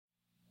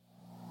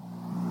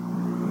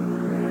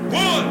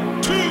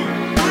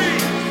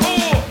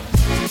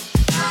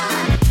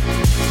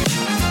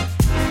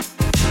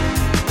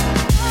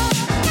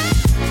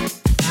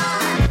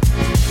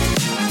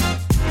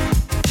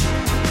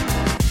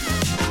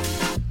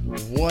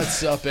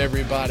What's up,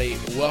 everybody?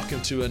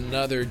 Welcome to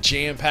another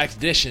jam-packed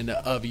edition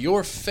of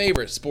your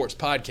favorite sports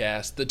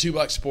podcast, the Two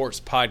Buck Sports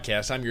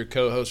Podcast. I'm your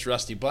co-host,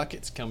 Rusty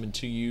Buckets, coming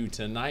to you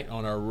tonight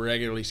on our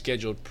regularly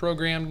scheduled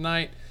program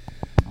tonight.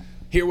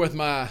 Here with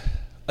my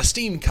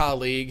esteemed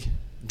colleague,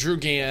 Drew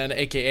Gann,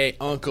 a.k.a.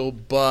 Uncle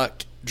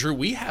Buck. Drew,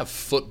 we have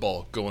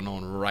football going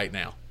on right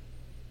now.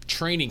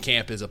 Training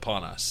camp is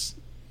upon us.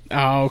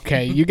 Oh,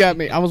 okay. You got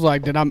me. I was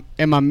like,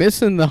 am I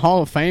missing the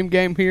Hall of Fame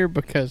game here?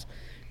 Because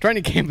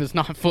training camp is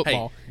not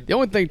football. Hey. The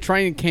only thing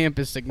training camp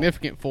is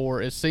significant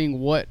for is seeing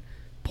what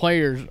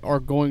players are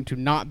going to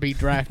not be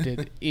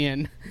drafted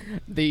in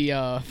the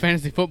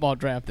fantasy football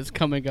draft that's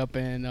coming up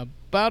in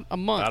about a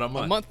month. About a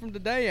month. A month from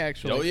today,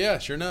 actually. Oh, yeah,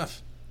 sure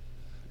enough.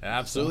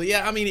 Absolutely.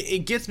 Yeah, I mean,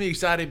 it gets me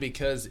excited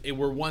because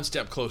we're one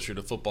step closer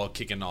to football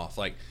kicking off.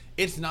 Like,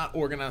 it's not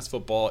organized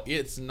football.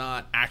 It's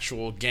not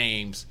actual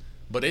games,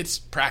 but it's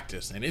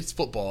practice, and it's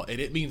football, and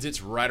it means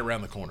it's right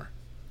around the corner.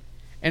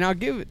 And I'll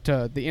give it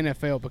to the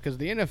NFL because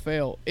the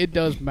NFL, it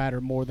does matter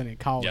more than in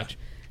college.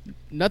 Yeah.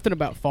 Nothing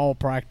about fall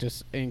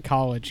practice in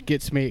college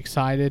gets me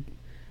excited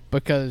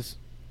because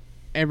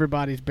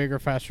everybody's bigger,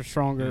 faster,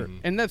 stronger. Mm-hmm.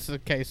 And that's the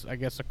case, I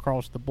guess,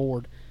 across the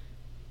board.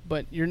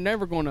 But you're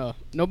never going to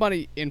 –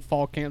 nobody in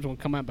fall camps will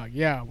come out and be like,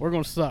 yeah, we're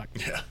going to suck.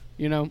 Yeah.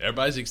 You know?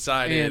 Everybody's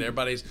excited. And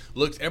Everybody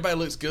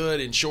looks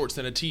good in shorts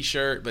and a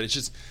T-shirt, but it's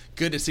just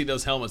good to see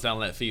those helmets out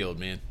on that field,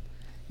 man.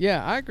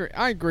 Yeah,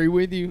 I agree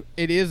with you.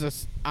 It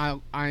is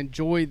I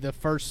enjoy the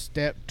first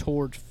step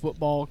towards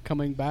football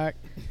coming back,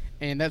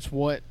 and that's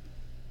what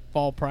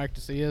fall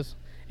practice is.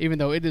 Even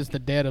though it is the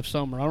dead of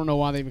summer, I don't know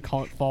why they even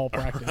call it fall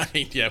practice.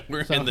 Right? Yeah, we're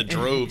in the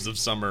droves of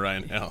summer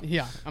right now.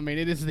 Yeah, I mean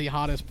it is the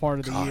hottest part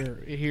of the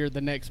year here the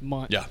next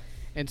month. Yeah,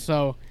 and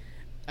so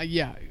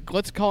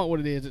let's call it what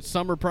it is. It's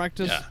summer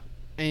practice. Yeah.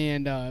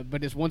 And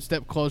but it's one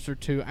step closer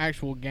to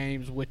actual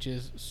games, which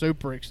is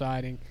super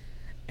exciting.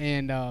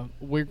 And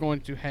we're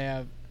going to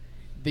have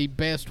the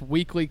best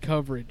weekly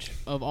coverage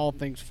of all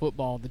things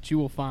football that you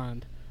will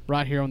find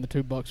right here on the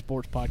Two Buck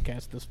Sports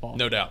Podcast this fall.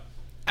 No doubt.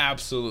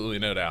 Absolutely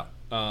no doubt.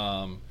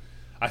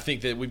 I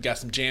think that we've got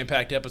some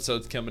jam-packed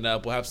episodes coming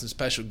up. We'll have some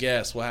special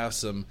guests. We'll have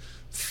some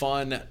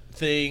fun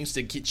things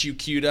to get you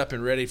queued up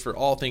and ready for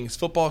all things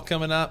football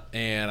coming up.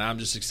 And I'm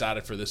just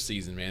excited for this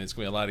season, man. It's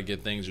going to be a lot of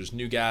good things. There's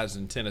new guys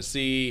in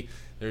Tennessee.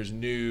 There's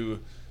new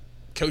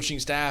coaching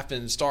staff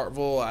in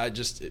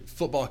Starkville.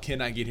 Football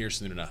cannot get here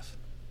soon enough.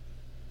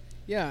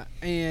 Yeah,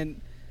 and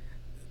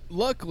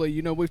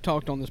luckily, we've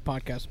talked on this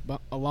podcast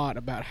a lot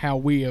about how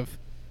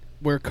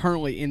we're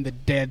currently in the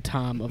dead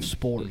time of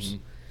sports. Mm-hmm.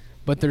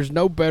 But there's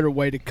no better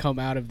way to come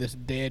out of this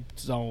dead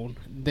zone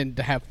than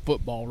to have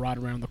football right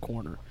around the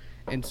corner.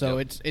 And so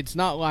it's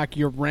not like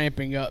you're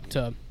ramping up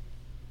to,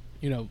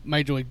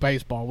 Major League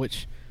Baseball,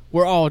 which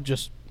we're all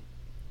just,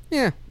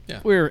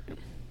 we're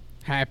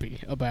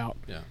happy about.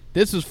 Yeah.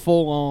 This is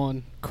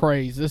full-on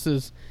craze. This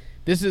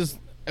is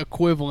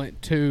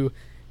equivalent to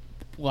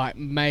like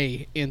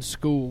May in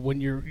school when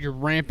you're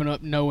ramping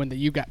up knowing that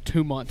you've got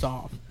 2 months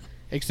off.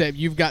 Except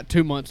you've got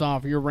 2 months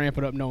off. You're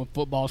ramping up knowing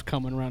football's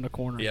coming around the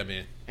corner. Yeah,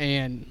 man.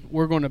 And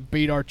we're going to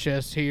beat our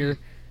chests here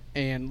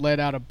and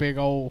let out a big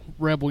old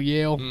rebel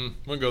yell.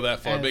 We'll go that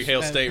far. Big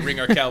Hail State, ring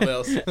our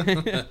cowbells.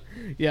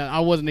 Yeah,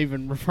 I wasn't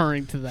even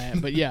referring to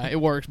that. But, yeah, it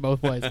works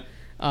both ways. So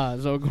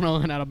we're going to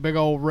let out a big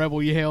old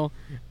rebel yell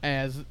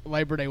as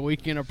Labor Day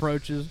weekend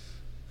approaches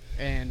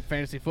and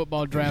fantasy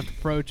football draft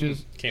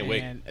approaches. Can't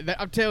wait.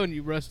 I'm telling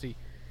you, Rusty,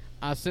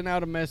 I sent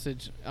out a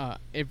message.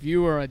 If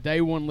you are a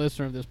day one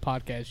listener of this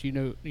podcast,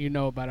 you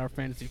know about our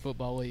fantasy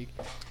football league.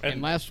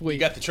 And last week, you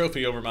got the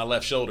trophy over my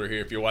left shoulder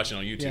here. If you're watching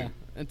on YouTube, yeah,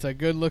 it's a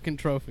good looking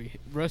trophy.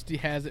 Rusty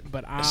has it,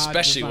 but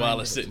especially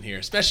while it's sitting here,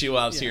 especially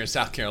while it's here in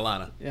South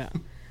Carolina.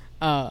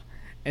 Yeah.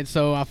 And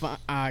so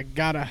I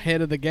got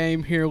ahead of the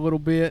game here a little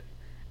bit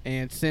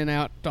and sent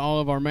out to all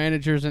of our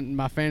managers in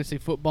my fantasy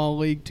football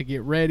league to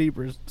get ready.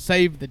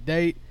 Save the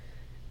date.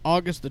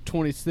 August the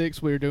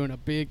 26th, we're doing a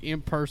big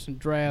in-person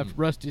draft.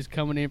 Rusty's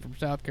coming in from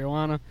South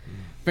Carolina.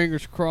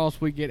 Fingers crossed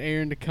we get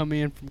Aaron to come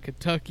in from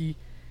Kentucky,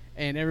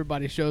 and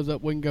everybody shows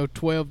up. We can go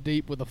 12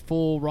 deep with a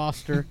full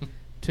roster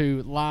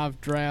to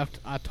live draft.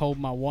 I told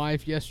my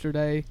wife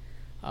yesterday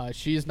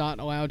she is not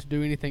allowed to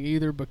do anything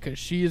either because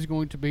she is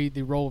going to be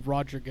the role of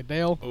Roger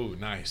Goodell. Oh,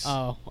 nice.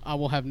 I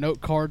will have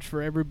note cards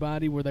for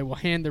everybody where they will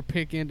hand their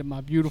pick in to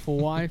my beautiful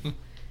wife,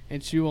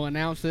 and she will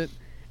announce it.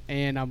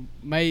 And I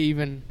may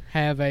even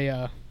have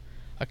a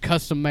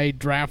custom-made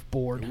draft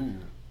board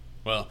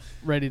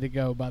ready to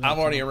go by that I've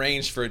already time.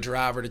 arranged for a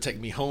driver to take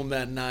me home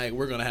that night.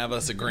 We're going to have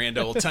us a grand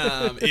old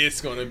time.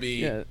 It's going to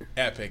be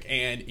epic.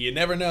 And you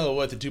never know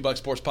what the Two Buck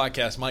Sports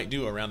Podcast might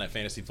do around that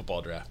fantasy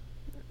football draft.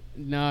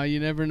 No, you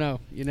never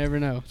know. You never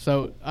know.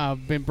 So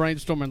I've been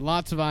brainstorming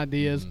lots of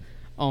ideas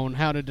on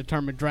how to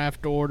determine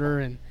draft order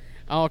and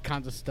all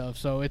kinds of stuff.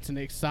 So it's an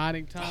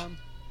exciting time,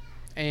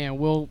 and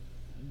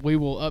we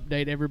will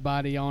update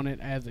everybody on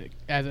it as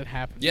it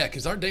happens. Yeah,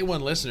 because our day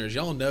one listeners,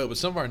 y'all know, but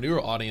some of our newer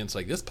audience,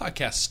 like this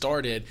podcast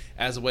started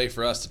as a way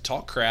for us to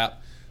talk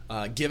crap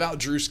give out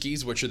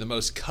Drewskis, which are the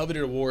most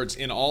coveted awards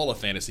in all of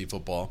fantasy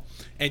football,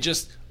 and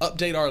just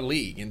update our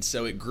league. And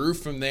so it grew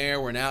from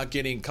there. We're now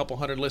getting a couple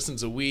hundred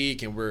listens a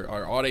week, and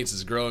our audience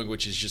is growing,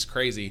 which is just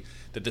crazy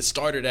that this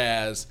started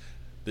as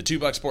the Two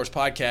Buck Sports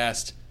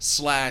Podcast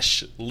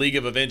 / League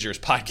of Avengers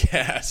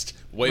podcast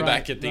way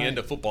back at the end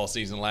of football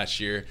season last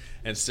year.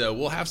 And so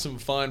we'll have some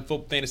fun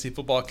fantasy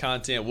football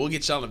content. We'll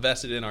get y'all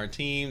invested in our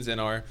teams and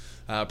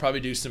probably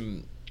do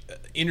some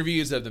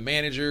interviews of the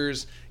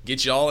managers,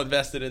 get you all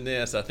invested in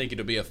this. I think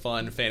it'll be a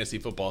fun fantasy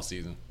football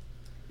season.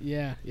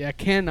 Yeah,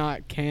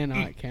 cannot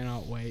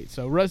wait.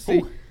 So,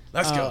 Rusty,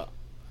 let's go.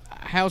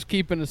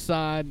 Housekeeping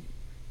aside,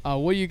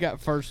 what you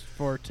got first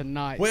for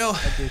tonight's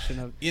edition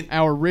of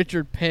our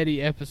Richard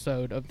Petty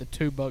episode of the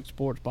Two Buck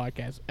Sports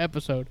Podcast,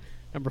 episode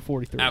number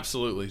 43?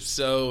 Absolutely.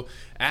 So,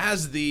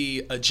 as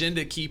the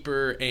agenda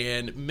keeper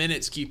and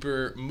minutes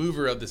keeper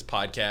mover of this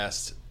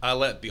podcast, I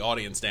let the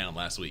audience down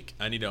last week.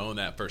 I need to own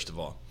that first of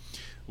all.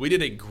 We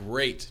did a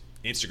great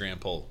Instagram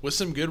poll with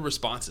some good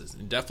responses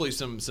and definitely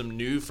some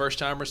new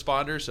first-time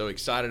responders, so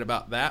excited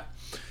about that.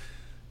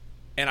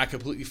 And I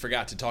completely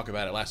forgot to talk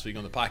about it last week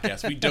on the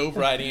podcast. We dove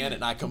right in,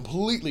 and I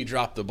completely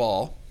dropped the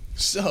ball.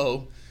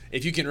 So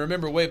if you can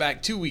remember way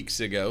back 2 weeks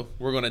ago,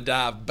 we're going to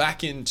dive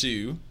back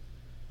into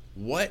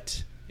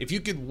if you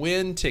could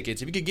win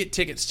tickets, if you could get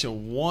tickets to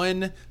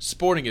one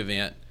sporting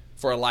event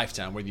for a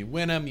lifetime, whether you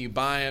win them, you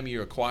buy them,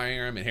 you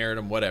acquire them, inherit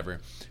them,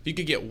 whatever. If you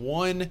could get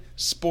one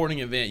sporting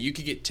event you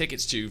could get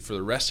tickets to for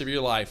the rest of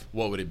your life,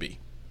 what would it be?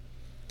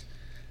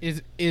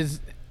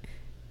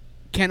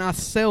 Can I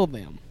sell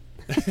them?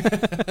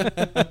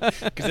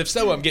 Because if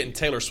so, I'm getting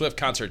Taylor Swift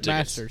concert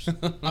tickets. Masters.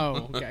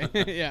 Oh,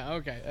 okay. Yeah,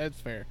 okay. That's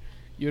fair.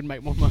 You would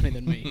make more money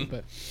than me,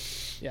 but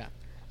yeah.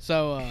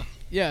 So,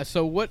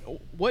 so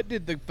what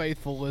did the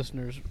faithful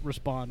listeners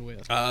respond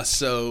with?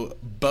 So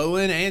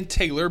Bowen and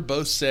Taylor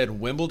both said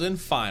Wimbledon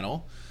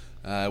final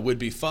would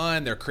be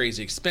fun. They're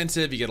crazy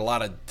expensive. You get a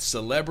lot of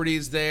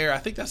celebrities there. I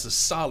think that's a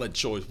solid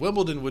choice.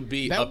 Wimbledon would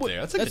be up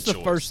there. That's a good choice. That's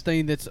the first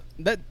thing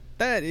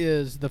that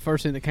is the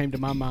first thing that came to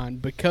my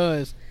mind,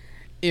 because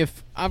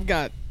if I've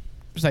got,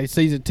 say,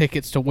 season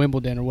tickets to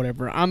Wimbledon or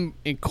whatever, I'm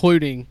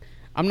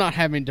not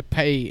having to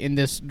pay in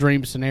this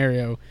dream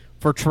scenario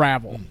for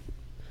travel.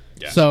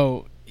 Yeah.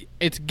 So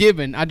it's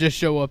given. I just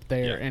show up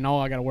there, and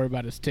all I got to worry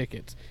about is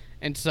tickets.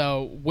 And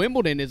so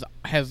Wimbledon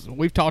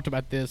we've talked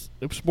about this,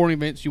 the sporting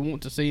events you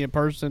want to see in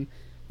person,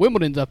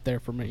 Wimbledon's up there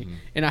for me. Mm-hmm.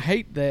 And I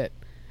hate that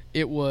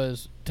it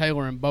was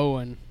Taylor and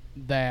Bowen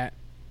that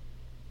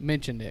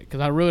mentioned it, because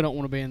I really don't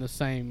want to be in the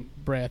same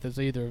breath as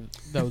either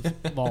of those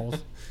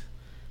Vols.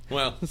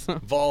 Well,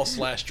 Vol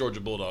 / Georgia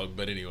Bulldog,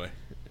 but anyway.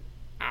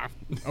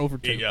 Over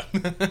two. Yeah.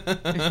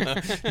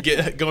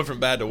 Going from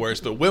bad to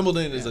worse. But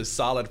Wimbledon is a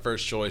solid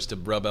first choice to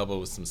rub elbow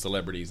with some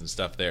celebrities and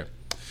stuff there.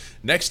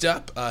 Next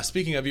up,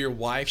 speaking of your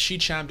wife, she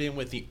chimed in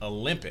with the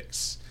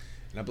Olympics.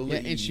 And I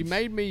believe... and she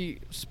made me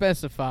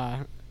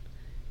specify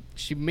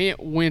she meant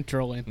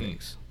Winter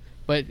Olympics.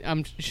 But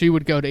she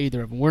would go to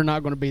either of them. We're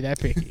not going to be that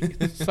picky.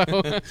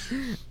 So,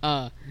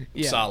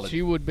 solid.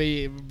 She would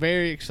be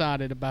very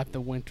excited about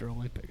the Winter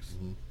Olympics.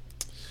 Mm-hmm.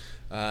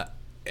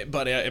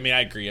 But, I mean,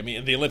 I agree. I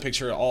mean, the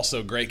Olympics are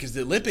also great because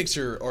the Olympics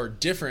are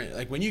different.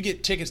 Like, when you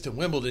get tickets to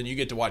Wimbledon, you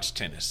get to watch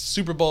tennis.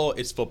 Super Bowl,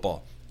 it's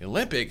football. The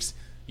Olympics,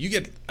 you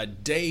get a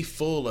day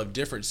full of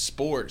different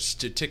sports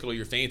to tickle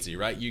your fancy,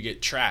 right? You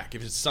get track.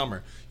 If it's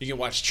summer, you can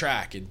watch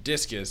track and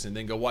discus and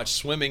then go watch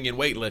swimming and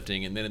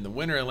weightlifting. And then in the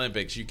Winter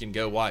Olympics, you can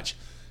go watch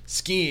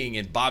skiing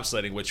and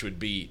bobsledding, which would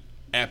be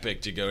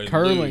epic to go.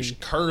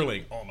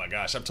 Curling. Oh, my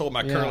gosh. I've told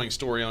my curling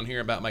story on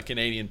here about my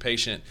Canadian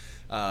patient.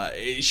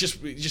 It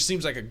just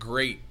seems like a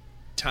great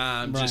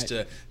time just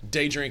to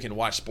day drink and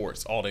watch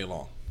sports all day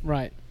long.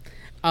 Right.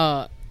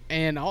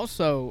 And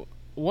also,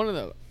 one of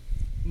the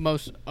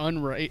most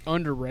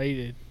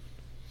underrated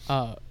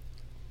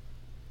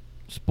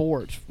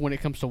sports when it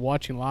comes to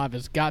watching live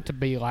has got to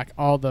be like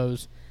all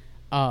those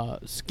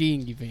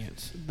skiing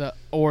events,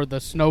 or the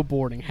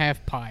snowboarding,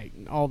 half pipe,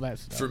 and all that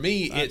stuff. For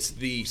me, it's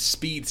the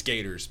speed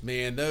skaters.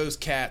 Man, those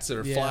cats that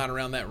are flying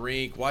around that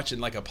rink, watching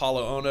like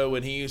Apollo Ono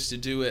when he used to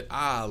do it.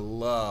 I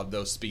love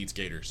those speed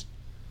skaters.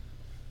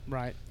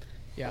 Right.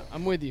 Yeah,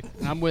 I'm with you.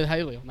 I'm with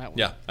Haley on that one.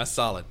 Yeah, that's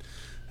solid.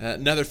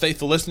 Another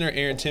faithful listener,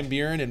 Aaron Tim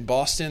Buren in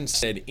Boston,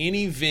 said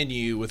any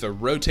venue with a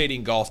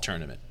rotating golf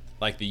tournament,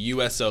 like the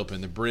U.S.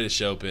 Open, the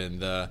British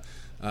Open,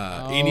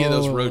 any of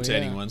those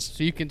rotating ones.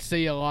 So you can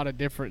see a lot of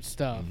different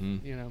stuff,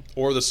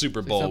 Or the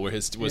Super Bowl where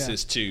his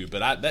too.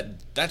 But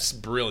that's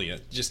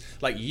brilliant. Just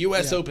like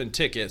U.S. Open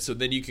tickets, so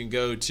then you can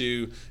go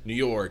to New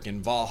York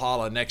and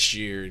Valhalla next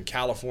year and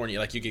California.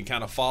 Like you can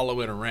kind of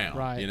follow it around,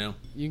 right? You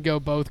can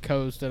go both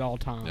coasts at all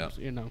times,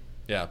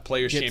 Yeah,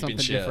 Players Get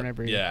Championship. Different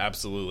every year. Yeah,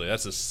 absolutely.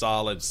 That's a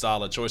solid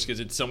choice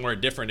because it's somewhere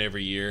different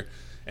every year,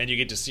 and you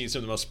get to see some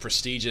of the most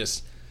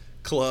prestigious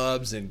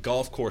clubs and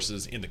golf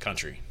courses in the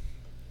country.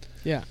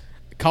 Yeah.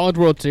 College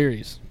World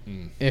Series.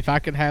 If I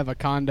could have a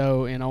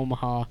condo in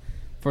Omaha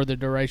for the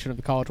duration of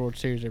the College World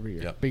Series every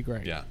year, it'd be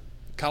great. Yeah.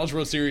 College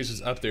World Series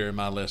is up there in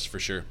my list for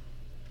sure.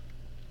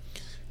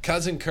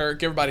 Cousin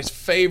Kirk, everybody's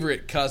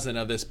favorite cousin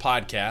of this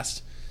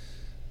podcast,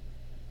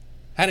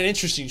 had an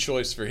interesting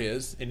choice for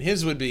his, and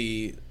his would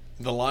be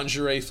the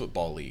Lingerie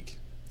Football League,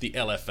 the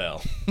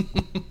LFL.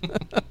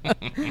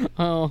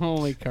 Oh,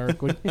 holy Kirk!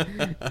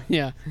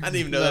 Yeah, I didn't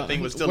even know that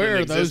thing was still where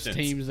in are those existence.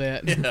 teams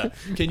at? Yeah.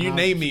 Can you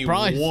name me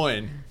probably-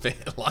 one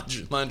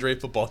lingerie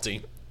football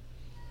team?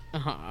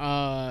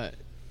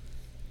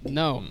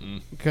 No,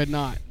 could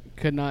not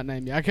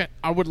name you.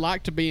 I would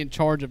like to be in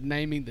charge of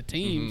naming the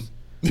teams,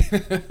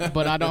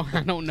 but I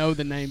don't know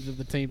the names of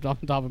the teams off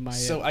the top of my head.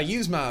 So I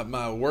use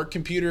my work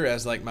computer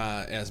as like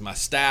my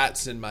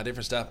stats and my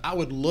different stuff. I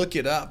would look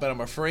it up, but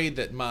I'm afraid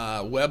that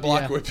my web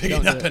blocker would pick it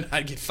don't up do it. and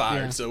I'd get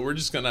fired. Yeah. So we're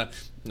just gonna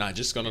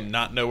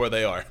not know where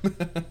they are.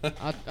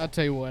 I'll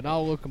tell you what,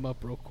 I'll look them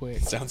up real quick.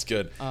 Sounds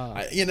good.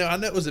 I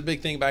know it was a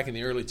big thing back in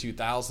the early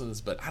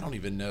 2000s, but I don't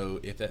even know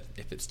if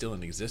it's still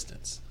in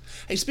existence.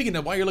 Hey, speaking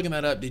of, while you're looking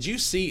that up, did you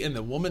see in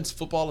the Women's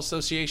Football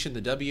Association,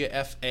 the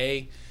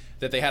WFA,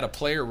 that they had a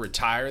player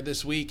retire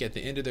this week at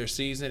the end of their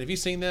season? Have you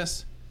seen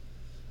this?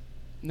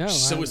 No,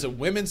 So it's a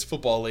women's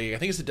football league. I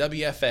think it's the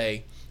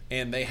WFA,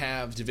 and they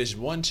have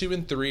Division 1, 2,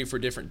 and 3 for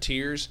different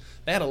tiers.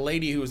 They had a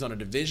lady who was on a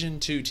Division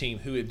 2 team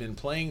who had been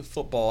playing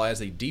football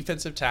as a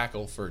defensive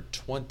tackle for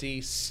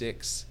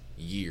 26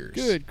 years.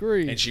 Good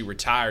grief. And she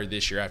retired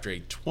this year after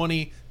a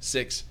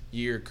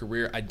 26-year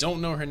career. I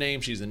don't know her name.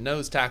 She's a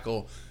nose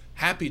tackle.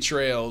 Happy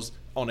trails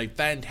on a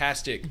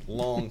fantastic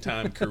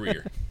long-time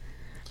career.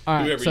 All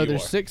right, whoever so you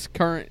there's are. six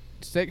current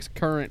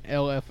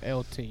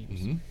LFL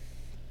teams.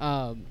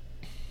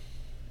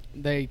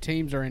 The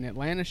teams are in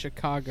Atlanta,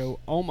 Chicago,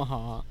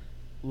 Omaha,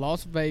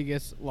 Las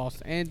Vegas,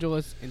 Los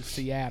Angeles, and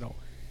Seattle.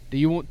 Do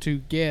you want to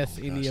guess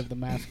any of the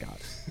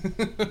mascots?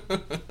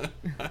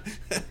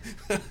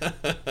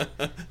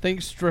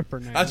 Think stripper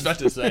names. I was about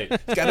to say,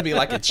 it's got to be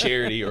like a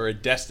Charity or a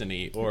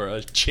Destiny or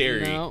a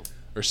Cherry No.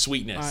 or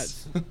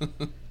Sweetness.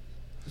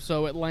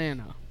 So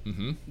Atlanta.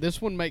 Mm-hmm.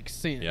 This one makes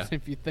sense Yeah.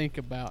 if you think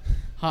about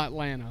Hot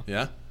Atlanta.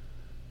 Yeah?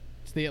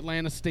 It's the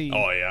Atlanta Steam.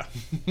 Oh, yeah.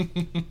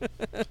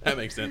 That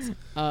makes sense.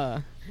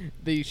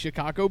 The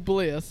Chicago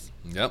Bliss.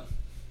 Yep.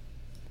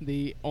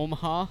 The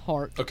Omaha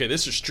Heart. Okay,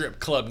 this is strip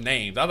club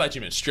names. I thought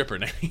you meant stripper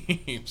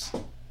names.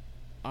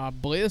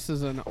 Bliss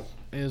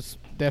is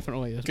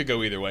definitely a Could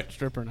go either way.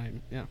 stripper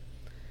name.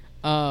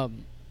 Yeah.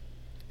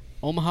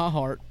 Omaha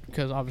Heart,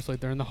 because obviously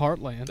they're in the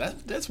heartland.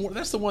 That's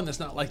the one that's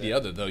not like the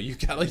other, though. You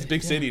got like these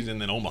big cities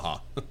and then Omaha.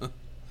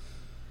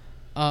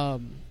 I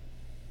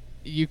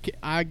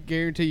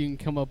guarantee you can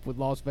come up with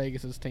Las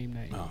Vegas's team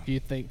name Oh. if you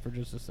think for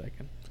just a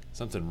second.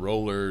 Something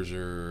Rollers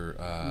or...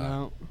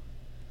 No.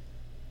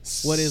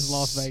 What is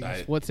Las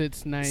Vegas? What's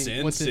its name?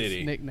 Sin What's City.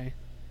 its nickname?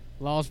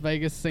 Las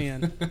Vegas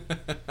Sin.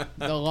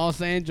 The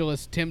Los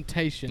Angeles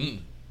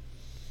Temptation.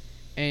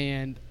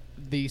 And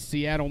the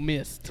Seattle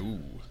Mist. Ooh.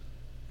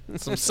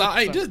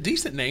 Just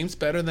decent names,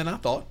 better than I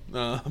thought.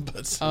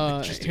 But some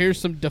interesting. Here's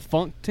some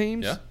defunct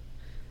teams. Yeah.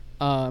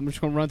 I'm just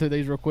going to run through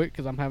these real quick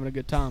because I'm having a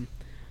good time.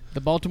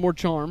 The Baltimore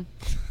Charm.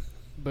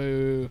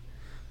 Boo.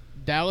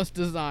 Dallas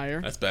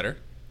Desire. That's better.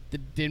 The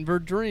Denver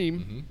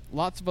Dream.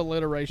 Lots of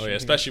alliteration. Oh, yeah, here.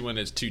 especially when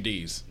it's 2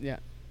 Ds. Yeah.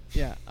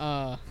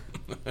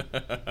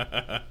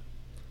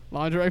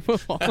 Lingerie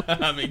Football.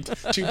 I mean,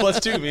 2 plus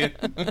 2,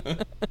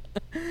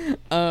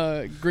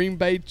 man. Green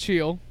Bay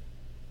Chill.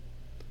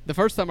 The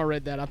first time I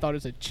read that, I thought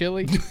it said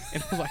chili,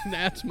 and I was like,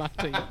 "That's my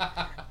team."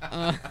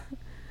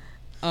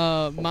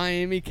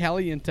 Miami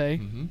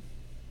Caliente,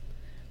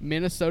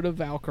 Minnesota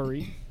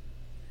Valkyrie,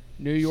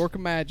 New York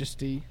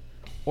Majesty,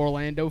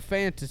 Orlando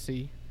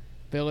Fantasy,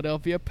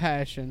 Philadelphia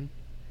Passion,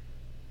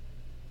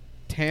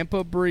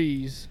 Tampa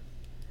Breeze,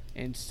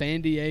 and San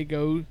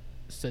Diego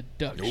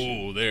Seduction.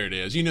 Oh, there it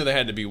is. You know there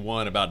had to be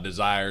one about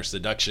desire,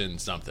 seduction,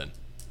 something.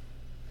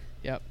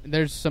 Yep.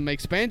 There's some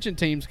expansion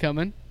teams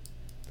coming.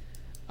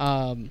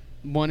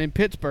 One in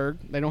Pittsburgh.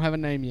 They don't have a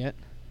name yet.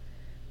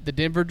 The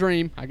Denver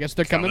Dream. I guess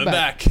they're coming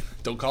back.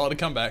 Don't call it a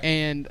comeback.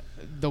 And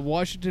the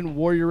Washington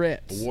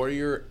Warriorettes.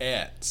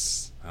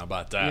 Warriorettes. How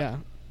about that? Yeah.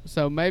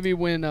 So maybe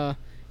when the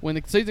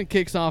season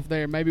kicks off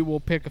there, maybe we'll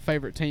pick a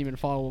favorite team and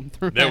follow them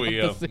through. There we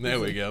go. There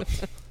we go.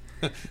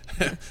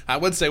 I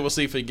would say we'll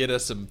see if we get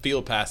us some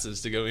field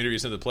passes to go interview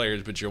some of the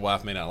players, but your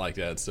wife may not like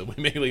that, so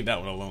we may leave that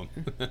one alone.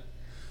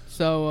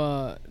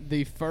 So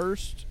the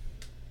first...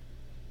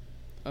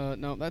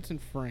 no, that's in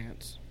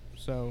France.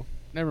 So,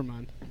 never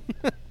mind.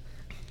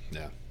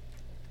 Yeah.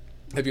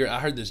 I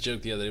heard this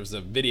joke the other day. It was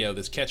a video.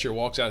 This catcher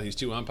walks out with these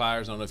 2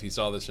 umpires. I don't know if you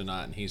saw this or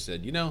not. And he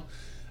said,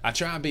 I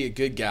try and be a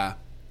good guy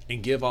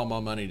and give all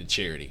my money to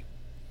charity.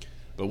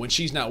 But when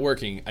she's not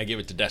working, I give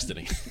it to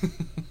Destiny.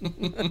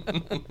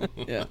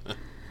 Yeah.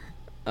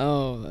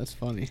 Oh, that's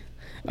funny.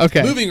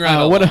 Okay. Moving right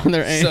along. What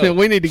other? So-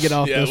 we need to get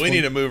off. Yeah, this we one.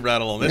 need to move right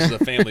along. This is a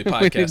family We need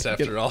podcast to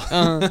get- after all.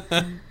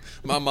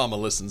 My mama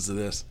listens to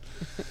this.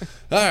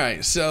 All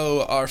right,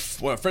 so our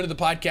friend of the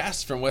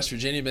podcast from West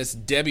Virginia, Miss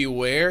Debbie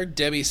Ware.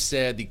 Debbie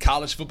said the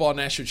College Football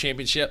National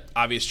Championship,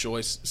 obvious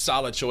choice,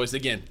 solid choice.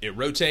 Again, it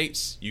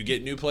rotates. You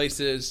get new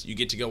places. You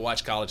get to go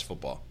watch college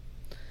football.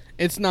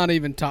 It's not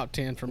even top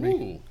 10 for me.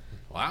 Ooh,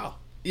 wow.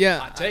 Yeah.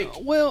 Hot take.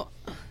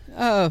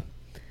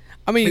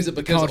 I mean, Is it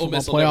because college Ole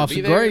Miss will football never playoffs be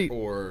are there, great.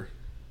 or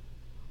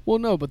Well,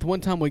 no, but the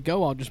one time we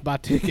go, I'll just buy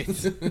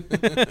tickets if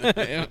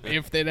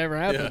that ever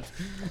happens.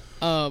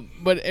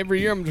 But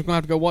every year, I'm just gonna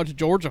have to go watch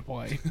Georgia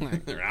play.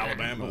 Like, or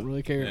Alabama? I don't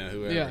really care. Yeah,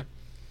 whoever. Yeah.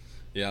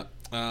 Yeah.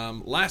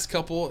 Last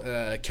couple,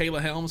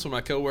 Kayla Helms, one of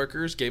my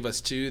coworkers, gave us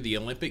two. The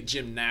Olympic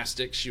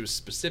gymnastics. She was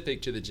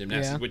specific to the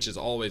gymnastics, Yeah. which is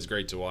always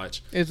great to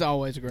watch. It's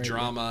always great.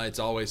 Drama, it's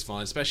always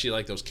fun, especially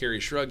like those Carrie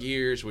Shrug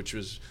years, which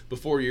was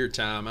before your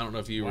time. I don't know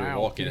if you were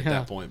Wow. walking at Yeah.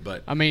 that point,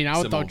 but I mean, I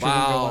Simone thought you were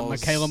going to go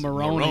like Biles, Michaela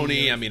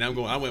Maroney. I mean, I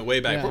went way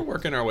back. Yeah. We're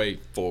working our way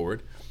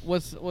forward.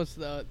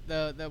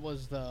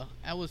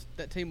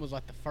 That team was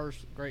like the first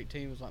great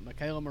team. It was like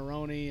Michaela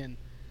Maroney and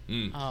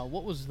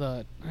what was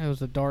it was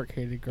the dark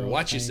headed girl.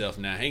 Watch yourself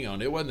now. Hang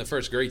on. It wasn't the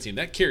first great team.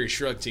 That Carrie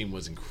Shrug team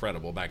was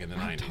incredible back in the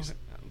 90s.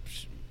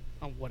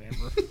 Whatever.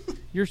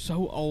 You're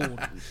so old.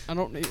 I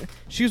don't need.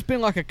 She's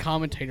been like a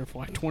commentator for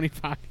like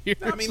 25 years.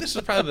 I mean, this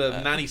was probably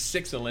the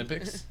 96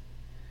 Olympics.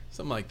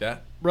 Something like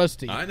that.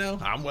 Rusty. I know.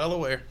 I'm well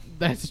aware.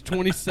 That's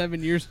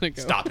 27 years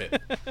ago. Stop it.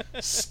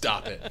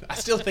 Stop it. I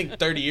still think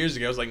 30 years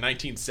ago was like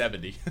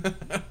 1970.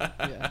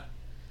 Yeah.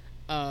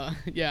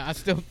 Yeah, I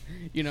still,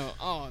 the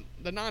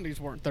 90s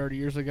weren't 30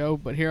 years ago,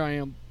 but here I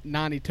am,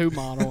 92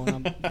 model,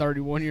 and I'm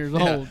 31 years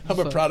old. I'm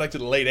a product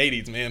of the late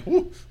 80s, man.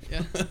 Woo.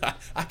 Yeah.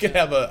 I could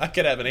have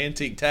an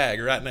antique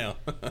tag right now.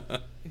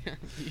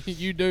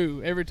 You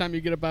do. Every time you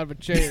get up out of a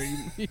chair,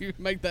 you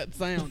make that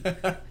sound.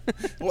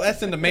 Well,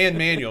 that's in the man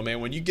manual, man.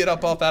 When you get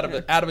up out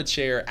of a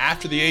chair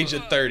after the age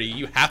of 30,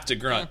 you have to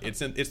grunt. It's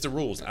the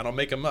rules. I don't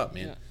make them up,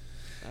 man. Yeah.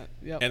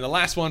 Yep. And the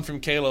last one from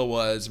Kayla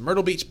was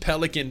Myrtle Beach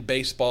Pelican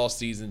baseball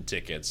season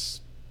tickets.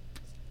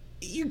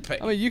 You can pay.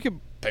 I mean, you can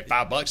pay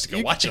 $5 to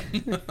go watch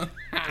them.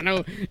 I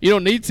know you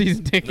don't need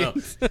season No,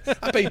 tickets.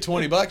 I paid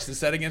 $20 to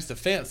sit against the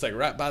fence, like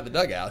right by the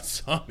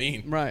dugouts. I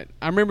mean, Right.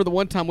 I remember the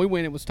one time we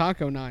went, it was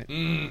taco night.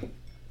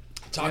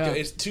 taco. Yeah.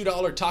 It's $2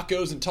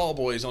 tacos and tall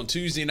boys on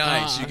Tuesday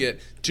nights. You get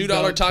 $2 the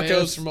tacos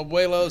best. from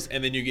Abuelos,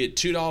 and then you get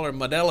 $2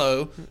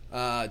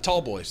 Modelo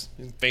tall boys.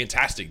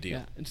 Fantastic deal.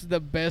 Yeah, it's the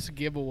best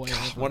giveaway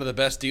ever. One of the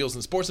best deals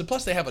in sports, and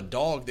plus they have a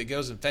dog that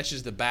goes and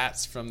fetches the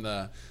bats from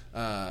the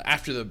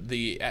after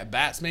the at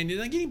bats. Man, you're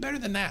not getting better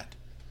than that.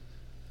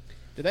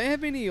 Do they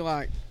have any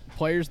like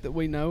players that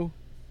we know?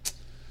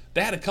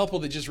 They had a couple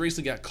that just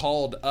recently got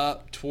called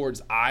up towards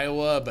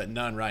Iowa, but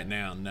none right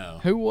now. No,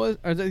 Who was?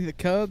 Are they the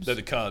Cubs? they're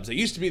the Cubs. They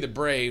used to be the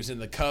Braves,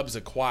 and the Cubs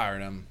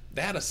acquired them.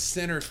 They had a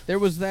center. There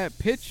was that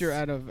pitcher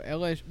out of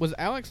LSU. Was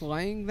Alex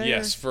Lang there?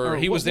 Yes, Or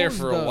he what was there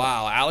for a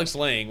while. Alex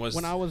Lang was.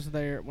 When I was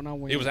there, when I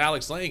went. It was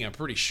Alex Lang, I'm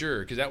pretty sure,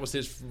 because that was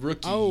his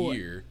rookie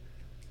year.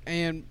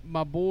 And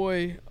my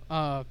boy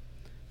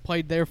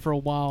played there for a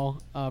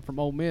while from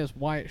Ole Miss.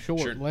 Wyatt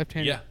Short, Sure.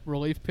 left-handed Yeah.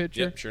 relief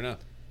pitcher. Yep, sure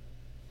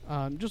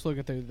enough. Just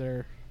looking through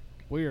there.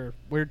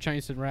 We're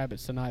chasing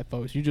rabbits tonight,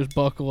 folks. You just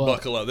buckle up.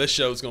 Buckle up. This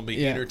show's going to be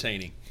Yeah.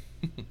 entertaining.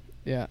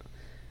 Yeah.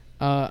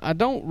 I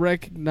don't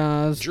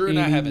recognize Drew and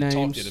I any haven't names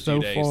talked in a few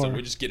so days, far. so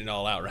we're just getting it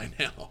all out right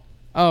now.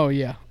 Oh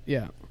yeah.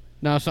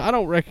 No, so I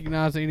don't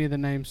recognize any of the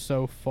names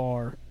so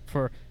far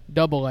for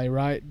Double A,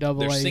 right?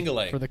 Double They're A single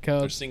A. for the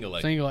Cubs. They're single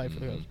A. Single A for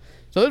the Cubs.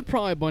 So there's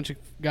probably a bunch of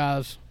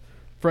guys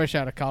fresh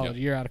out of college, Yep. a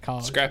year out of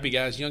college. Scrappy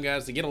guys, young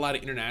guys. They get a lot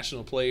of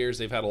international players.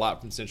 They've had a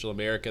lot from Central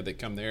America that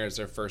come there as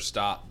their first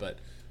stop, but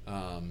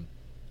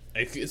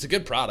it's a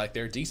good product.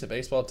 They're a decent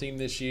baseball team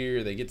this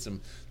year. They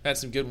had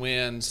some good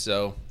wins,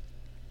 so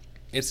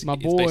it's My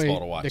it's baseball to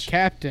boy, watch. the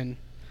captain,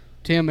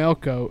 Tim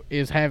Elko,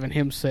 is having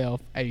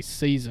himself a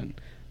season.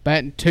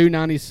 Batting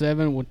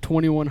 .297 with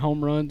 21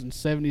 home runs and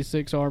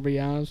 76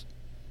 RBIs.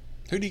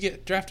 Who do you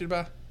get drafted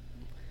by?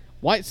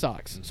 White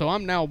Sox. So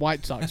I'm now a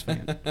White Sox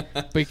fan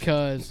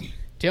because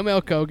Tim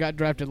Elko got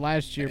drafted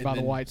last year And by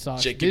the then White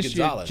Sox. Jacob This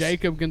Gonzalez. year,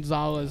 Jacob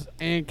Gonzalez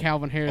and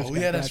Calvin Harris. Oh, got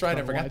yeah, that's drafted right. by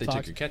I the forgot White they took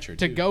Sox your catcher,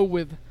 to too. go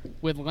with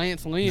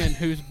Lance Lynn,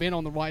 who's been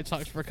on the White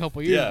Sox for a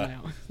couple years Yeah.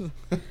 now.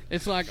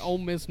 It's like Ole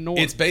Miss North.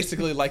 It's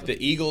basically like the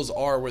Eagles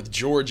are with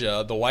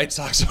Georgia, the White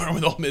Sox are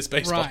with Ole Miss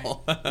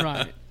baseball. Right,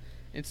 right.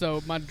 And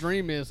so my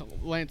dream is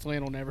Lance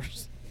Lynn will never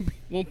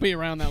won't be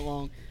around that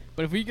long.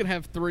 But if we could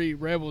have three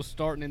Rebels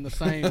starting in the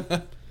same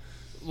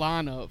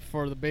lineup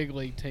for the big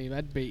league team,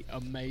 that'd be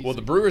amazing. Well,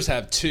 the Brewers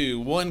have two.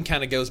 One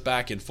kind of goes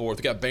back and forth.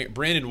 We got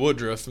Brandon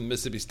Woodruff from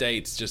Mississippi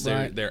State's just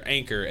Right. their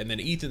anchor, and then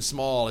Ethan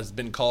Small has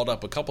been called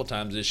up a couple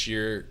times this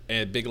year,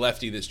 and big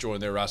lefty that's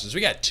joined their rosters. We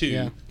got two.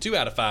 Yeah. 2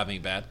 out of 5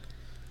 ain't bad.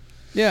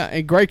 Yeah,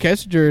 and Gray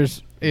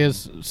Kessinger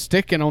is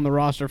sticking on the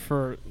roster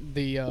for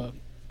the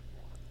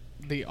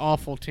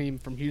awful team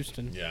from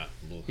Houston. Yeah,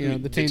 You know,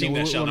 the team that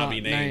that shall will not not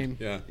be named.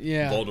 name.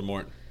 Yeah, Yeah.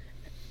 Voldemort.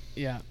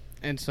 Yeah,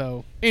 and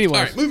so anyways,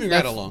 All right, moving right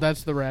that's- along.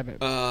 That's the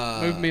rabbit.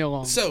 Move me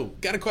along. So,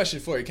 got a question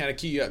for you, kind of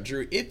key you up,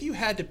 Drew. If you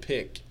had to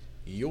pick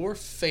your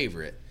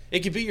favorite, it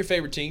could be your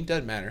favorite team,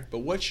 doesn't matter, but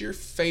what's your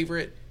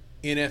favorite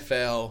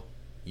NFL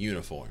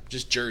uniform?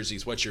 Just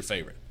jerseys, what's your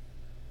favorite?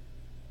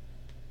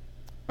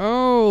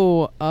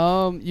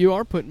 You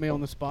are putting me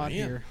on the spot I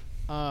am. here.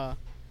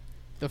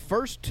 The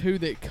first two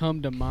that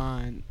come to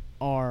mind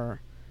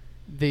are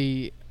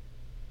the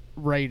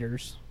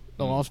Raiders,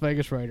 the Las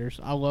Vegas Raiders.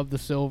 I love the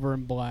silver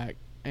and black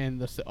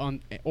and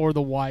or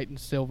the white and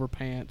silver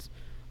pants.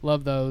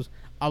 Love those.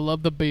 I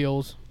love the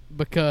Bills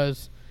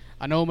because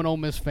I know I'm an Ole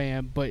Miss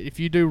fan, but if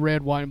you do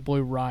red, white, and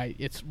blue right,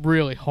 it's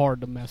really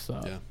hard to mess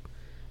up.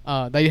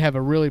 Yeah. They have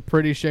a really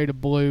pretty shade of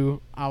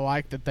blue. I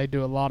like that they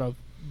do a lot of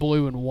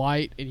blue and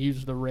white and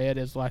use the red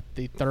as like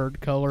the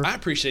third color. I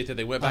appreciate that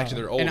they went back to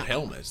their old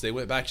helmets. They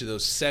went back to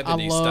those 70s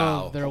I love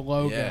style. Their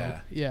logo.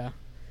 Yeah.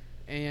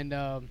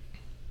 And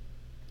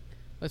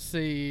let's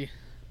see.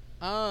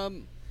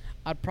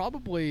 I'd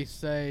probably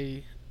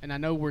say, and I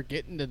know we're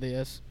getting to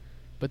this,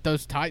 but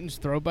those Titans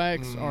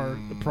throwbacks are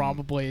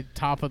probably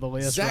top of the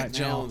list Zach right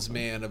Jones, now.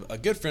 man, a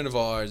good friend of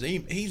ours. He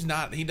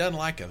doesn't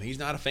like him. He's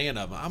not a fan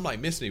of him. I'm like,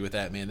 miss me with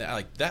that, man.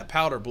 That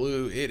powder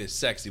blue, it is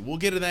sexy. We'll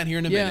get to that here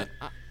in a minute.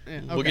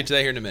 Okay. We'll get to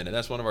that here in a minute.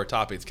 That's one of our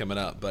topics coming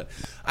up. But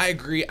I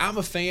agree. I'm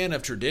a fan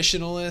of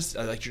traditionalists,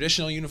 like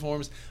traditional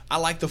uniforms. I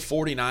like the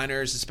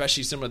 49ers,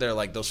 especially some of their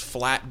like those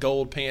flat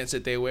gold pants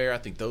that they wear. I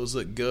think those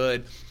look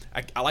good.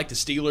 I like the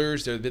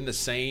Steelers. They've been the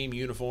same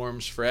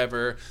uniforms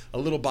forever. A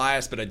little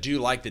biased, but I do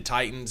like the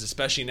Titans,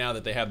 especially now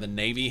that they have the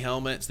Navy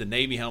helmets. The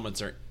Navy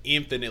helmets are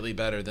infinitely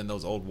better than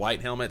those old white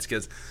helmets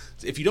because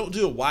if you don't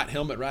do a white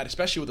helmet right,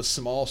 especially with a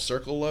small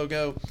circle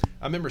logo,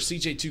 I remember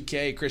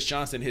CJ2K, Chris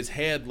Johnson, his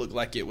head looked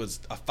like it was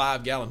a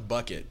 5-gallon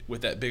bucket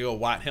with that big old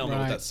white helmet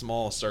with that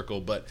small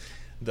circle. But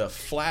the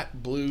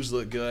flat blues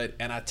look good.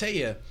 And I tell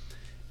you,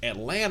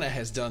 Atlanta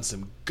has done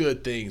some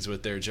good things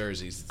with their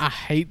jerseys. I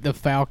hate the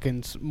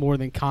Falcons more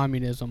than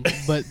communism,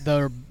 but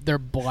their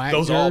black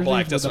those jerseys all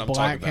black. That's with what the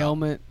I'm black talking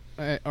helmet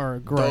are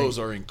great. Those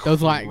are incredible.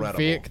 Those like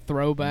Vic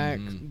throwback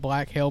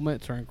black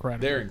helmets are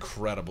incredible. They're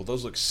incredible.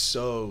 Those look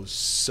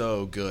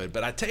so good.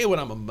 But I tell you what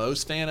I'm a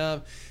most fan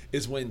of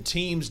is when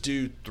teams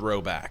do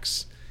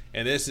throwbacks.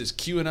 And this is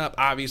queuing up,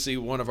 obviously,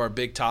 one of our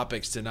big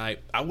topics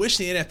tonight. I wish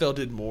the NFL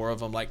did more of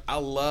them. Like, I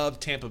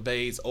love Tampa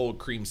Bay's old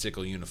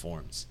creamsicle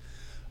uniforms.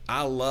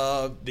 I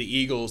love the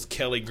Eagles'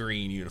 Kelly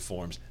Green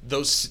uniforms.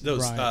 Those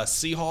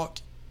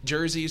Seahawk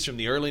jerseys from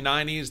the early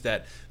 90s,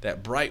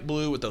 that bright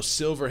blue with those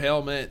silver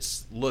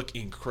helmets look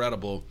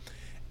incredible.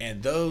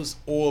 And those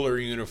Oiler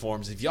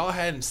uniforms, if y'all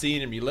hadn't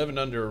seen them, you're living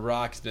under a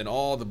rock. It's been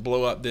all the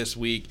blow up this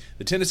week.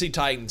 The Tennessee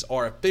Titans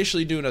are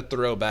officially doing a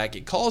throwback.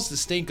 It caused the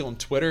stink on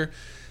Twitter.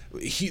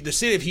 The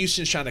city of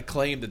Houston is trying to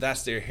claim that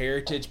that's their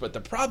heritage, but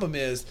the problem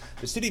is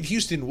the city of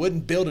Houston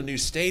wouldn't build a new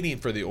stadium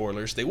for the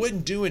Oilers. They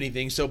wouldn't do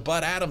anything, so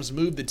Bud Adams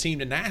moved the team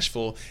to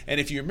Nashville. And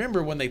if you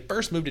remember, when they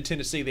first moved to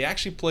Tennessee, they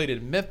actually played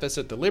in Memphis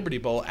at the Liberty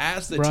Bowl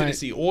as the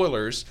Tennessee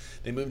Oilers.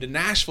 They moved to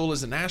Nashville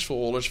as the Nashville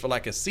Oilers for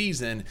like a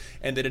season,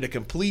 and then did a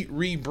complete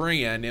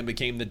rebrand and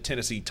became the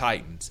Tennessee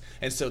Titans.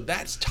 And so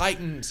that's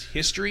Titans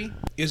history,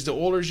 is the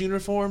Oilers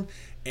uniform,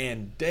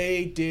 and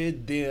they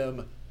did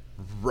them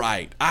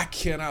right. I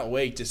cannot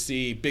wait to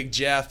see Big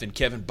Jeff and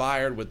Kevin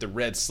Byard with the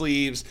red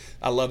sleeves.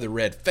 I love the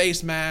red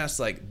face masks.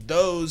 Like,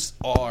 those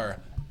are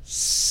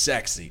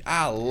sexy.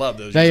 I love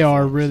those. They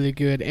are really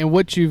good. And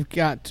what you've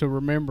got to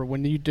remember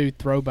when you do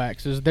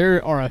throwbacks is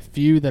there are a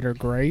few that are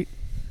great.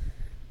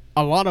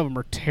 A lot of them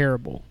are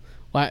terrible.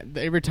 Like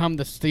every time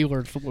the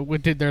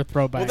Steelers did their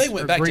throwbacks. Well, they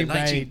went back Green to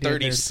Bay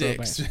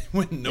 1936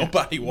 when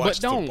nobody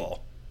watched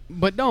football.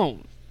 But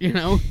don't. You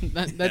know,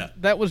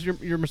 that was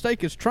your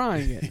mistake is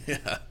trying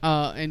it.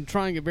 And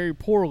trying it very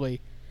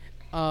poorly.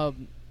 I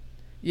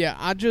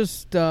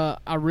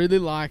really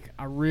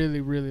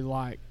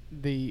like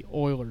the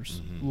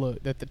Oilers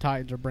look that the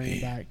Titans are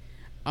bringing back.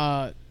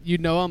 I'm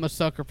a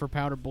sucker for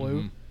powder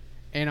blue,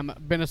 and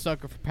I've been a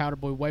sucker for powder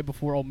blue way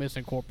before Ole Miss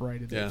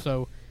incorporated it.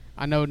 So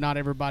I know not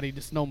everybody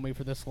just known me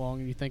for this long,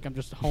 and you think I'm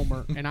just a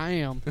homer, and I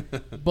am.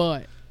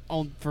 But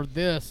for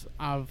this,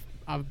 I've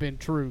been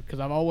true because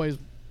I've always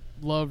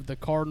loved the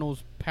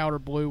Cardinals powder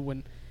blue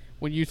when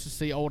you used to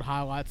see old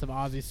highlights of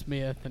Ozzie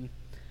Smith and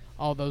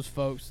all those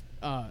folks.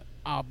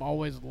 I've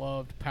always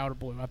loved powder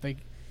blue. I think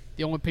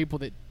the only people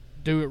that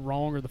do it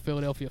wrong are the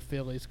Philadelphia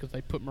Phillies because they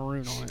put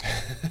maroon on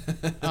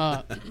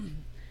it.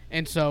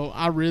 And so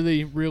I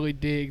really, really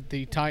dig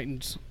the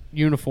Titans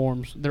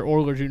uniforms, their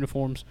Oilers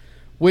uniforms,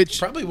 which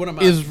probably one of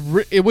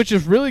my which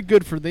is really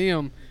good for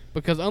them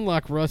because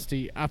unlike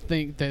Rusty, I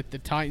think that the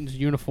Titans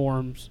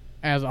uniforms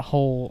as a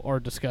whole are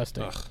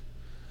disgusting. Ugh.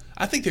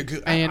 I think they're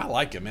good. I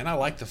like them, man. I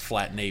like the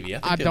flat navy.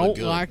 I don't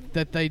like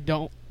that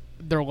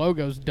their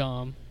logo's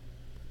dumb.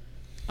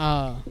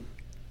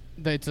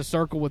 It's a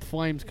circle with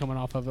flames coming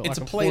off of it. It's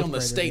like a play on the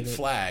state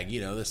flag,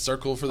 the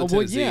circle for the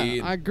Tennessee. Tennessee.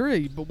 Yeah, I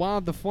agree, but why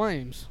the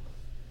flames?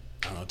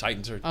 I don't know.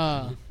 Titans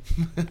are.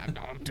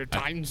 Do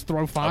Titans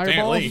throw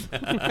fireballs?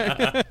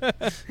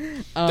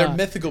 They're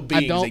mythical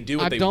beings. They do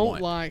what they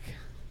want.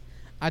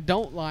 I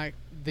don't like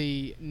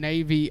the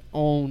navy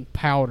on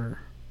powder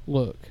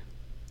look.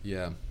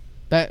 Yeah.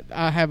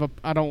 I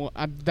don't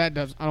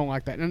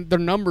like that, and their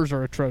numbers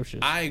are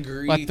atrocious. I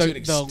agree. Like to an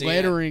extent. The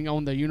lettering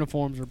on the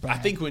uniforms are bad. I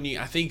think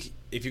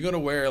if you're going to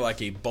wear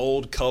like a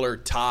bold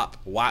colored top,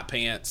 white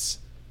pants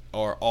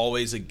are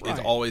always is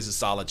always a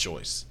solid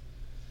choice.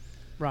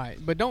 Right,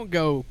 but don't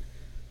go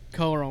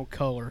color on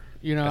color.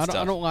 You know, That's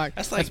I don't like,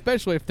 that's like,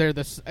 especially if they're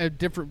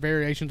different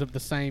variations of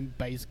the same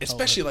base color.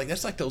 especially like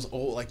that's like those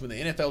old, like when the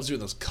NFL's doing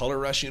those color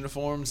rush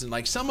uniforms, and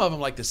like some of them,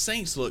 like the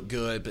Saints look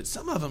good, but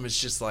some of them it's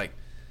just like,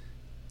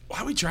 why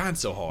are we trying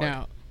so hard?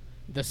 Now,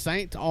 the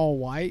Saints all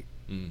white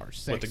are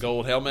sexy. With the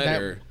gold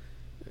helmet,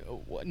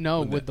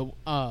 with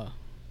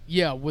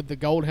the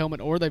gold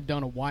helmet, or they've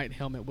done a white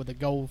helmet with a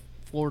gold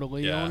fleur de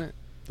lis on it.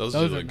 Those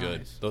do look good.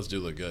 Nice. Those do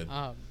look good.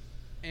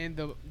 And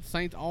the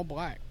Saints all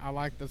black. I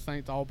like the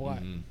Saints all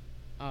black.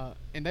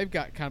 And they've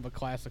got kind of a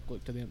classic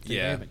look to them too.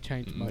 Yeah, they haven't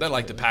changed much. They're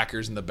like the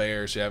Packers and the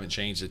Bears, who haven't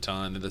changed a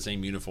ton. They're the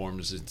same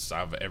uniforms since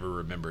I've ever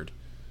remembered.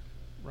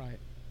 Right.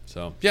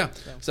 So yeah.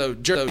 So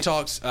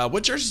talks.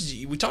 What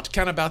jerseys? We talked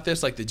kind of about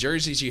this, like the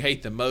jerseys you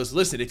hate the most.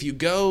 Listen, if you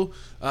go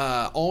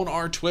on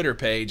our Twitter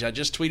page, I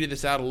just tweeted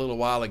this out a little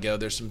while ago.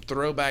 There's some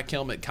throwback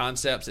helmet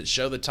concepts that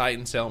show the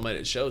Titans helmet.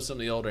 It shows some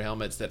of the older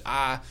helmets that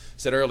I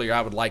said earlier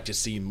I would like to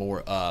see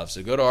more of.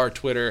 So go to our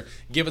Twitter,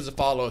 give us a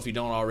follow if you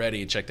don't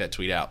already, and check that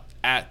tweet out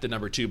at the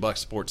number 2 Buck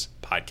Sports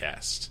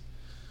Podcast.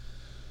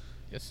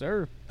 Yes,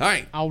 sir. All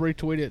right, I'll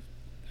retweet it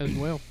as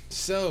well.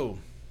 So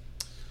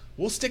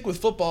we'll stick with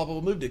football, but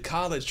we'll move to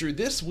college. Drew,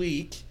 this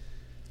week,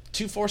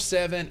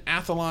 247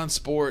 Athlon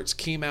Sports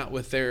came out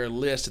with their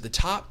list of the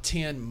top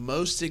 10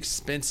 most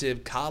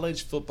expensive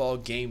college football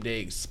game day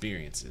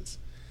experiences.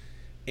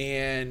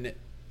 And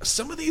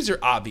some of these are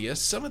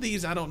obvious. Some of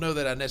these I don't know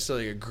that I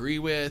necessarily agree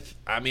with.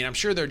 I mean, I'm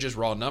sure they're just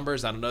raw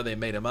numbers. I don't know they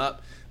made them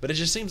up. But it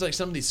just seems like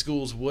some of these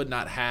schools would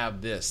not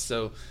have this.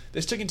 So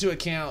this took into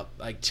account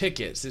like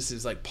tickets. This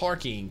is like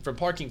parking, from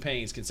parking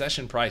pains,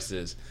 concession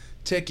prices,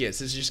 tickets.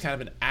 This is just kind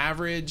of an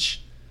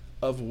average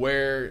of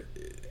where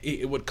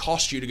it would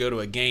cost you to go to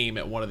a game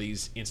at one of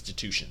these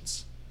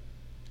institutions.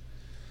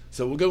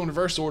 So we'll go in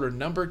reverse order.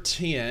 Number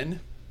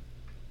 10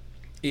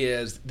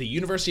 is the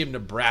University of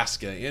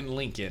Nebraska in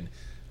Lincoln.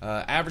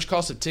 Average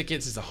cost of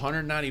tickets is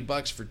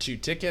 $190 for 2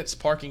 tickets.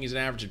 Parking is an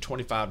average of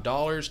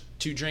 $25.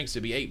 2 drinks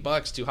would be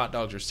 $8. 2 hot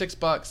dogs are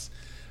 $6.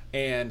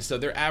 And so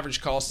their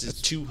average cost is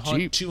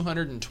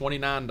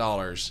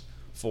 $229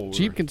 for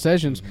cheap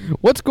concessions.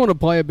 What's going to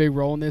play a big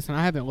role in this? And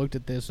I haven't looked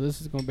at this, so this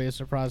is going to be a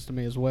surprise to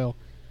me as well.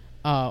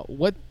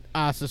 What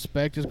I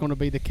suspect is going to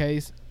be the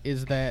case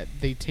is that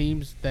the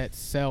teams that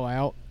sell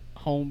out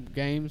home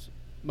games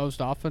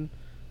most often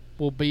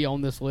will be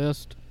on this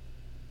list,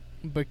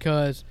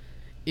 because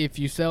if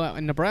you sell out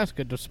in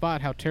Nebraska,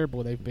 despite how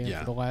terrible they've been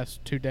for the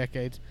last 2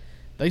 decades,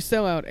 they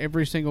sell out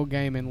every single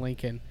game in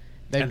Lincoln.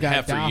 They've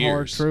got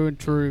diehard, true and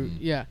true. Mm-hmm.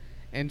 Yeah.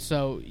 And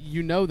so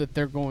you know that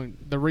they're going,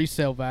 the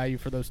resale value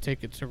for those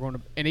tickets are going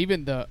to, and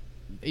even the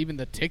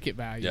ticket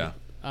value,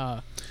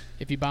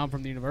 if you buy them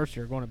from the university,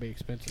 are going to be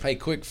expensive. Hey,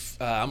 quick,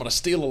 I'm going to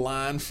steal a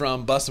line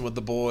from Bussin' with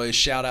the Boys.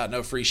 Shout out,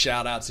 no free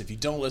shout outs. If you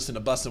don't listen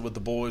to Bussin' with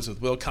the Boys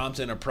with Will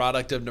Compton, a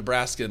product of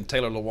Nebraska, and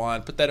Taylor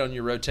Lewan, put that on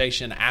your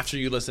rotation after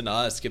you listen to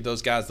us. Give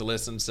those guys the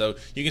listen so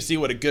you can see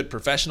what a good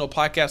professional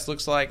podcast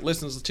looks like,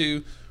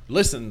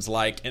 listens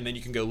like, and then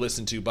you can go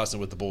listen to Bussin'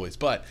 with the Boys.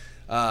 But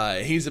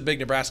he's a big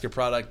Nebraska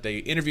product. They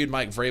interviewed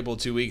Mike Vrabel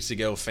 2 weeks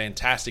ago.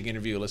 Fantastic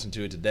interview. Listen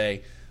to it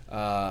today.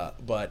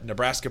 But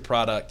Nebraska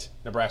product,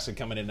 Nebraska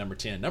coming in number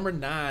 10. Number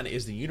 9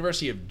 is the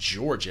University of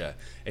Georgia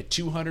at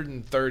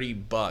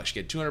 $230.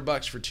 You get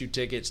 $200 for 2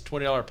 tickets,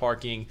 $20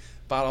 parking,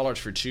 $5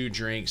 for 2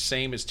 drinks,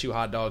 same as 2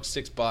 hot dogs,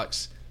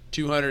 $6.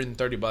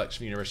 $230 for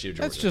the University of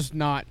Georgia. That's just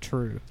not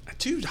true.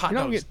 2 hot dogs. You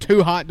don't get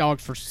 2 hot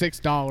dogs for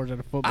 $6 at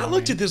a football I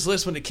looked game. at this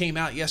list when it came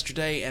out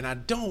yesterday, and I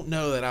don't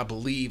know that I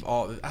believe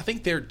all. I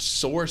think their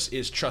source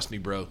is, trust me,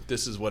 bro,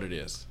 this is what it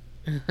is.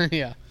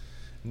 Yeah.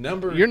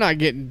 You're not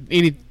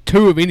getting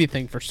 2 of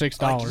anything for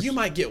 $6. Like, you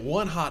might get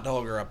 1 hot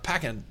dog or a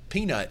pack of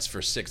peanuts for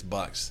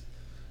 $6.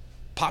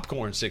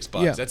 Popcorn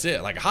 $6. Yeah. That's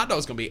it. Like, a hot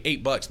dog's gonna be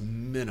 $8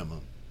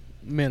 minimum.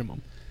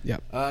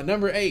 Yep.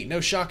 Number 8,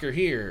 no shocker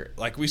here.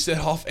 Like we said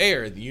off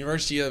air, the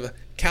University of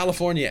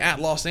California at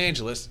Los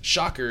Angeles.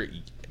 Shocker,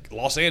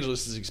 Los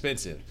Angeles is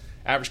expensive.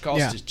 Average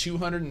cost is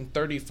 $234,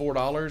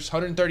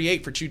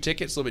 $138 for 2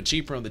 tickets, a little bit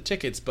cheaper on the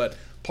tickets, but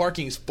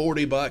parking's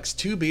 $40.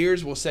 2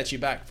 beers will set you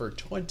back for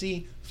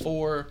 $24,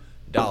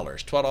 $12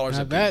 a piece.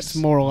 That's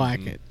more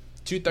like it.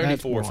 $234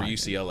 for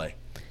UCLA.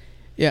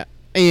 Yeah,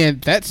 and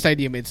that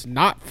stadium, it's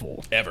not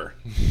full ever.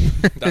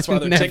 That's why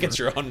their tickets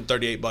are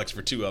 $138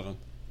 for 2 of them.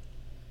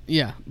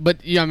 Yeah, but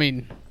I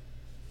mean,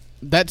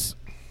 that's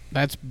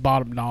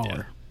bottom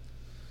dollar.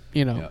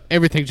 Yeah.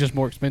 Everything's just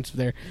more expensive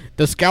there.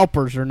 The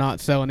scalpers are not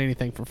selling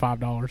anything for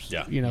 $5.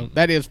 Yeah.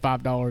 That is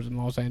 $5 in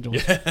Los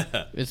Angeles.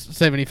 Yeah. It's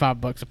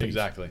 $75 a piece.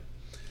 Exactly.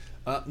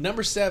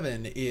 Number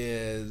 7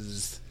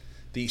 is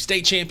the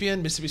state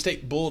champion, Mississippi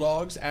State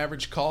Bulldogs.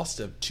 Average cost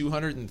of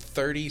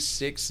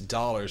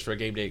 $236 for a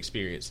game day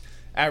experience.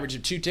 Average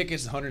of 2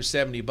 tickets is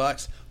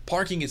 $170.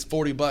 Parking is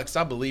 $40.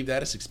 I believe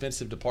that. It's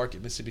expensive to park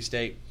at Mississippi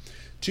State.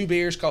 2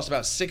 beers cost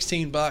about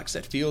 $16.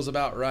 That feels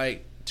about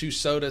right. 2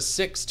 sodas,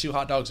 6. 2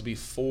 hot dogs would be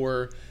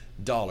 $4.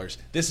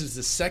 This is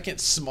the second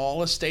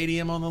smallest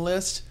stadium on the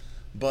list,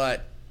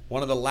 but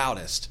one of the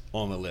loudest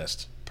on the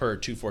list per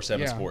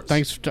 247 Sports.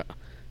 Thanks.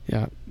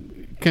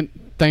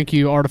 Thank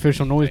you,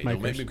 artificial noisemakers.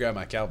 Don't make me grab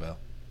my cowbell.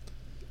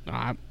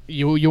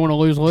 You want to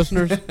lose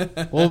listeners?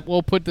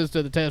 We'll put this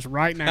to the test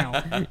right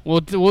now.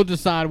 We'll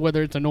decide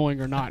whether it's annoying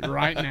or not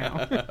right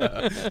now.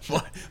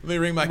 Let me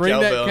ring my Ring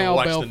cowbell that and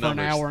watch cowbell the for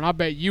numbers. an hour, and I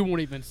bet you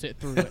won't even sit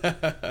through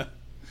it.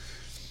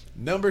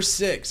 Number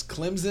 6,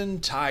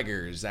 Clemson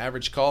Tigers.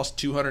 Average cost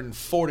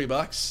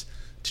 $240.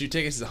 2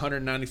 tickets is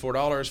 $194.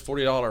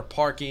 $40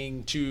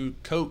 parking. 2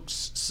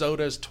 Cokes,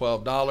 sodas,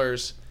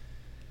 $12.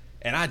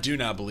 And I do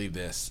not believe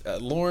this.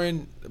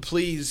 Lauren,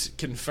 please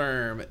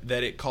confirm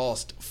that it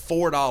cost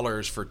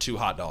 $4 for 2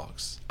 hot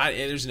dogs.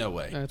 There's no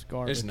way. That's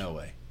garbage. There's no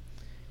way.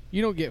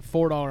 You don't get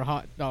 $4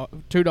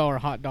 $2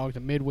 hot dogs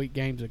at midweek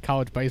games at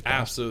college baseball.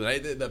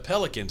 Absolutely. The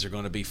Pelicans are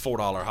going to be $4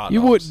 hot dogs.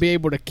 You wouldn't be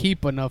able to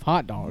keep enough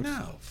hot dogs.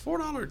 No,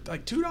 $4,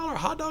 like $2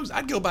 hot dogs.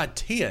 I'd go buy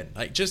 10,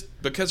 like just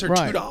because they're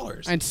Right.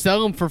 $2 And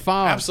sell them for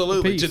 $5.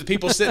 Absolutely, apiece. to the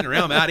people sitting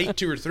around. I'd eat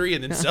 2 or 3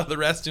 and then sell the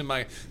rest to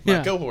my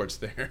Yeah. cohorts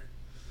there.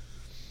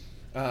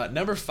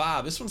 Number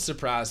 5, this one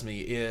surprised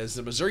me, is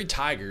the Missouri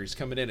Tigers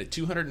coming in at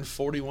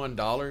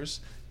 $241.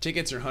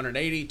 Tickets are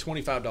 $180,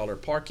 $25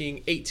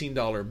 parking,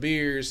 $18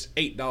 beers,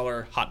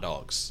 $8 hot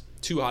dogs.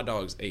 2 hot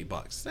dogs,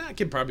 $8. I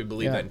can probably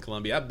believe that in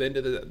Columbia. I've been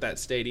to that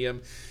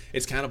stadium.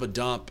 It's kind of a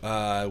dump.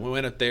 We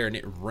went up there and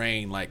it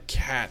rained like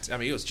cats. I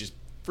mean, it was just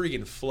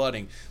freaking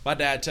flooding. My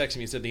dad texted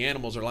me and said the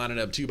animals are lining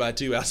up 2 by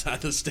 2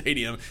 outside the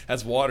stadium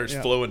as water's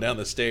flowing down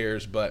the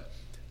stairs. But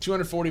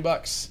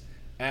 $240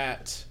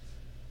 at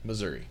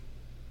Missouri.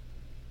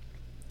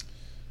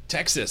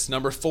 Texas,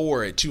 number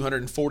 4 at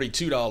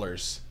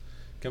 $242.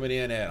 Coming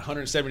in at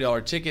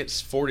 $170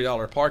 tickets,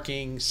 $40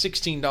 parking,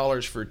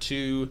 $16 for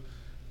 2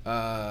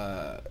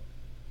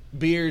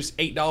 beers,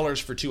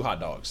 $8 for 2 hot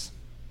dogs.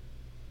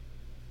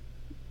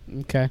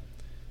 Okay.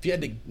 If you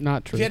had to,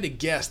 Not true. If you had to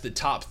guess the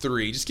top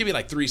 3, just give me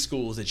like 3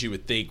 schools that you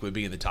would think would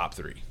be in the top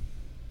 3.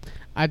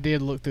 I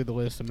did look through the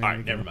list a minute All right,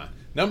 ago. never mind.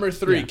 Number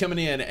 3 Yeah. coming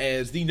in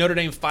as the Notre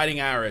Dame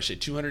Fighting Irish at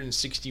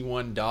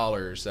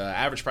 $261.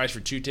 Average price for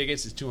 2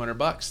 tickets is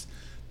 $200.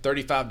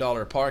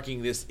 $35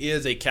 parking. This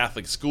is a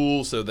Catholic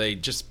school, so they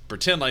just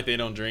pretend like they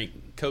don't drink.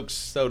 Coke,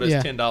 sodas,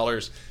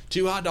 $10.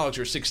 2 hot dogs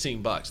are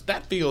 $16.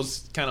 That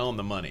feels kind of on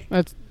the money.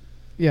 That's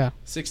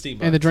 $16.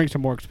 And the drinks are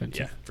more expensive.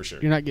 Yeah, for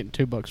sure. You're not getting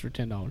 $2 for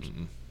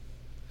 $10.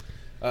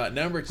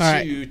 Number 2,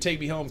 right.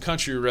 Take Me Home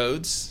Country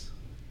Roads.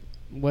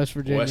 West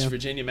Virginia. West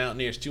Virginia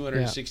Mountaineers,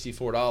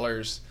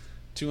 $264.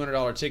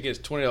 $200 tickets,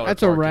 $20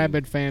 That's parking. a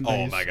rabid fan base.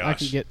 Oh my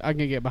gosh. I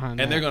can get behind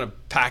that. And they're going to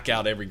pack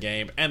out every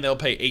game, and they'll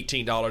pay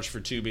 $18 for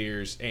 2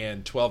 beers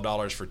and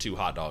 $12 for 2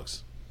 hot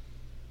dogs.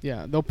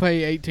 Yeah, they'll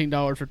pay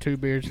 $18 for 2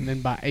 beers and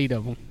then buy 8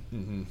 of them.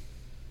 Mm-hmm.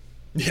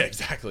 Yeah,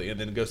 exactly. And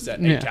then go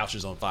set 8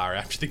 couches on fire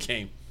after the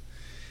game.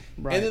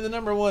 Right. And then the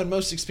number 1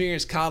 most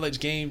expensive college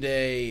game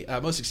day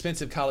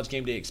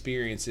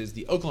experience is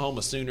the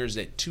Oklahoma Sooners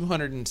at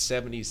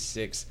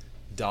 $276.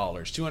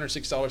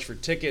 $206 for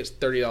tickets,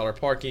 $30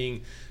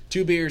 parking.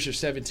 2 beers are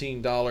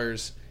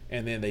 $17,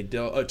 and then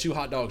 2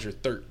 hot dogs are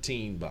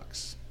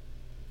 $13.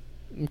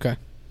 Okay.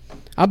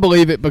 I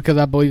believe it because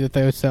I believe that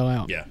they would sell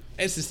out. Yeah,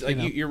 it's just like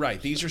you're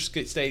right. These are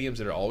stadiums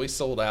that are always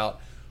sold out.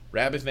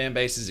 Rabid fan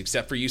bases,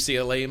 except for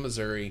UCLA and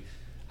Missouri.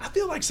 I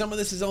feel like some of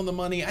this is on the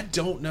money. I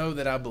don't know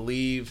that I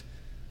believe.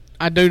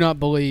 I do not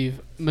believe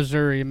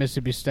Missouri and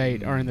Mississippi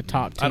State are in the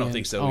top 10 I don't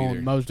think so on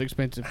either. most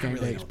expensive I game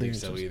really day don't think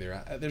experiences. so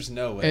either. There's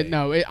no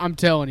way. I'm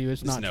telling you,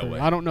 it's not no true. way.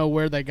 I don't know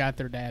where they got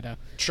their data.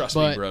 Trust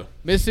but me, bro.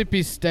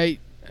 Mississippi State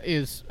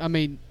is,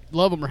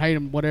 love them or hate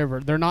them, whatever.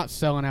 They're not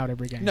selling out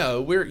every game.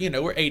 No, we're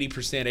 80%,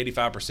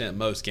 85%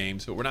 most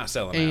games, but we're not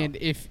selling out. And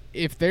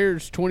if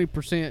there's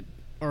 20%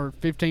 or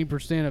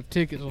 15% of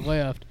tickets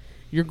left,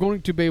 you're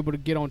going to be able to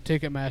get on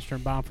Ticketmaster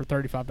and buy them for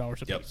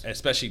 $35 a Yep, piece.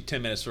 especially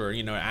 10 minutes or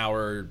an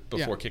hour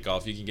before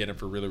kickoff, you can get them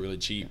for really, really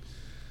cheap.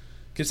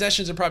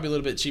 Concessions are probably a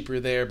little bit cheaper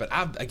there, but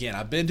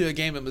I've been to a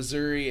game in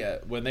Missouri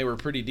when they were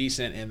pretty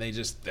decent, and they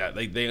just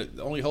they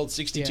only hold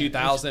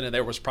 62,000, and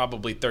there was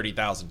probably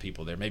 30,000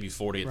 people there, maybe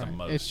 40 at the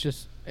most.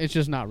 It's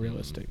just not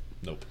realistic.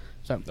 Nope.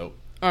 So Nope.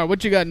 All right,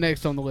 what you got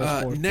next on the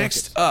list for us?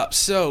 Next up,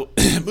 so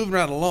moving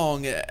right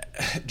along,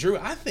 Drew,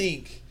 I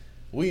think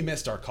we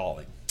missed our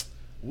calling.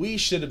 We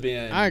should have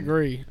been. I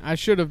agree. I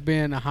should have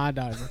been a high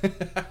diver.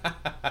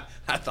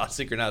 I thought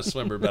synchronized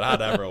swimmer, but high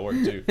diver will work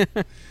too.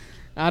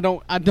 I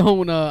don't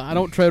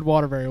tread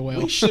water very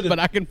well, but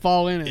I can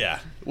fall in it. Yeah,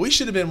 we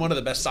should have been one of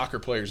the best soccer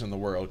players in the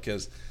world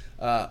because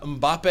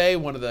Mbappe,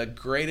 one of the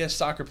greatest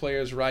soccer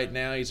players right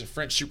now, he's a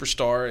French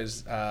superstar,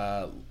 is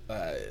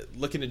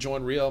looking to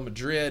join Real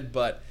Madrid,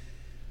 but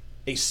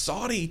a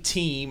Saudi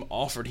team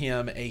offered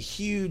him a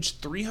huge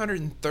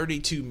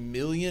 $332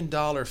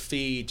 million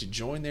fee to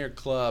join their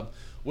club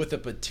with a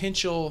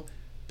potential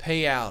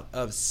payout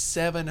of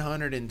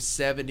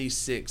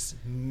 $776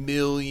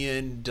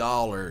 million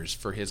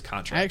for his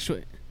contract.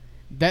 Actually,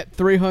 that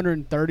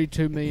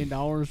 $332 million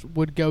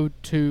would go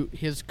to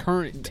his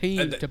current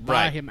team to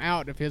buy him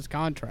out of his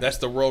contract. That's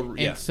the world.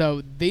 Yeah. And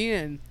so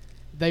then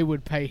they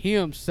would pay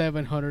him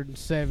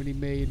 $770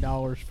 million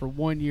for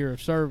 1 year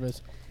of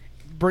service,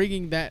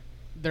 bringing that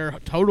their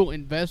total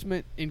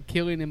investment in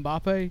killing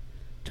Mbappe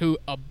to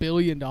 $1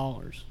 billion.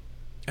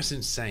 That's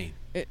insane.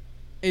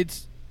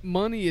 It's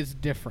money is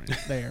different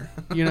there.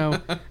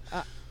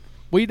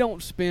 We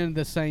don't spend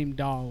the same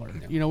dollar.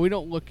 No. We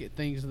don't look at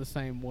things the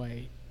same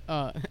way.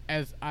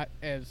 As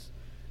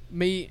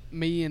me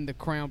and the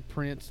Crown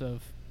Prince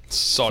of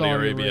Saudi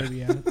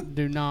Arabia.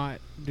 do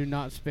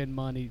not spend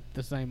money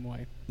the same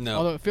way. No.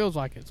 Although it feels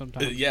like it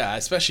sometimes. Yeah,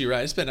 especially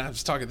right. I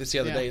was talking this the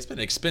other day. It's been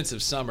an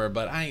expensive summer,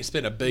 but I ain't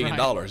spent $1 billion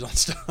on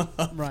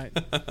stuff. Right.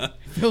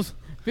 Feels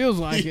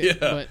like it,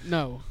 but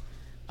no.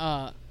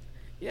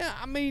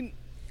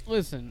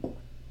 Listen.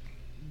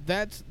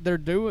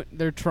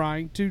 They're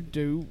trying to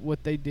do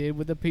what they did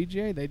with the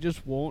PGA. They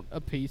just want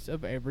a piece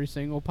of every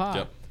single pie.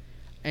 Yep.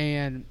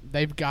 And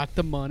they've got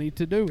the money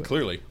to do it.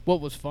 Clearly.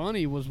 What was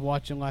funny was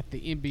watching the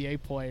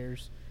NBA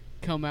players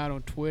come out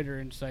on Twitter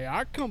and say,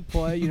 "I come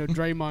play."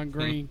 Draymond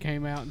Green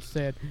came out and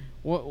said,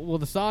 "Will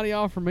the Saudi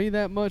offer me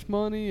that much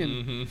money?"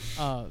 And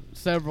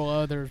several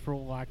others were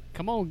like,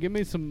 "Come on, give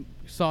me some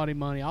Saudi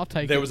money. I'll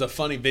take it." There was a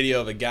funny video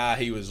of a guy.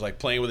 He was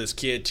playing with his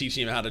kid,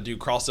 teaching him how to do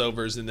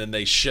crossovers, and then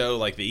they show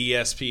the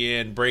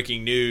ESPN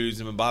breaking news,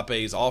 and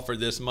Mbappe's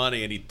offered this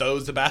money, and he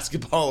throws the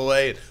basketball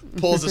away and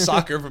pulls the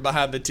soccer from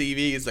behind the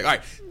TV. It's like, all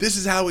right, this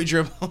is how we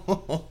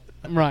dribble.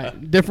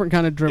 Right, different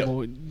kind of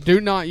dribble. Yep.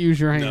 Do not use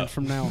your hands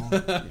from now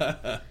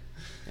on.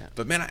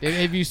 But man,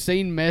 have you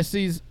seen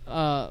Messi's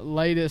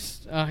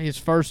latest, his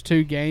first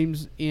 2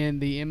 games in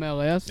the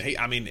MLS?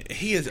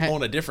 He is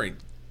on a different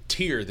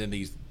tier than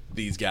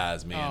these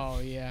guys, man. Oh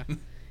yeah,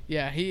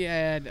 yeah. He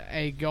had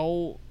a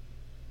goal,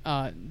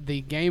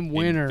 the game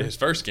winner, in his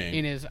first game,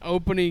 in his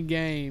opening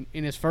game,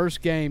 in his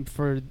first game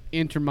for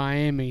Inter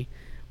Miami,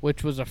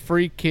 which was a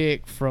free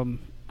kick from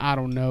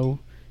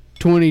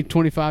 20,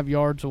 25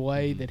 yards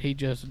away that he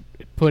just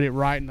put it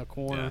right in the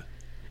corner. Yeah.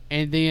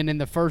 And then in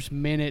the first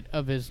minute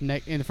of in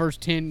the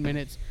first 10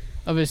 minutes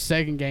of his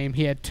second game,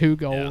 he had 2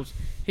 goals.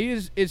 Yeah.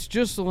 It's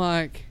just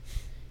like,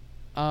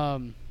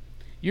 you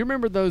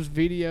remember those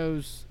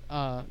videos,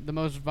 the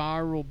most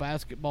viral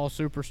basketball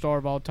superstar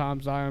of all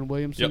time, Zion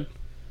Williamson? Yep.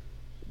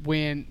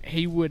 When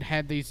he would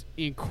have these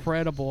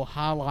incredible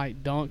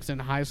highlight dunks in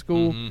high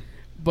school. Mm-hmm.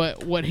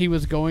 But what he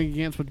was going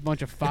against was a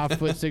bunch of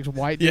 5'6"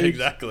 white dudes. Yeah,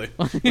 exactly.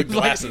 With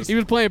glasses. He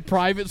was playing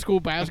private school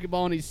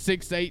basketball, and he's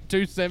 6'8",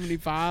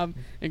 275,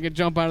 and can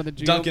jump out of the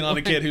gym. Dunking on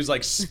a kid who's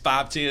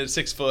 5'10",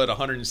 6 foot,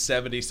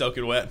 170,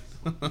 soaking wet.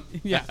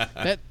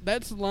 Yeah,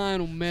 that's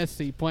Lionel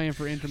Messi playing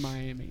for Inter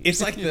Miami. It's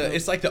like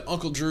the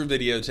Uncle Drew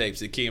videotapes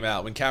that came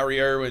out when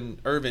Kyrie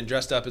Irvin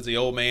dressed up as the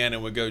old man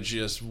and would go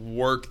just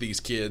work these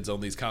kids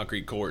on these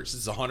concrete courts.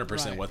 This is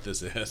 100% what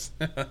this is.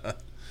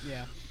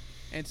 Yeah,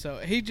 and so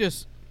he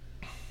just.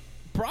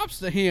 Props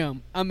to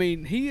him.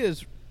 He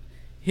has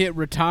hit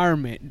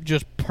retirement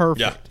just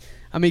perfect.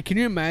 Yeah. Can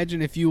you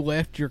imagine if you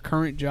left your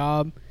current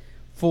job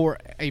for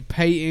a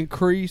pay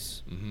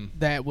increase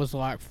that was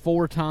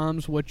 4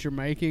 times what you're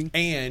making,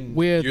 and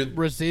with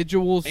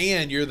residuals,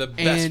 and you're the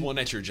best one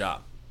at your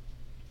job?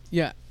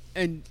 Yeah,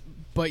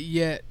 but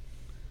yet,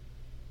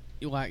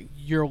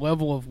 your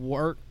level of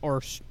work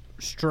or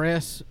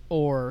stress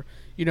or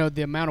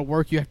the amount of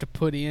work you have to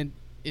put in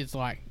is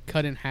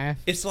cut in half.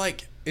 It's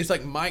like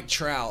Mike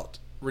Trout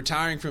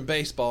retiring from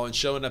baseball and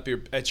showing up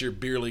at your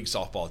beer league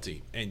softball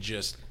team and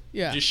just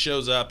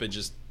shows up and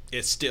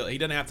it's still, he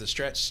doesn't have to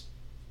stretch,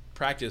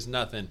 practice,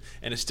 nothing,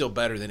 and it's still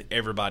better than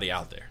everybody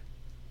out there.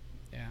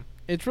 Yeah,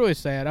 it's really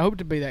sad. I hope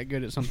to be that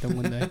good at something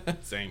one day.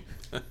 Same.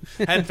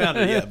 Hadn't found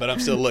it yet, but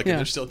I'm still looking.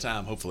 There's still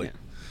time, hopefully.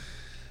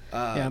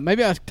 Yeah.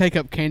 Maybe I'll take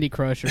up Candy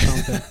Crush or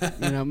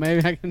something.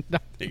 Maybe I can.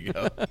 There you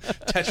go.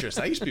 Tetris.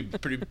 I used to be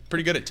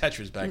pretty good at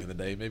Tetris back in the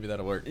day. Maybe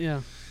that'll work.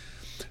 Yeah.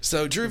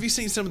 So, Drew, have you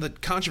seen some of the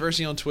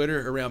controversy on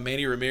Twitter around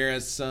Manny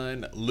Ramirez's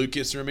son,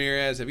 Lucas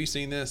Ramirez? Have you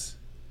seen this?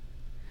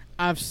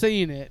 I've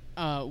seen it.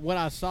 What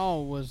I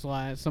saw was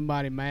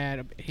somebody mad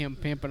at him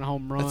pimping a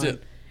home run. That's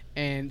it.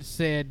 And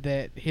said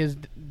that his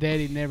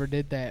daddy never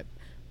did that.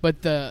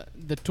 But the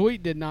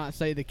tweet did not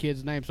say the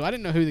kid's name, so I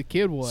didn't know who the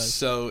kid was.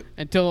 So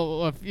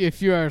until a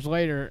few hours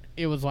later,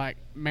 it was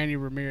Manny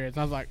Ramirez.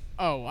 I was like,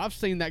 oh, I've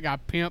seen that guy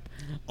pimp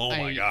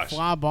a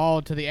fly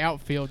ball to the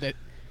outfield that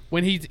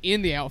when he's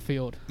in the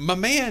outfield. My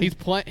man.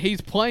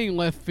 He's playing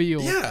left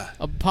field. Yeah.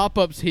 A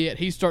pop-up's hit.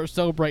 He starts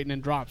celebrating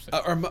and drops it.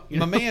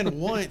 My man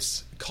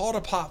once caught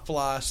a pop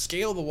fly,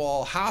 scaled the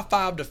wall,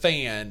 high-fived a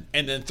fan,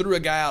 and then threw a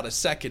guy out a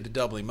second to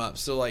double him up.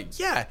 So, he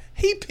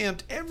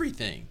pimped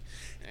everything.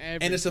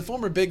 And it's a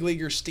former big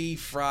leaguer, Steve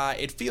Fry.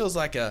 It feels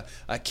like a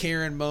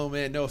Karen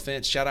moment. No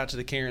offense, shout out to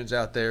the Karens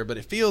out there, but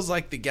it feels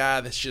like the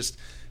guy that's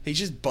he's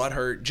just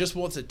butthurt, just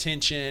wants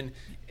attention.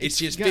 It's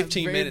just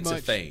 15 minutes of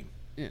fame.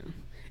 Yeah,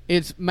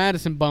 it's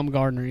Madison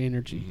Bumgarner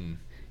energy,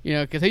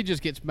 because he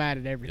just gets mad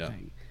at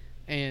everything,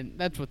 and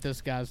that's what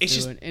this guy's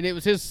doing. And it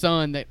was his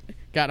son that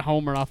got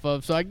homered off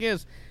of. So I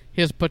guess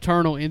his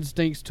paternal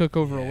instincts took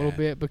over a little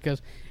bit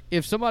because.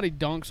 If somebody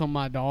dunks on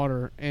my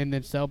daughter and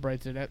then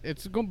celebrates it,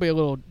 it's going to be a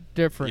little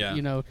different,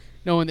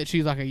 knowing that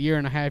she's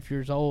 1.5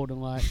 years old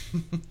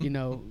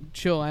and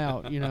chill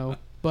out,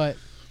 But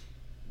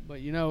But,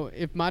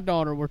 if my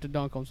daughter were to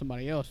dunk on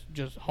somebody else,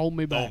 just hold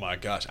me back. Oh, my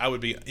gosh. I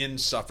would be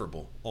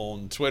insufferable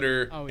on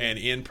Twitter and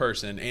in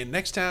person. And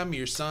next time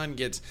your son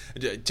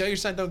tell your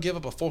son don't give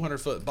up a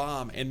 400-foot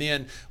bomb. And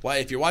then,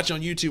 if you're watching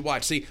on YouTube,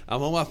 watch. See,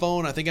 I'm on my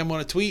phone. I think I'm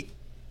going to tweet.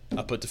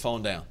 I put the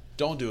phone down.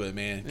 Don't do it,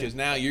 man, because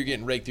now you're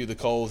getting raked through the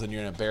coals and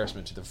you're an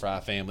embarrassment to the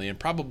Fry family and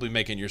probably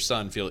making your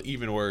son feel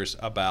even worse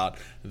about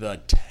the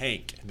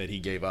tank that he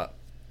gave up.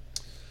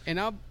 And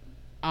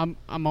I'm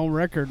on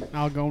record.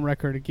 I'll go on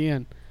record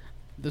again.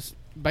 This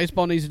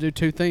baseball needs to do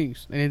two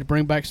things. They need to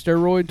bring back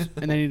steroids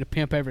and they need to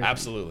pimp everything.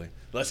 Absolutely.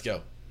 Let's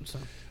go.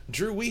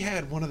 Drew, we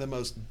had one of the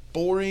most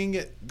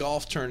boring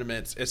golf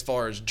tournaments as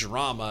far as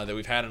drama that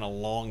we've had in a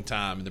long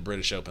time in the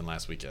British Open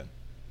last weekend.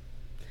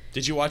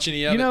 Did you watch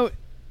any of it?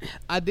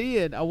 I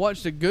did. I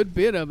watched a good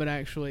bit of it,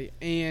 actually,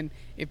 and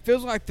it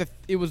feels like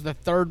it was the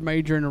third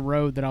major in a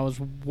row that I was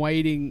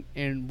waiting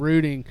and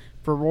rooting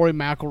for Rory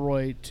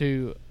McIlroy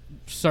to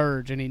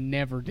surge, and he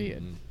never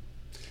did. Mm-hmm.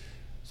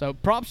 So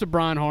props to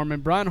Brian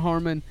Harman. Brian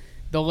Harman,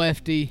 the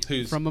lefty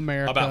from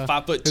America. About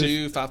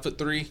 5'2",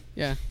 5'3".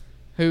 Yeah,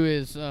 who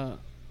is,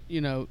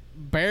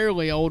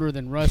 barely older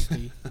than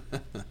Rusty.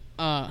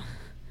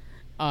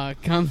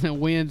 Comes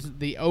and wins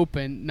the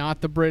Open,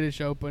 not the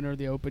British Open or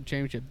the Open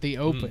Championship, the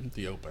Open.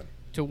 The Open.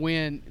 To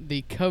win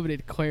the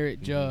coveted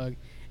Claret Jug,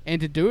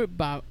 and to do it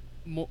by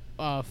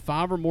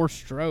 5 or more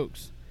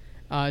strokes.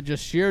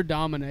 Just sheer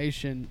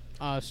domination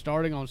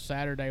starting on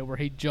Saturday, where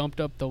he jumped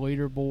up the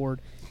leaderboard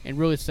and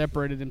really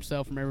separated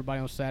himself from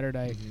everybody on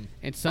Saturday. Mm-hmm.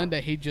 And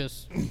Sunday, he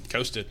just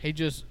coasted. He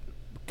did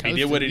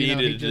what he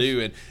needed to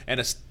do.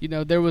 And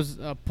there was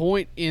a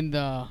point in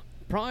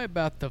probably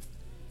about the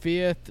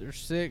 5th or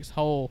 6th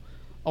hole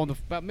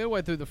about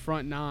midway through the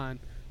front 9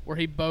 where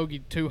he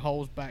bogeyed 2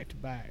 holes back to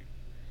back,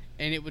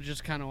 and it was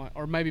just kind of like,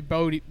 or maybe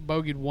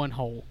bogeyed 1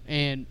 hole,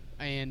 and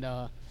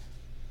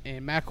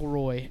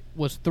McIlroy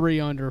was 3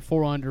 under,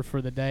 4 under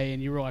for the day,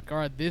 and you were like, all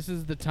right, this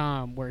is the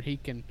time where he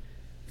can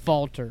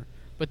falter.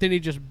 But then he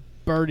just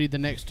birdied the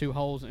next 2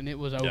 holes, and it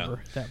was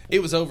over at that point.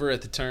 It was over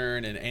at the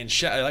turn, and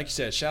like you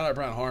said, shout out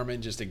Brian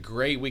Harman, just a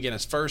great weekend,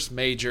 his first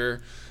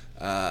major.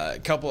 A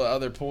couple of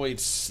other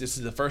points. This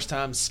is the first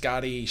time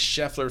Scotty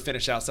Scheffler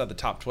finished outside the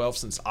top 12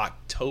 since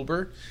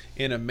October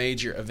in a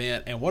major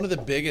event. And one of the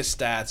biggest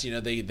stats,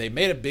 they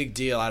made a big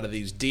deal out of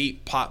these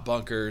deep pot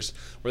bunkers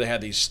where they had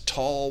these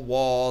tall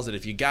walls that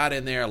if you got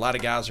in there, a lot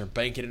of guys are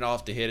banking it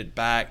off to hit it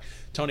back.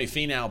 Tony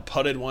Finau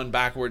putted one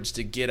backwards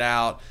to get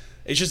out.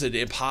 It's just an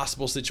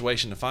impossible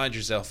situation to find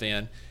yourself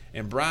in.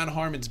 And Brian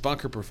Harman's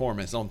bunker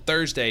performance, on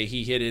Thursday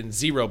he hit in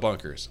 0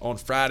 bunkers. On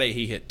Friday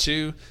he hit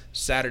 2.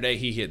 Saturday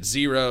he hit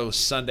 0.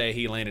 Sunday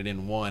he landed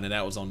in 1, and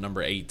that was on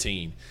number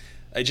 18.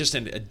 Just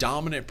a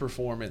dominant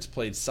performance,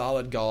 played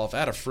solid golf. I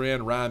had a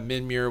friend, Ryan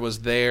Minmuir,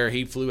 was there.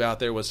 He flew out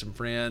there with some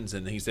friends,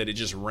 and he said it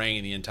just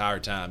rained the entire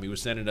time. He was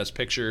sending us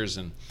pictures,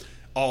 and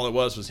all it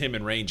was him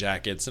in rain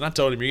jackets. And I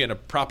told him, you're getting a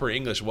proper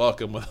English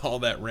welcome with all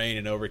that rain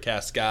and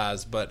overcast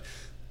skies. But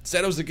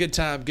said it was a good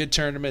time, good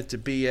tournament to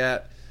be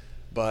at.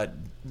 But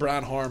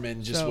Brian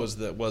Harman just was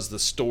the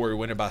story,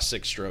 winning by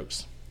 6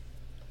 strokes.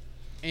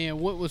 And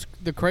what was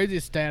the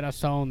craziest stat I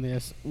saw on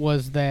this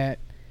was that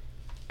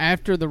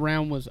after the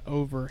round was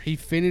over, he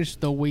finished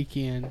the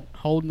weekend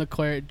holding the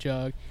Claret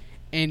Jug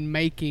and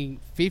making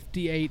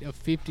 58 of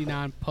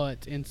 59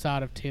 putts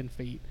inside of 10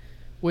 feet,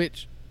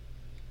 which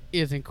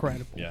is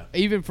incredible. Yeah.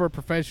 Even for a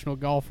professional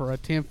golfer, a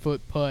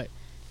 10-foot putt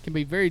can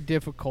be very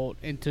difficult,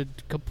 and to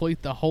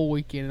complete the whole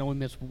weekend and only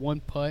miss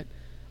 1 putt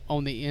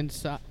on the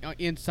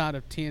inside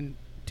of 10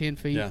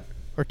 feet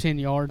or 10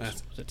 yards.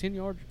 Is it 10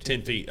 yards? Or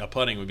 10 feet.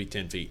 Putting would be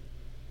 10 feet.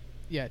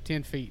 Yeah,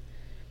 10 feet.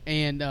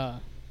 And,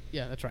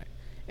 that's right.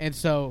 And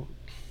so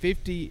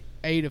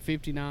 58 of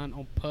 59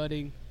 on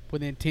putting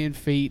within 10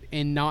 feet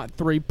and not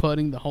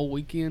 3-putting the whole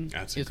weekend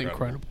is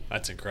incredible.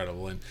 That's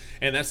incredible. And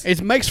that's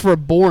it makes for a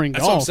boring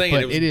golf. That's what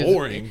I'm saying. It was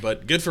boring,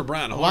 but good for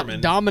Brian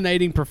Harman.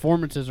 Dominating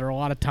performances are a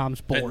lot of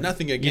times boring. And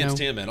nothing against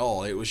him at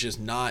all. It was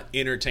just not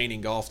entertaining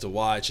golf to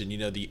watch. And,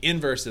 the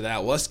inverse of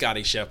that was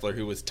Scotty Scheffler,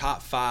 who was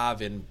top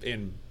 5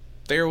 in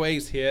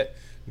fairways hit,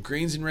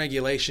 greens in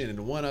regulation,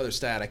 and one other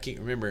stat I can't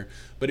remember,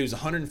 but he was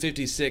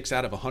 156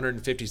 out of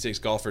 156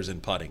 golfers in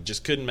putting.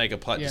 Just couldn't make a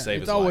putt to save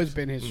his life. It's always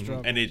been his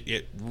struggle. And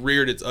it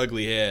reared its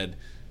ugly head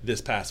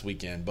this past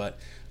weekend. But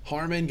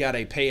Harman got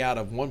a payout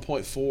of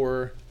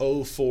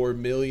 $1.404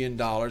 million, a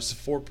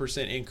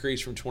 4%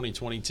 increase from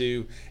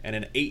 2022, and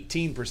an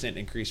 18%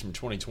 increase from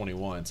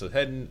 2021. So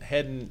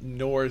heading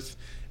north,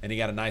 and he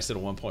got a nice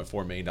little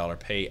 $1.4 million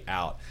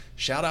payout.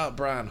 Shout out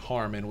Brian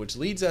Harman, which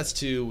leads us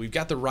to, we've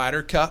got the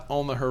Ryder Cup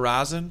on the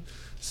horizon.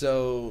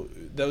 So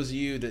those of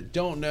you that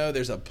don't know,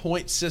 there's a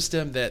point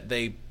system that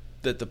the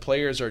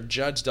players are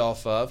judged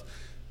off of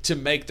to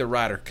make the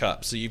Ryder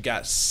Cup. So you've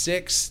got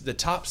the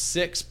top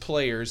 6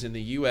 players in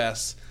the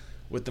U.S.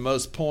 with the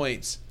most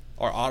points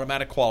are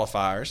automatic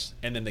qualifiers,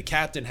 and then the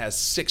captain has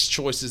 6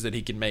 choices that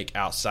he can make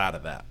outside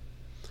of that.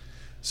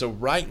 So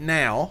right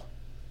now,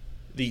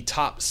 the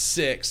top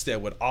 6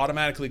 that would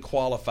automatically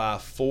qualify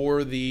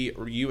for the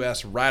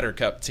U.S. Ryder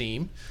Cup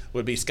team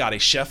would be Scotty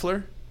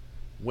Scheffler,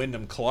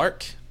 Wyndham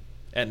Clark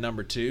at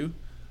number 2.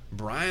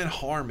 Brian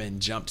Harmon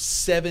jumped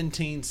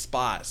 17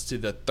 spots to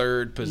the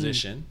 3rd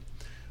position.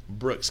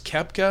 Brooks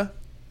Koepka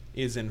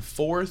is in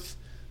 4th.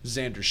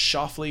 Xander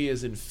Schauffele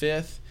is in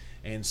 5th.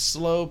 And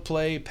slow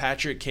play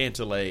Patrick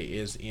Cantlay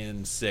is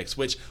in 6th,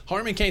 which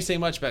Harmon can't say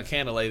much about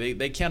Cantlay.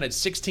 They counted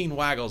 16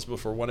 waggles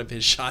before one of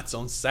his shots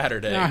on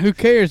Saturday. Nah, who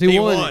cares? He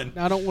won.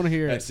 I don't want to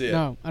hear That's it.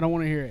 No, I don't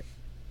want to hear it.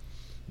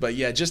 But,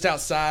 yeah, just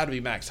outside will be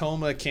Max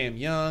Homa, Cam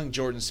Young,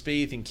 Jordan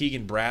Spieth, and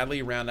Keegan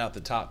Bradley round out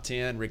the top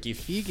 10. Ricky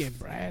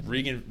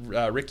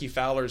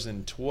Fowler's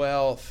in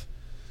 12th.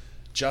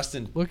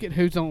 Look at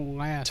who's on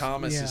last.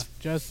 Thomas is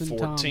Justin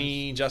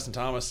 14. Thomas. Justin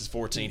Thomas is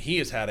 14. He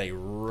has had a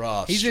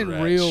rough He's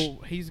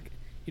stretch.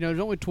 There's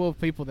only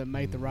 12 people that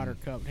made the Ryder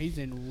Cup. He's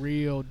in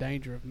real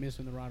danger of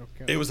missing the Ryder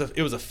Cup. It was a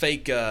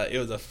fake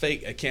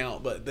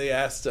account, but they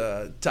asked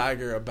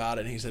Tiger about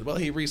it, and he said, "Well,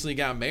 he recently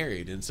got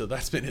married, and so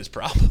that's been his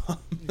problem."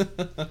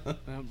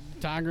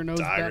 Tiger knows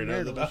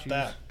about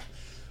that.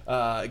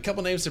 A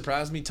couple names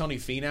surprised me. Tony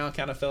Finau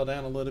kind of fell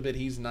down a little bit.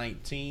 He's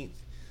 19th.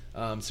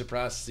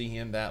 Surprised to see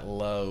him that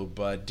low,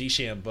 but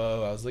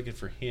DeChambeau, I was looking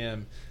for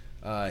him.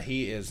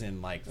 He is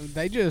in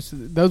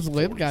those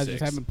LIV guys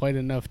just haven't played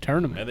enough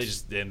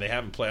tournaments. And they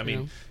haven't played. I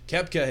mean,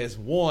 Koepka has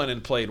won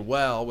and played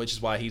well, which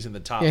is why he's in the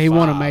top. Yeah, he 5.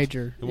 won a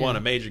major. He won a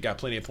major, got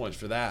plenty of points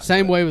for that.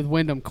 Same way with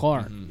Wyndham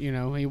Clark.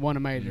 He won a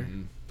major.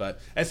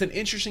 But it's an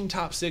interesting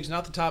top 6.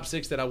 Not the top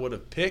 6 that I would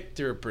have picked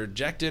or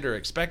projected or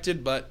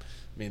expected, but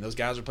I mean, those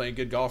guys are playing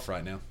good golf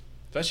right now,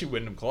 especially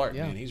Wyndham Clark.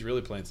 Yeah. Man, he's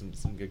really playing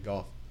some good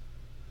golf.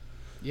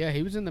 Yeah,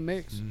 he was in the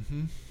mix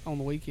on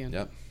the weekend.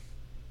 Yep.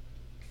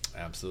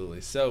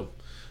 Absolutely. So,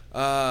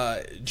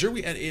 Drew,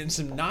 in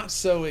some not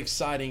so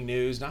exciting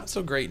news, not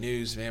so great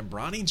news, man,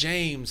 Bronny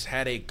James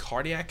had a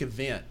cardiac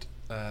event.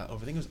 I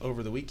think it was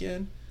over the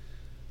weekend.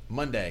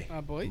 Monday.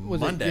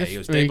 Monday. It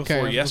was day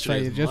before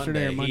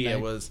yesterday. Monday.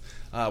 It was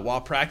while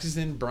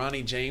practicing,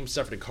 Bronny James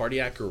suffered a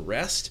cardiac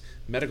arrest.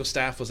 Medical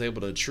staff was able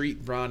to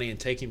treat Bronny and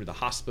take him to the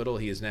hospital.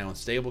 He is now in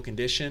stable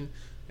condition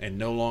and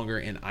no longer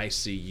in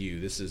ICU.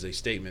 This is a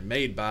statement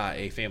made by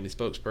a family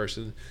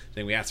spokesperson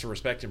saying, "We ask for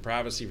respect and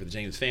privacy for the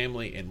James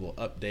family and will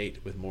update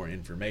with more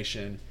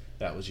information."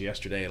 That was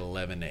yesterday at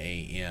 11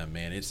 a.m.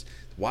 Man, it's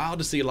wild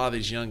to see a lot of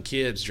these young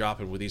kids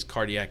dropping with these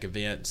cardiac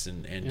events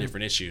and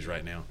different issues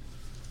right now.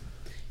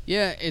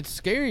 Yeah, it's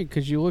scary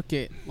because you look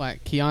at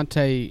like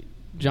Keontae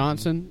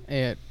Johnson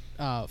at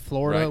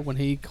Florida when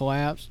he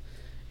collapsed,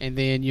 and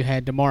then you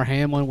had DeMar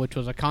Hamlin, which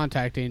was a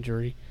contact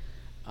injury.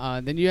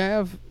 Then you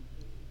have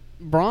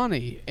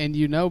Bronny, and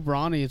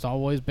Bronny has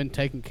always been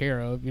taken care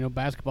of.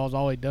 Basketball's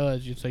all he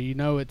does,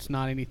 so it's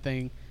not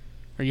anything,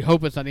 or you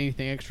hope it's not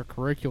anything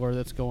extracurricular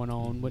that's going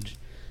on, which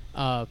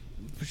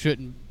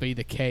shouldn't be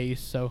the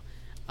case. So,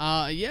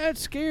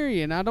 it's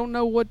scary, and I don't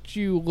know what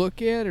you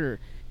look at, or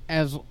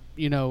as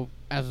the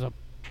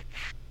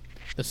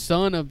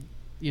son of,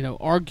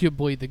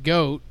 arguably the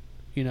GOAT,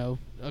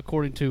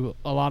 according to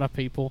a lot of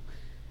people,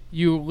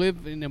 you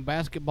live in a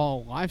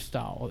basketball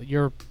lifestyle.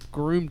 You're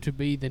groomed to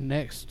be the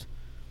next,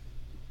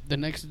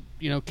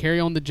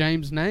 carry on the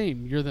James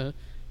name. You're the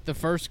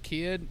first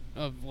kid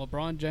of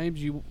LeBron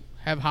James. You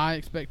have high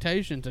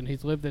expectations, and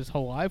he's lived his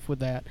whole life with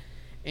that.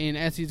 And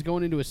as he's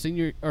going into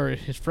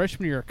his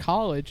freshman year of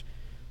college,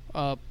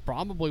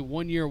 probably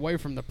 1 year away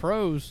from the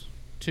pros,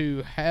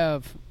 to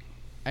have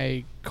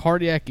a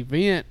cardiac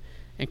event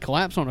and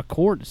collapse on a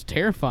court is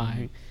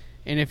terrifying.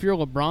 And if you're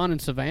LeBron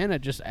and Savannah,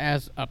 just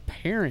as a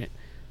parent,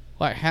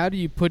 like, how do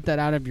you put that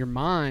out of your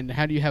mind?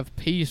 How do you have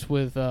peace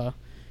with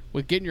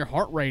getting your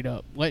heart rate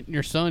up, letting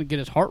your son get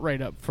his heart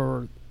rate up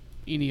for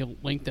any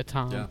length of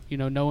time?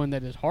 Knowing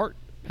that his heart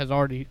has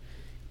already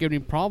given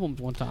him problems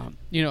one time.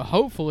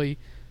 Hopefully,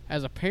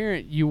 as a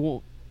parent,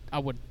 I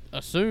would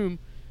assume,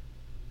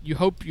 you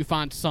hope you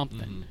find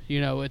something.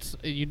 You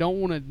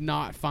don't want to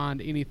not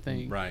find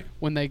anything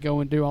when they go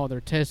and do all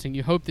their testing.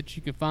 You hope that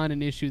you can find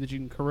an issue that you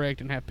can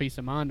correct and have peace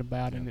of mind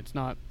about, and it's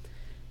not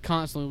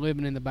constantly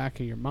living in the back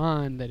of your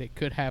mind that it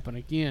could happen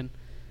again.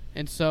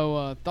 And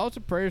so, thoughts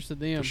and prayers to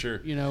them. For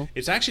sure.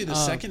 It's actually the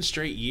second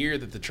straight year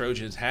that the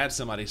Trojans had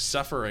somebody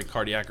suffer a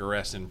cardiac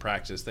arrest in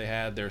practice. They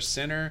had their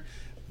center,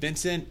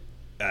 Vincent,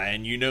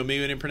 and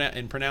me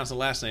and pronounce the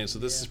last name, so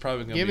this is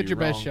probably going to be wrong. Give it your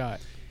best shot.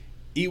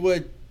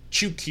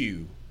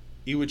 Iwachukwu.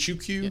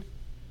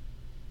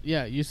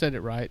 Yeah, you said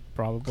it right,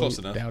 probably. Close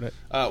enough. Doubt it.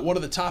 One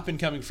of the top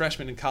incoming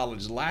freshmen in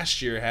college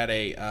last year had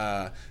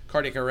a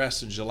cardiac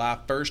arrest on July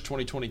 1st,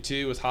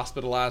 2022, was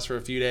hospitalized for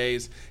a few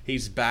days.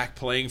 He's back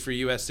playing for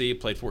USC,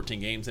 played 14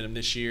 games in him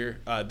this year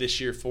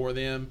for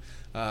them.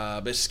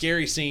 But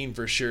scary scene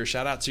for sure.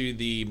 Shout out to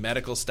the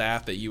medical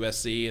staff at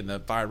USC and the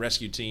fire and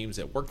rescue teams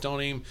that worked on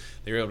him.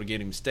 They were able to get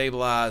him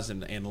stabilized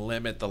and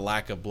limit the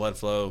lack of blood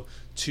flow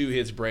to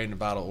his brain and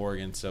vital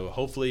organs. So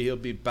hopefully he'll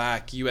be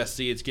back.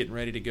 USC is getting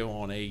ready to go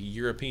on a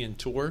European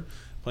tour,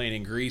 playing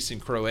in Greece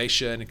and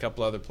Croatia and a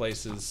couple other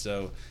places.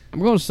 So I'm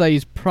going to say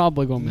he's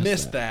probably going to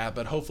miss that,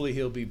 but hopefully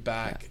he'll be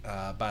back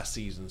by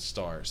season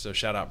start. So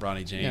shout out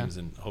Bronny James,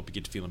 and hope you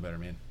get to feeling better,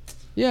 man.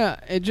 Yeah,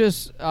 it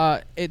just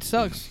it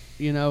sucks,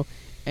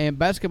 And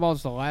basketball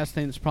is the last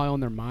thing that's probably on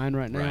their mind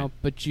right now.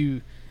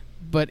 Right.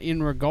 But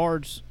in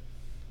regards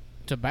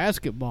to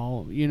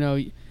basketball,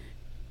 you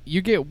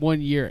get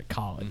 1 year at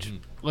college. Mm-hmm.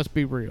 Let's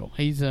be real.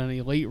 He's an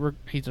elite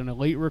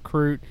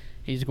recruit.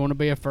 He's going to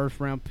be a first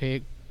round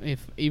pick,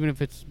 even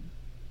if it's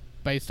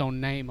based on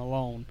name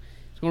alone.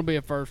 It's going to be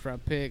a first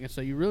round pick, and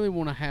so you really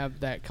want to have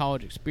that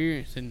college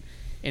experience and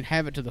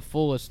have it to the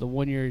fullest the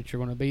 1 year that you're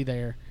going to be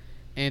there.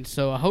 And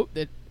so I hope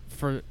that,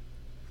 for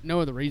no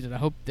other reason, I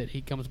hope that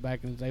he comes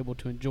back and is able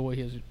to enjoy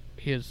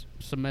his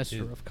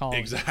semester of college.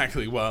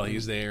 Exactly, while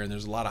he's there. And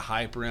there's a lot of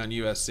hype around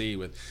USC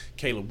with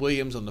Caleb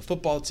Williams on the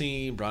football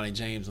team, Bronny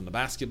James on the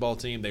basketball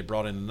team. They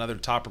brought in another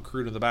top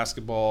recruit of the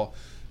basketball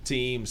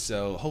team,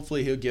 so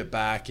hopefully he'll get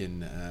back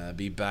and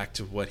be back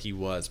to what he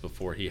was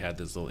before he had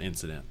this little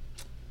incident.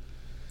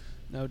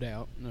 No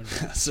doubt.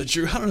 So,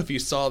 Drew, I don't know if you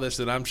saw this,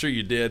 and I'm sure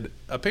you did.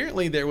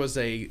 Apparently there was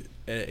a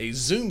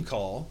Zoom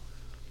call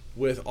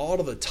with all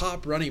of the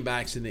top running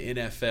backs in the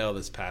NFL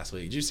this past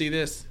week. Did you see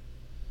this?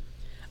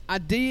 I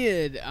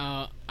did.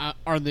 Are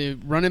the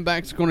running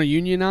backs going to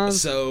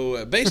unionize?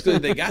 So basically,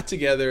 they got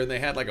together and they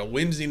had like a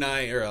Wednesday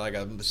night or like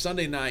a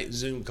Sunday night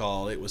Zoom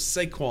call. It was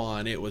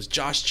Saquon, it was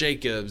Josh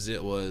Jacobs,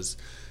 it was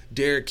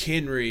Derrick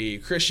Henry,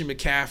 Christian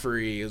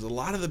McCaffrey. It was a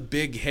lot of the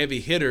big heavy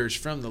hitters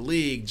from the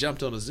league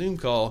jumped on a Zoom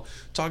call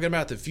talking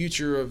about the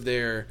future of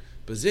their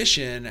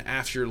position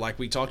after, like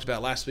we talked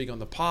about last week on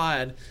the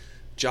pod,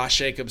 Josh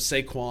Jacobs,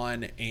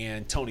 Saquon,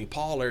 and Tony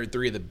Pollard,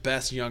 three of the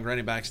best young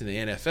running backs in the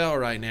NFL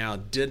right now,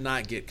 did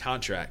not get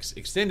contracts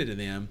extended to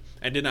them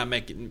and did not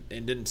make it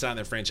and didn't sign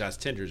their franchise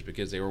tenders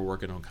because they were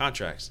working on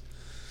contracts.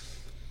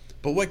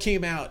 But what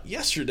came out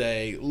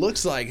yesterday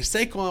looks like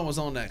Saquon was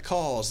on that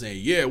call saying,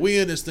 "Yeah, we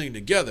in this thing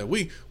together.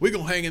 We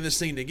gonna hang in this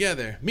thing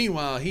together."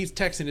 Meanwhile, he's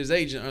texting his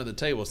agent under the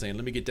table saying,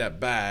 "Let me get that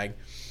bag,"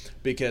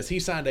 because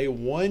he signed a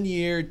 1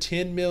 year,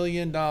 $10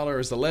 million,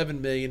 $11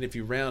 million if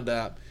you round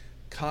up,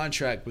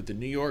 contract with the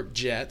New York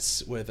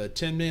Jets with a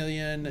 $10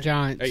 million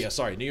Giants. New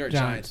York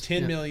Giants,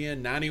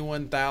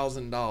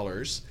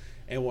 $10,091,000,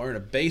 and will earn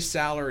a base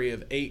salary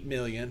of $8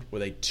 million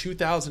with a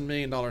 $2,000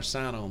 million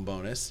sign-on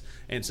bonus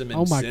and some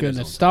incentives. Oh my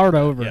goodness! Start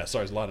over. Yeah,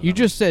 sorry, it's a lot of You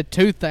numbers. just said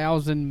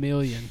 2,000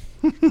 million.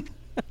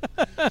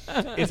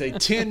 It's a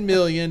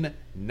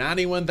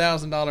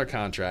 $10,091,000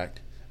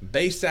 contract,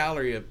 base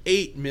salary of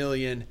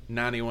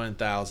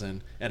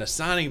 $8,091,000, and a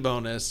signing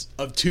bonus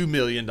of $2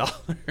 million.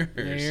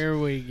 There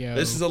we go.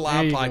 This is a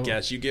live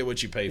podcast. You get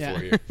what you pay for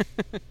here.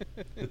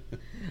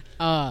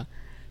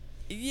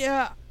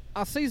 Yeah,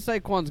 I see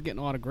Saquon's getting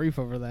a lot of grief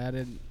over that,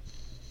 and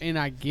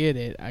I get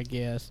it, I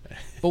guess.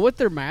 But what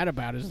they're mad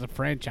about is the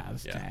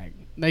franchise tag.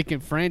 They can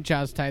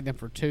franchise tag them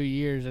for 2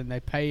 years, and they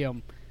pay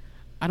them.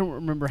 I don't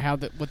remember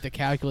what the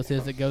calculus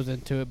is that goes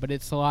into it, but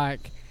it's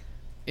like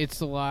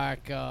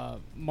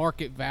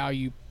market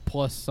value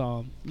plus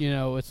some.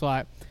 It's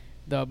like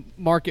the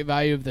market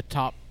value of the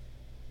top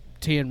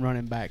 10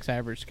 running backs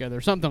average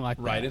together, something like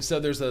that. Right, and so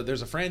there's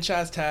a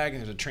franchise tag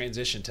and there's a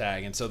transition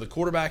tag, and so the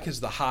quarterback is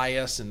the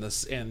highest, and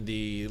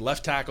the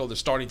left tackle, the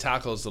starting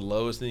tackle, is the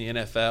lowest in the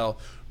NFL.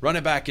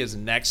 Running back is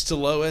next to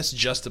lowest,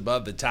 just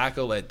above the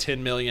tackle at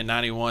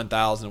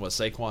 $10,091,000, what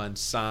Saquon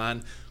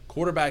signed.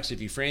 Quarterbacks,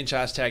 if you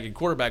franchise tag a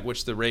quarterback,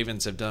 which the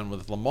Ravens have done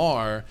with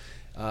Lamar,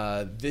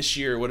 this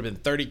year it would have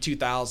been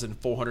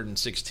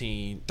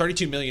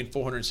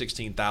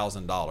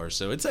 $32,416,000.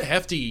 So it's a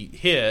hefty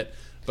hit.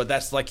 But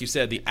that's, like you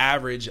said, the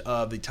average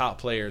of the top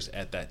players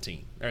at that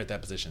team, or at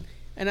that position.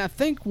 And I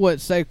think what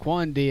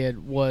Saquon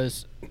did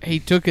was he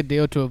took a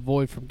deal to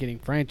avoid from getting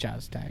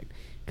franchise tagged.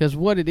 Because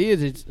what it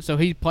is so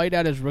he played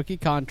out his rookie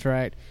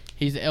contract.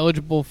 He's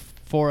eligible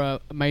for a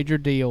major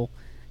deal.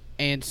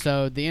 And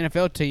so the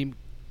NFL team,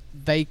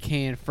 they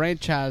can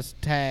franchise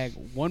tag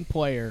one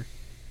player,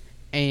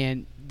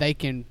 and they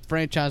can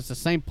franchise the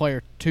same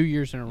player 2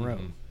 years in a row.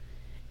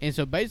 And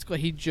so basically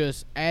he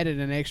just added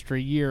an extra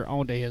year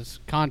onto his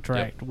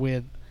contract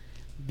with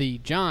the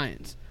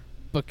Giants,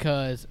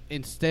 because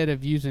instead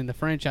of using the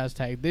franchise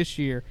tag this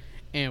year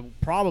and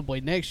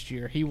probably next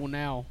year, he will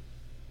now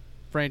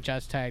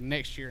franchise tag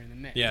next year and the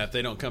next. Yeah, if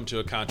they don't come to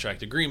a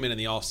contract agreement in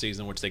the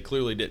offseason, which they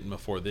clearly didn't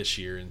before this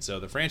year. And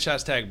so the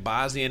franchise tag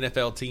buys the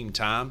NFL team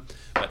time,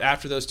 but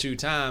after those 2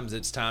 times,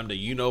 it's time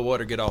to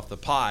or get off the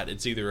pot.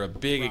 It's either a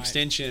big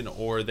extension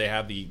or they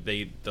have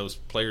those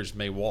players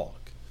may walk.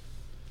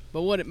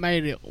 But what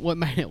made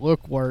it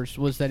look worse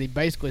was that he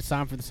basically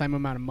signed for the same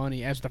amount of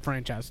money as the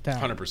franchise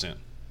tag. 100%.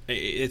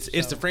 It's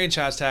the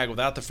franchise tag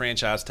without the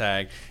franchise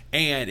tag,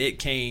 and it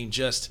came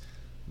just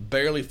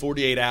barely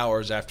 48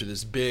 hours after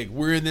this big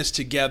 "we're in this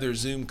together"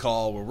 Zoom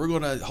call where we're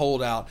going to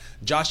hold out.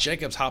 Josh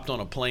Jacobs hopped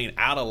on a plane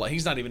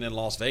he's not even in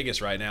Las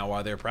Vegas right now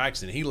while they're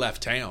practicing. He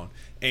left town,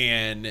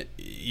 and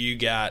you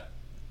got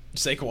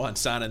Saquon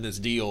signing this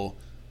deal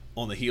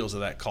on the heels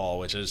of that call,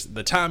 which is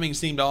the timing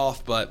seemed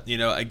off, but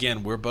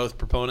again, we're both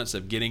proponents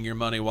of getting your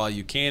money while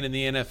you can in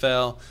the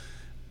NFL.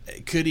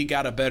 Could he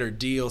got a better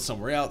deal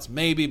somewhere else?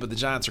 Maybe, but the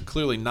Giants are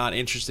clearly not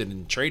interested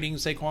in trading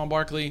Saquon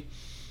Barkley,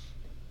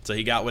 so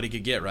he got what he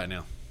could get right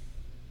now.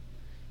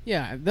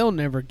 Yeah, they'll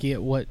never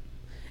get what,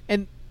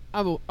 and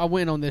I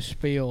went on this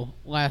spiel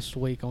last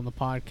week on the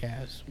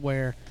podcast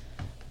where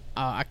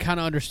I kind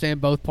of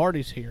understand both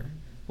parties here.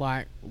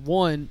 Like,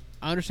 one,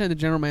 I understand the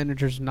general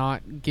manager's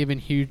not giving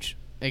huge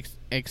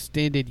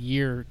extended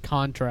year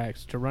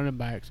contracts to running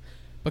backs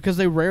because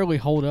they rarely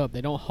hold up.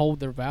 They don't hold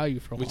their value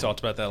for long. We talked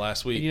about that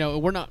last week.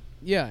 And, we're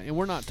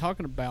not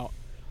talking about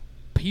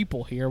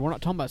people here. We're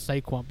not talking about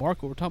Saquon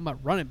Barkley. We're talking about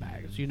running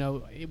backs.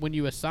 When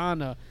you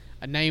assign a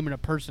name and a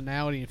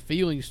personality and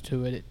feelings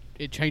to it,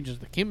 it changes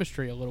the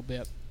chemistry a little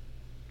bit.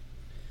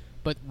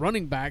 But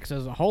running backs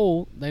as a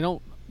whole,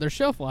 their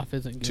shelf life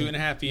isn't good.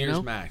 2.5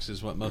 years max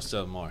is what most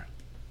of them are.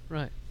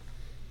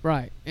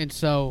 Right. And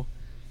so,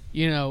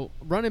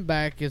 running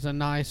back is a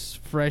nice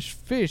fresh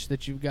fish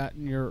that you've got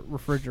in your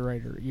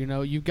refrigerator.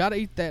 You've got to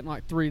eat that in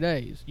like 3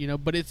 days,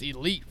 but it's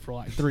elite for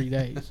like 3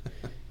 days.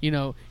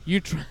 You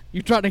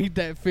try to eat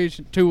that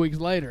fish 2 weeks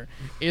later,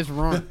 it's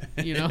wrong.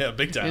 Yeah,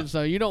 big time. And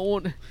so you don't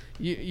want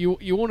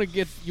you want to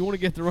get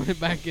the running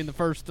back in the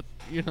first,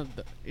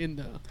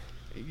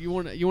 you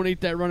want to eat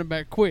that running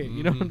back quick.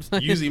 You know what I'm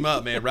saying? Use him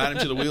up, man. Ride him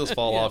till the wheels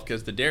fall off,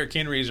 because the Derrick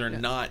Henrys are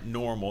not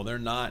normal. They're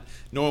not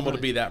normal to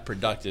be that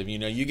productive.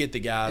 You get the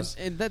guys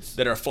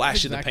that are a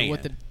flash in the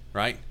pan,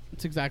 right?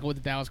 That's exactly what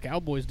the Dallas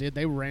Cowboys did.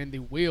 They ran the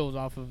wheels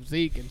off of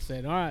Zeke and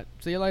said, "All right,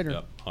 see you later."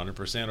 Yep,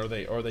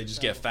 100%. Or they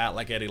just get fat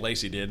like Eddie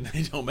Lacy did, and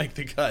they don't make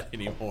the cut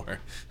anymore.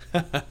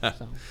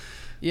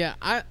 Yeah,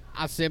 I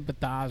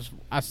sympathize.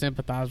 I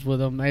sympathize with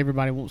them.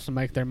 Everybody wants to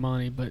make their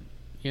money, but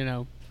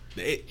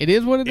it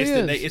is what it is.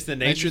 It's the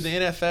nature of the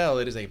NFL.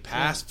 It is a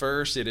pass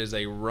first. It is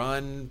a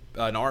run,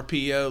 an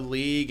RPO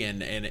league,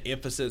 and an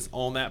emphasis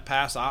on that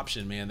pass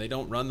option. Man, they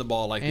don't run the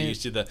ball like they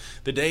used to.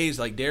 The days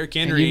like Derrick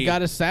Henry. You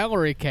got a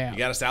salary cap.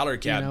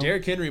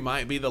 Derrick Henry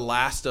might be the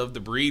last of the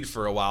breed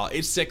for a while.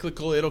 It's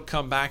cyclical. It'll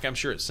come back, I'm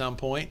sure, at some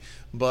point.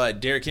 But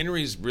Derrick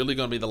Henry is really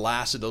going to be the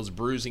last of those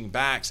bruising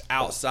backs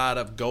outside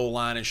of goal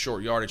line and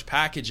short yardage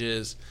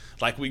packages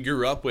like we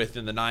grew up with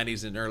in the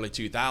 90s and early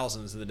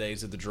 2000s, in the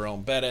days of the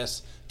Jerome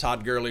Bettis,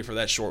 Todd Gurley for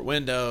that short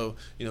window,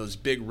 those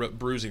big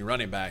bruising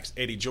running backs,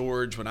 Eddie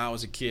George when I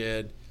was a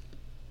kid.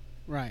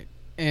 Right.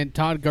 And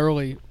Todd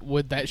Gurley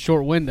with that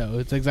short window.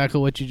 It's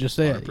exactly what you just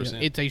said.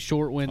 It's a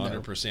short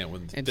window. 100%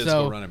 with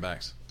physical running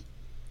backs.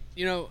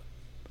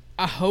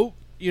 I hope,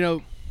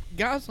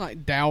 guys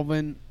like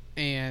Dalvin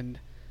and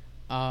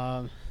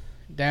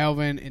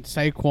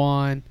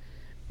Saquon,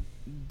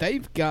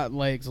 they've got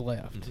legs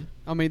left. Mm-hmm.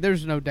 I mean,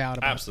 there's no doubt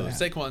about Absolutely.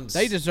 that. Saquon's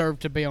they deserve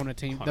to be on a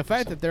team. 100%. The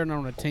fact that they're not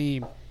on a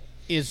team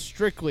is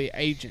strictly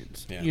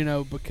agents,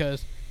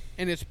 because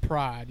and it's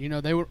pride.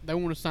 They want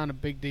to sign a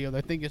big deal.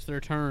 They think it's their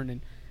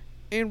turn,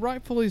 and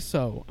rightfully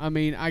so. I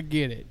mean, I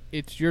get it.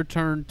 It's your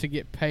turn to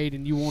get paid,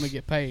 and you want to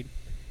get paid,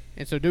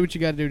 and so do what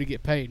you got to do to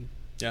get paid.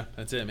 Yeah,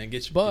 that's it, man.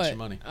 Get your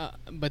money.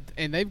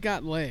 And they've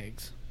got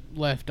legs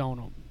left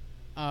on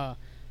them.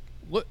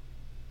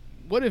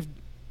 What if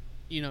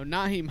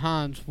Nyheim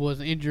Hines was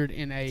injured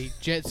in a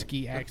jet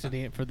ski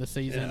accident for the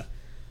season?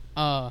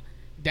 Yeah.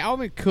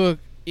 Dalvin Cook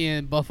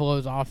in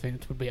Buffalo's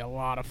offense would be a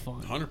lot of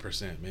fun.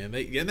 100%, man.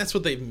 And that's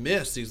what they've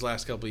missed these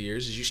last couple of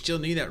years. Is you still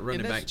need that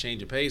running back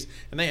change of pace,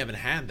 and they haven't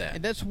had that.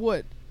 And that's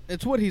what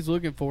he's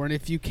looking for. And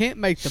if you can't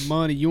make the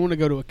money, you want to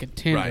go to a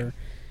contender. Right.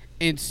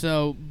 And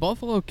so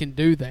Buffalo can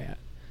do that.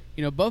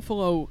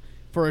 Buffalo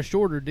for a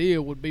shorter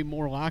deal would be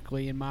more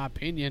likely, in my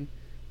opinion,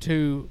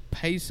 to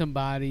pay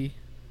somebody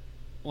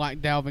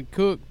like Dalvin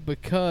Cook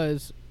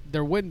because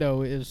their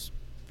window is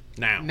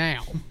now.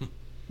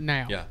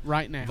 Yeah.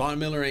 Right now. Von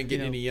Miller ain't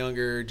getting any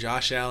younger.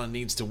 Josh Allen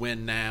needs to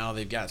win now.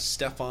 They've got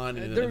Stephon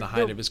in the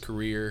height of his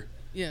career.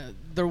 Yeah,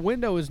 their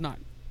window is not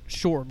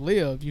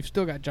short-lived. You've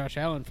still got Josh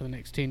Allen for the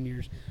next 10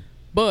 years.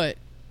 But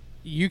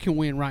you can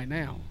win right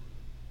now.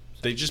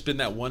 They've just been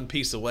that one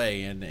piece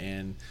away,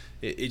 and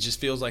it just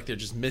feels like they're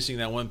just missing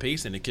that one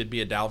piece, and it could be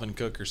a Dalvin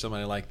Cook or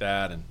somebody like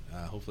that, and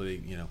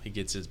hopefully he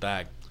gets his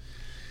bag.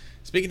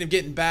 Speaking of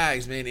getting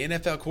bags, man,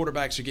 NFL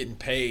quarterbacks are getting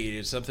paid.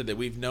 It's something that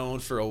we've known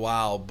for a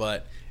while,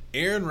 but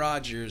Aaron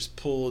Rodgers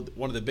pulled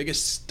one of the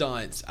biggest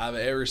stunts I've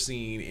ever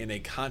seen in a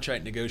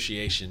contract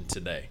negotiation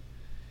today.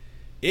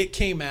 It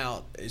came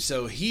out,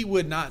 so he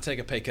would not take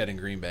a pay cut in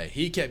Green Bay.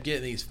 He kept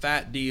getting these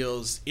fat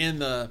deals in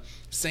the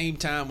same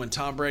time when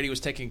Tom Brady was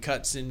taking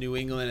cuts in New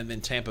England and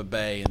then Tampa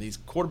Bay, and these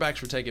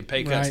quarterbacks were taking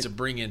pay cuts to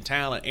bring in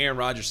talent. Aaron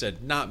Rodgers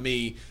said, "Not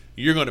me.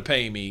 You're going to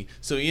pay me."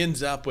 So he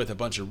ends up with a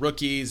bunch of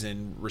rookies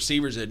and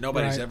receivers that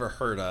nobody's ever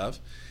heard of.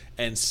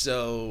 And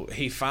so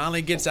he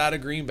finally gets out of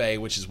Green Bay,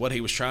 which is what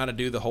he was trying to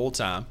do the whole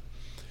time,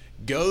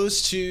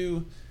 goes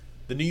to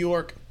the New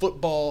York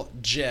Football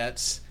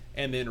Jets,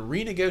 and then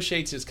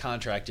renegotiates his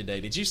contract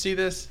today. Did you see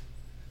this?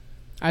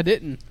 I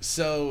didn't.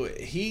 So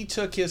he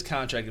took his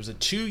contract. It was a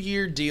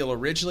 2-year deal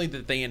originally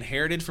that they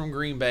inherited from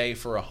Green Bay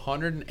for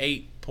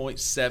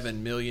 $108.7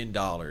 million.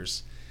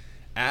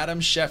 Adam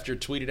Schefter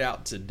tweeted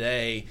out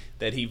today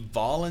that he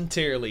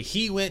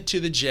went to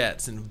the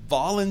Jets and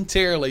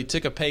voluntarily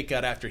took a pay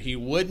cut after he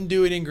wouldn't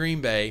do it in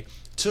Green Bay,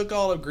 took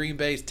all of Green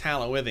Bay's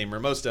talent with him, or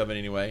most of it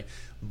anyway,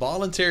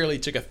 voluntarily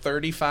took a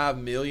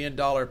 $35 million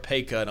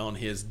pay cut on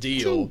his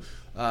deal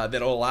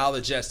that'll allow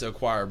the Jets to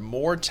acquire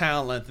more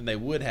talent than they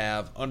would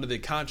have under the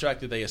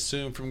contract that they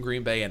assumed from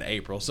Green Bay in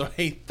April. So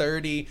a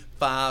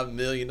 $35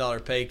 million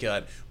pay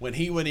cut when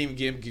he wouldn't even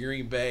give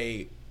Green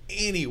Bay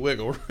any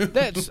wiggle room.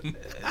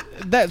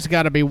 That's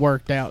got to be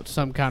worked out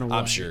some kind of way.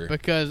 I'm sure,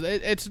 because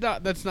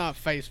that's not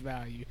face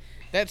value.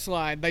 That's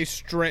like they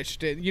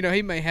stretched it. You know,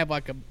 he may have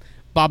like a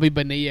Bobby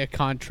Bonilla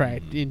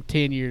contract in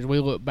 10 years. We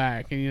look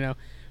back and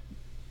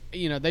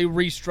they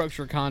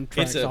restructure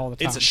contracts all the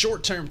time. It's a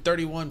short-term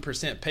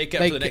 31% pay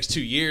cut for the next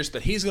 2 years,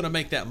 but he's going to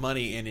make that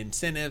money in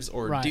incentives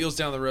or deals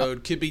down the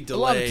road. Could be delayed.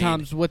 A lot of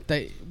times, what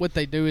they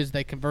do is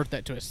they convert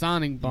that to a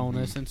signing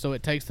bonus, and so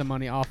it takes the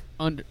money off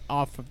of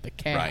the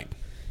cap. Right.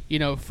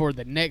 For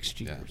the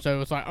next year. Yeah.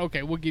 So it's like,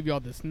 okay, we'll give you all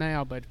this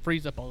now, but it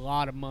frees up a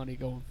lot of money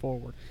going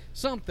forward.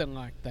 Something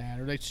like that,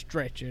 or they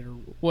stretch it, or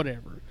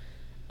whatever.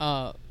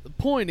 The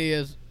point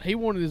is, he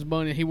wanted his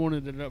money. He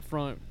wanted it up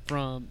front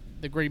from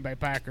the Green Bay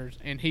Packers,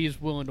 and he's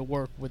willing to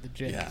work with the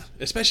Jets. Yeah,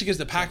 especially because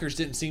the Packers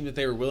didn't seem that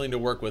they were willing to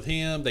work with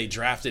him. They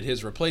drafted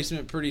his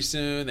replacement pretty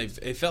soon.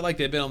 It felt like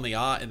they've been on the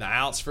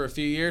outs for a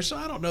few years, so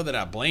I don't know that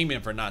I blame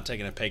him for not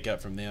taking a pay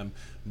cut from them.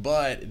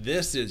 But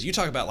this is, you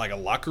talk about like a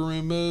locker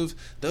room move.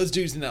 Those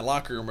dudes in that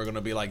locker room are going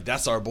to be like,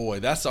 that's our boy.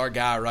 That's our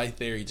guy right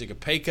there. He took a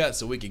pay cut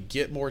so we could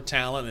get more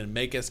talent and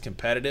make us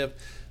competitive.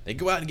 They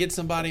go out and get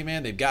somebody,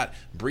 man. They've got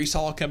Breece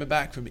Hall coming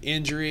back from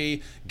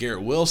injury.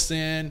 Garrett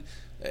Wilson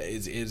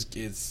is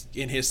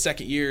in his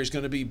second year is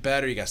going to be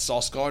better. You got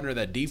Sauce Gardner.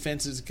 That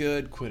defense is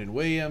good. Quinnen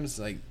Williams.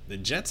 Like, the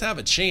Jets have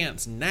a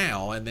chance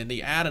now, and then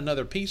they add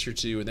another piece or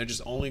two, and they're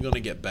just only going to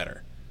get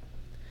better.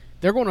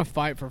 They're going to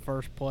fight for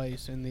first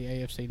place in the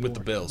AFC North with the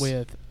Bills.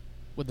 With the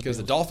because Bills.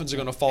 The Dolphins are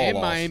going to fall and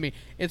off. Miami.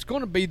 It's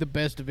going to be the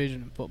best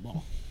division in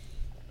football.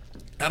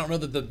 I don't know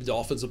that the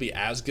Dolphins will be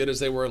as good as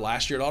they were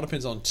last year. It all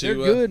depends on Tua.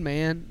 They're good,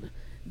 man.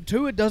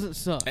 Tua doesn't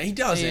suck. He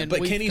doesn't,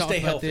 but can he stay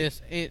healthy?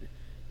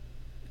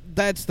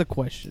 That's the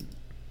question.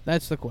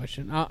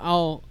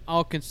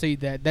 I'll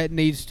concede that. That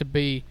needs to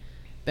be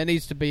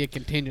a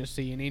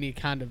contingency in any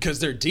kind of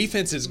because their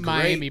defense is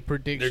Miami great.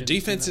 prediction. Their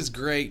defense is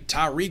great.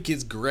 Tyreek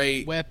is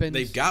great. Weapons.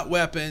 They've got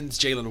weapons.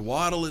 Jalen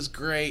Waddle is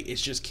great.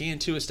 It's just, can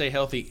Tua stay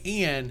healthy?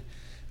 And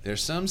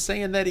there's some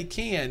saying that he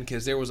can,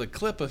 because there was a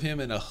clip of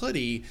him in a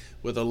hoodie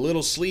with a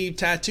little sleeve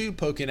tattoo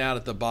poking out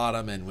at the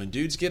bottom. And when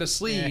dudes get a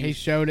sleeve, he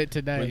showed it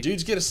today. When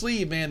dudes get a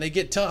sleeve, man, they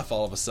get tough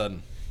all of a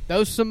sudden.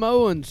 Those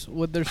Samoans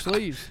with their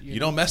sleeves. You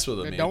don't mess with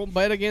them, man. Don't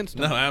bet against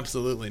them. No,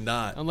 absolutely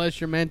not. Unless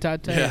you're Manti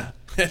Te'o. Yeah,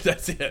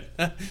 that's it.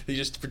 You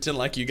just pretend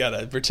like you're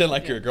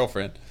a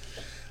girlfriend.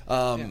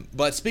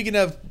 But speaking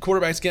of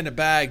quarterbacks getting a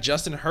bag,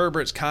 Justin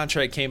Herbert's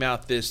contract came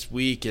out this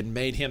week and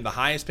made him the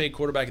highest paid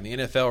quarterback in the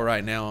NFL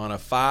right now on a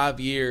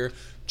 5-year,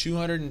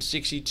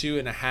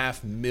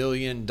 $262.5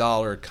 million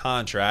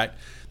contract.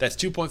 That's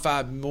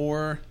 2.5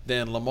 more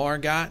than Lamar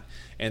got.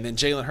 And then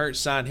Jalen Hurts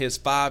signed his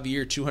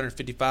 5-year,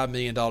 $255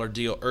 million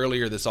deal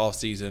earlier this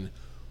offseason.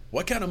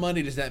 What kind of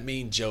money does that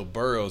mean Joe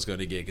Burrow is going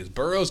to get? Because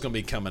Burrow's going to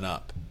be coming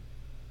up.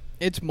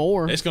 It's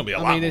more. It's going to be a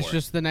lot more. I mean, it's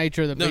just the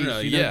nature of the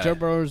beast.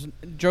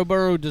 Joe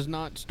Burrow does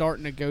not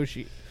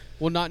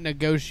will not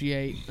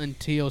negotiate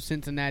until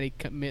Cincinnati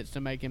commits to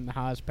make him the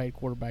highest paid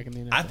quarterback in the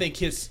NFL. I think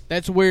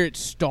that's where it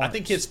starts. I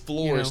think his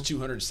floor is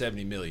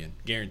 $270 million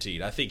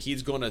guaranteed. I think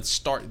he's going to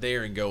start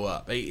there and go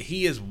up.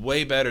 He is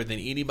way better than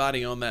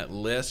anybody on that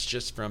list,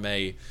 just from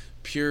a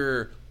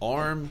pure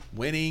arm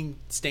winning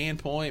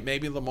standpoint.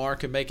 Maybe Lamar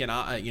could make and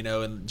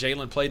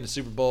Jalen played in the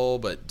Super Bowl,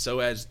 but so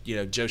has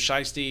Joe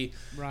Shiesty.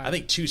 Right. I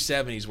think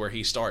 270 is where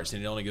he starts,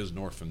 and it only goes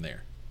north from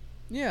there.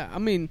 Yeah, I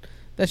mean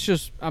that's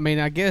just. I mean,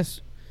 I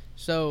guess.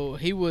 So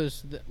he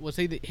was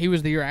the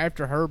year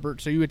after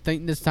Herbert. So you would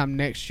think this time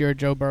next year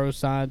Joe Burrow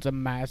signs a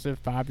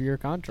massive 5-year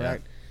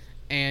contract,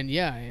 and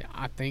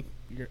I think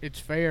it's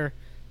fair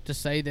to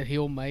say that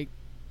he'll make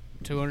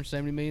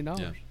 $270 million.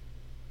 Yeah.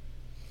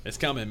 It's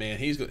coming, man.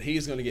 He's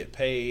going to get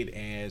paid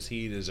as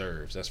he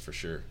deserves. That's for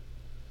sure.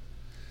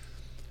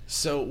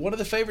 So one of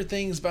the favorite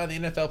things by the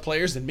NFL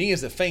players, and me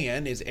as a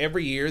fan, is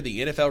every year the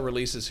NFL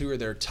releases who are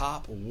their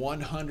top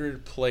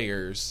 100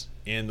 players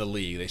in the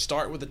league. They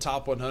start with the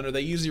top 100.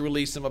 They usually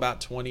release them about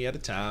 20 at a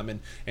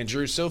time. And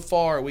Drew, so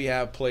far we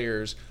have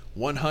players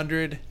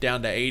 100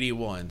 down to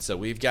 81. So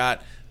we've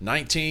got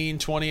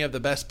 20 of the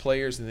best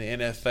players in the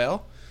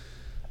NFL.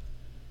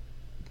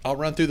 I'll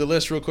run through the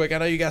list real quick. I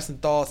know you got some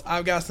thoughts.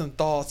 I've got some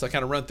thoughts. I'll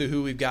kind of run through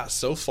who we've got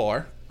so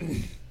far.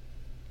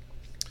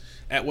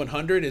 At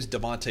 100 is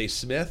Devontae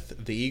Smith,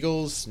 the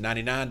Eagles.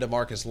 99,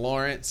 DeMarcus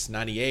Lawrence.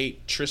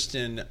 98,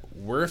 Tristan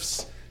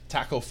Wirfs,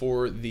 tackle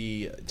for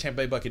the Tampa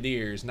Bay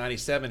Buccaneers.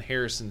 97,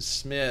 Harrison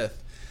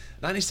Smith.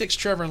 96,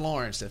 Trevor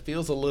Lawrence. That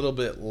feels a little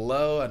bit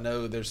low. I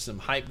know there's some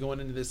hype going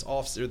into this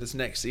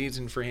next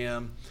season for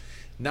him.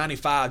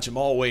 95,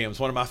 Jamal Williams,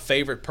 one of my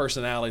favorite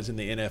personalities in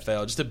the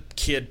NFL. Just a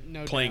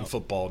kid playing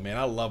football, man.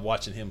 I love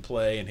watching him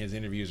play, and his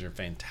interviews are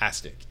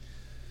fantastic.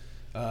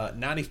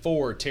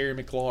 94, Terry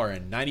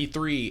McLaurin.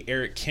 93,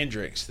 Eric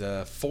Kendricks,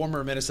 the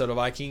former Minnesota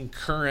Viking,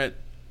 current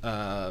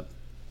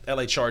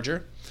LA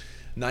Charger.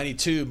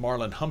 92,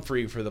 Marlon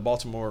Humphrey for the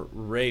Baltimore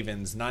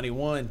Ravens.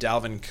 91,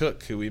 Dalvin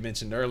Cook, who we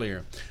mentioned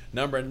earlier.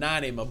 Number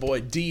 90, my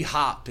boy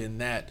D-Hop in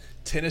that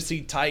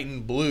Tennessee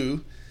Titan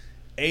blue.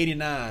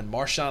 89,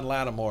 Marshawn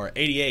Lattimore.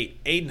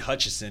 88, Aiden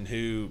Hutchinson,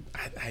 who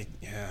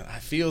I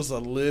feels a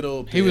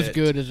little bit... He was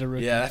good as a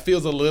rookie. Yeah, that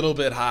feels a little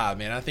bit high,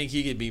 man. I think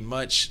he could be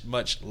much,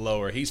 much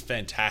lower. He's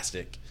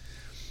fantastic.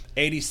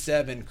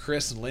 87,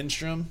 Chris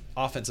Lindstrom,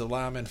 offensive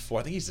lineman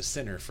for... I think he's the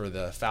center for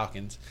the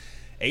Falcons.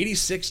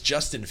 86,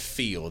 Justin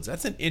Fields.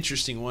 That's an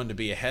interesting one to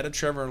be ahead of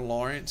Trevor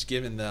Lawrence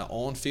given the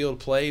on-field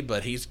play,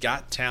 but he's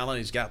got talent.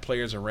 He's got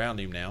players around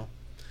him now.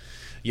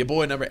 Your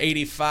boy number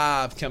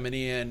 85 coming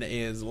in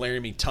is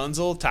Laramie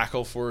Tunzel,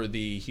 tackle for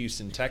the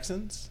Houston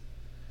Texans.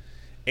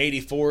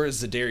 84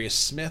 is Zadarius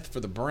Smith for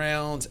the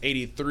Browns.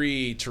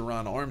 83,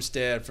 Teron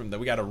Armstead from the...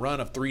 We got a run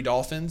of 3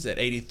 Dolphins at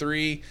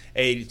 83.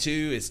 82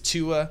 is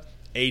Tua.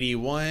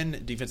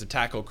 81, defensive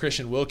tackle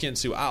Christian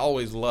Wilkins, who I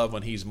always love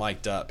when he's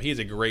mic'd up. He's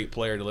a great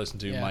player to listen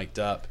to mic'd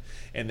up.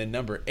 And then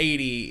number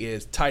 80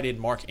 is tight end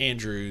Mark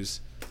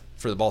Andrews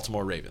for the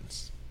Baltimore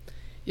Ravens.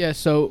 Yeah,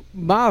 so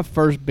my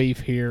first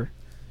beef here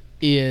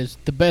is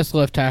the best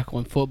left tackle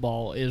in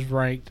football is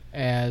ranked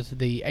as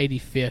the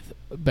 85th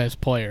best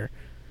player,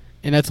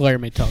 and that's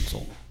Laramie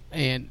Tunsil.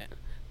 And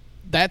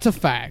that's a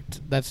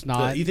fact. That's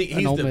not you think an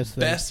he's Ole the Miss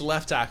thing. best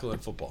left tackle in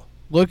football?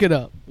 Look it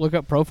up. Look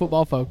up Pro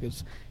Football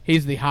Focus.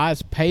 He's the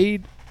highest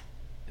paid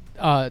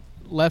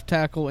left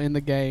tackle in the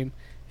game.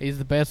 He's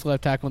the best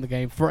left tackle in the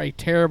game for a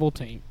terrible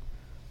team.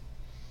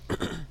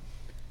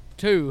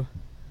 2,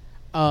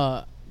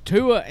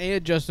 Tua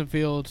and Justin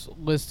Fields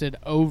listed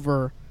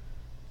over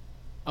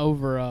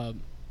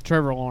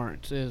Trevor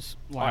Lawrence is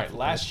All right,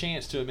 last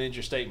chance to amend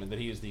your statement that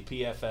he is the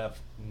PFF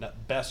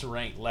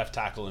best-ranked left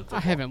tackle in football.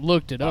 I haven't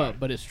looked it up,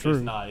 but it's true.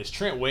 It's not. It's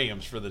Trent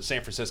Williams for the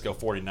San Francisco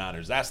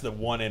 49ers. That's the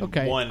one and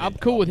Okay, one. I'm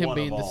cool with him one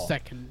being of the all.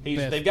 second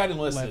best They've got him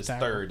listed left as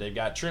tackle. third. They've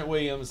got Trent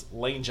Williams,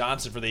 Lane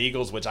Johnson for the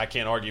Eagles, which I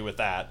can't argue with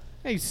that.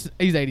 He's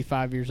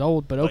 85 years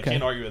old, but I okay.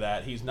 can't argue with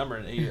that. He's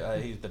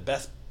he's the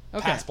best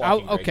Okay, pass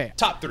blocking grade. okay.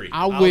 Top 3.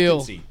 I will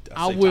concede.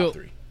 I say will top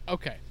 3.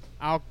 Okay.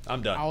 I'm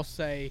done.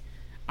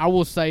 I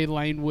will say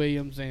Lane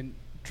Williams and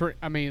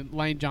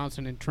Lane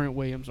Johnson and Trent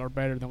Williams are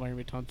better than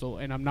Laramie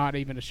Tunsil, and I'm not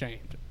even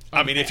ashamed.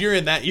 I mean, if you're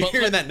in that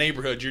in that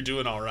neighborhood, you're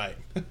doing all right.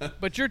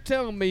 But you're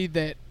telling me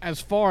that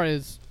as far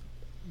as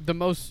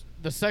the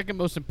second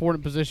most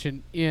important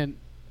position in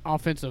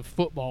offensive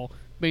football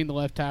being the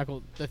left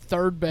tackle, the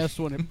third best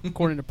one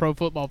according to Pro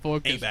Football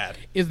Focus Ain't bad.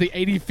 is the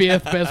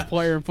 85th best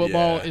player in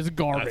football Yeah, is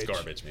garbage. That's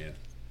garbage, man.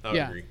 I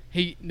would agree.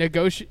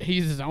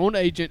 He's his own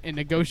agent and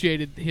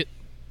negotiated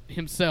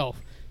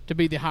himself to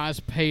be the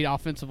highest paid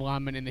offensive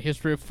lineman in the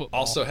history of football.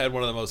 Also had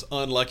one of the most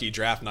unlucky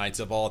draft nights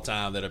of all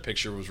time that a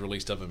picture was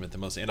released of him at the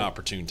most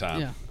inopportune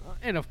time. Yeah.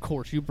 And of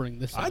course, you bring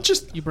this up.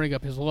 You bring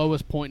up his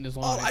lowest point in his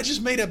life. I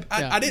just made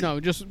I didn't. No,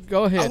 just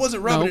go ahead. I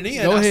wasn't rubbing it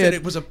in. Go I ahead. said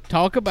it was a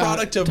product of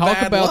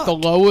bad luck. The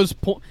lowest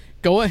point.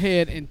 Go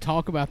ahead and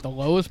talk about the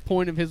lowest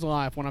point of his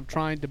life when I'm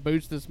trying to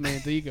boost this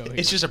man's ego here.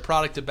 It's just a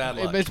product of bad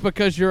luck. It's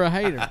because you're a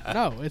hater.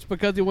 No, it's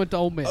because he went to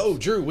Ole Miss. Oh,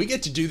 Drew, we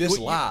get to do this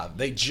live.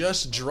 They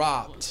just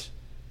dropped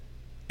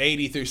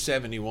 80 through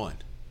 71.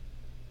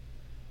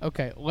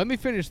 Okay, let me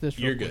finish this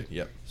real You're quick. good,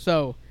 yep.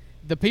 So,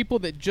 the people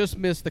that just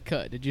missed the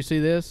cut, did you see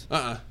this?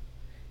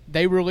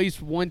 They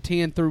released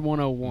 110 through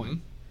 101. Mm-hmm.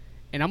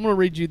 And I'm going to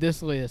read you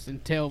this list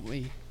and tell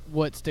me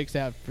what sticks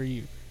out for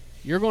you.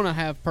 You're going to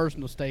have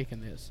personal stake in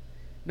this.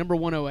 Number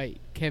 108,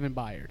 Kevin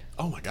Byard.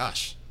 Oh, my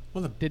gosh.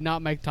 Did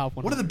not make top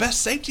 100. One of the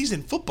best safeties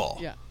in football.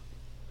 Yeah.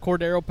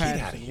 Cordero Get outta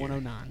Patterson, here.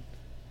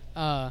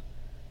 109.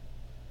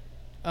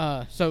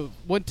 So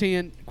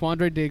 110,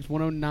 Quandre Diggs,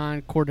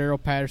 109,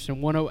 Cordero Patterson,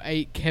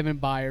 108, Kevin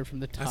Byard from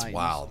the Titans. That's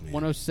wild, man.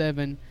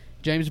 107,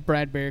 James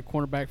Bradbury,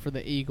 cornerback for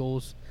the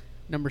Eagles.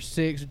 Number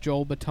 6,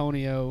 Joel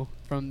Bitonio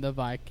from the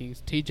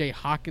Vikings. T.J.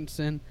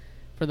 Hawkinson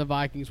for the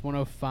Vikings,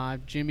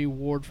 105. Jimmy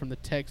Ward from the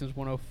Texans,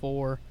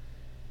 104.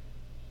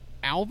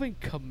 Alvin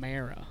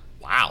Kamara.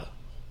 Wow.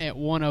 At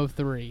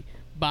 103,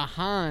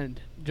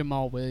 behind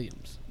Jamal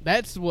Williams.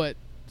 That's what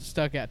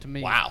stuck out to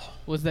me. Wow.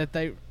 Was that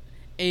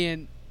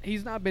and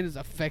he's not been as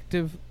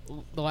effective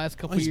the last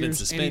couple He's years. been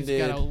suspended. And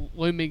he's got a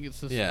looming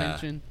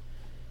suspension.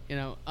 You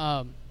know,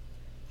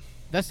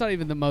 that's not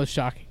even the most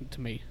shocking to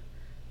me.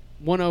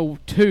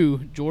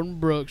 102, Jordan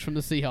Brooks from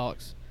the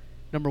Seahawks.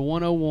 Number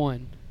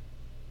 101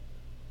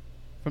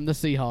 from the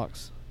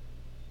Seahawks,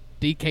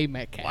 DK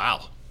Metcalf.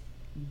 Wow.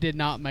 Did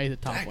not make the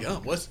top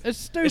 100. It's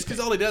stupid. It's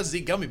because all he does is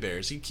eat gummy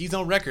bears. He's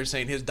on record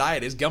saying his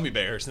diet is gummy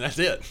bears, and that's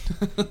it.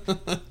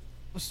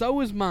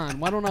 So is mine.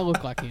 Why don't I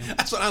look like him?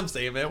 That's what I'm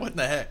saying, man. What in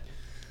the heck?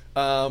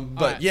 But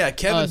right. yeah,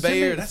 Kevin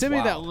Byard. That's send me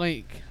wild. that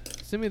link.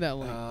 Send me that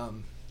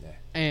link.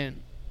 Yeah.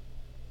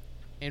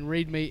 And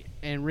read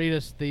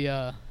us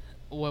the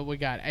what we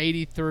got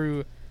 80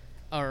 through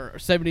or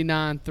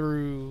 79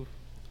 through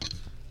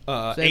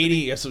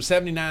 80. So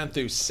 79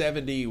 through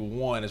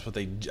 71 is what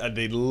they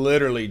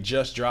literally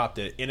just dropped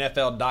it.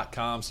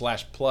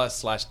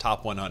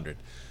 NFL.com/plus/top 100.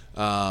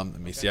 Let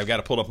me see. I've got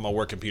to pull it up on my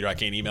work computer. I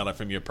can't email it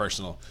from your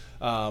personal.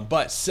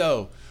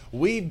 So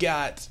we've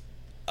got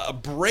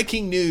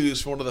breaking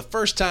news for one of the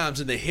first times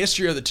in the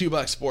history of the Two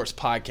Buck Sports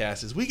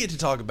podcast is we get to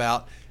talk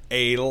about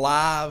a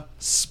live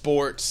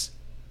sports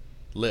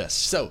list.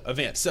 So,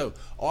 event. So,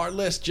 our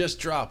list just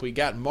dropped. We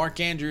got Mark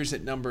Andrews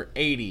at number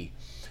 80.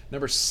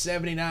 Number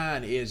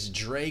 79 is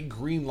Dre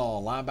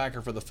Greenlaw,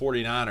 linebacker for the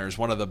 49ers,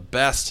 one of the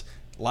best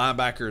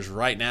linebackers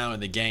right now in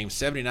the game.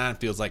 79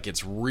 feels like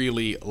it's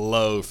really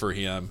low for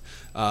him.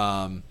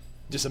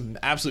 Just an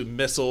absolute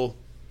missile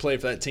play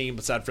for that team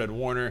beside Fred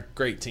Warner.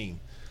 Great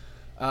team.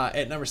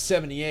 At number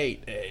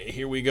 78,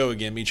 here we go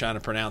again, me trying to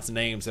pronounce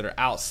names that are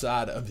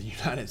outside of the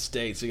United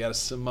States. We got a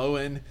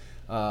Samoan,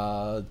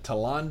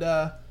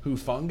 Talanda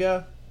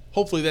Hufunga.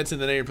 Hopefully that's in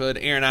the neighborhood.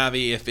 Aaron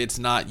Ivey, if it's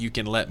not, you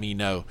can let me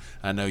know.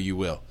 I know you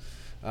will.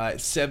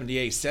 At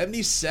 78.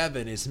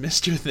 77 is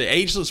the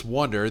Ageless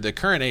Wonder, the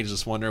current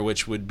Ageless Wonder,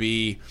 which would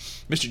be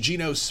Mr.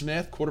 Geno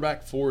Smith,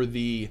 quarterback for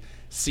the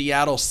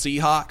Seattle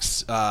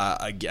Seahawks.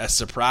 A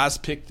surprise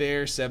pick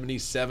there.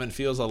 77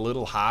 feels a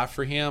little high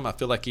for him. I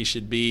feel like he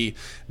should be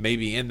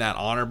maybe in that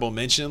honorable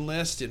mention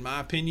list, in my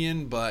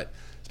opinion, but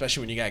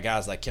especially when you got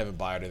guys like Kevin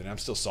Byard, and I'm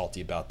still salty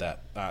about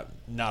that.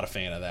 Not a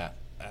fan of that.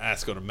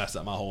 That's going to mess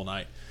up my whole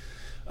night.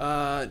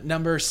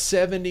 Number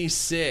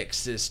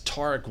 76 is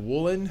Tarek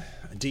Woolen,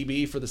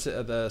 DB for the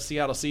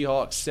Seattle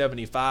Seahawks.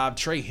 75,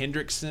 Trey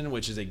Hendrickson,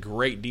 which is a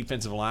great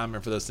defensive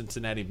lineman for the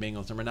Cincinnati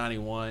Bengals. Number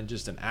 91,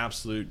 just an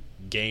absolute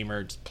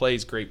gamer, just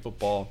plays great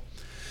football.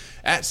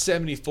 At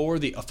 74,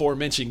 the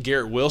aforementioned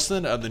Garrett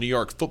Wilson of the New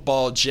York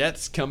Football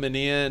Jets coming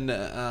in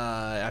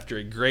after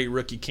a great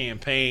rookie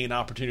campaign.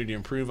 Opportunity to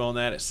improve on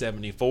that at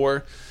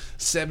 74.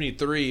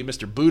 73,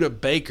 Mr.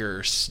 Budda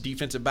Baker,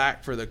 defensive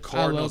back for the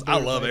Cardinals. I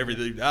love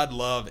everything. I'd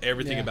love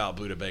everything about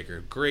Budda Baker.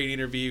 Great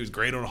interviews,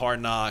 great on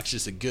Hard Knocks,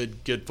 just a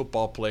good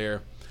football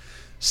player.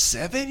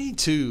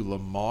 72,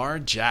 Lamar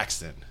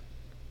Jackson.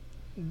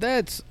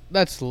 That's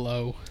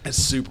low. That's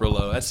super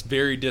low. That's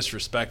very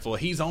disrespectful.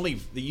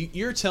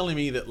 You're telling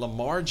me that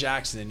Lamar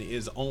Jackson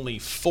is only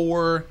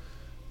 4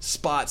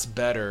 spots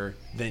better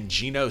than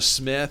Geno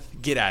Smith?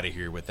 Get out of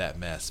here with that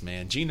mess,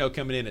 man. Geno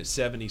coming in at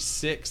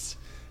 76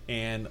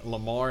 and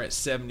Lamar at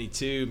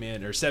 72,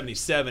 man, or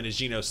 77 is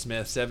Geno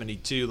Smith,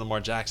 72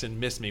 Lamar Jackson.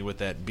 Missed me with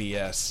that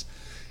BS.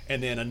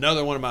 And then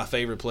another one of my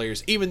favorite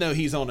players, even though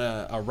he's on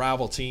a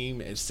rival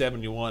team at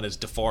 71, is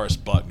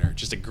DeForest Buckner.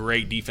 Just a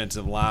great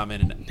defensive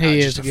lineman and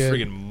just a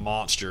friggin'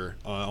 monster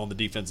on the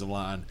defensive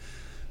line.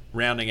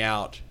 Rounding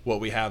out what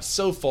we have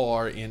so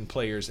far in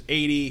players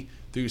 80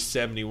 through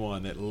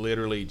 71 that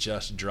literally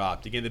just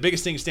dropped. Again, the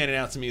biggest thing standing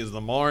out to me is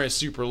Lamar is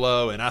super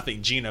low, and I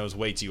think Geno is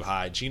way too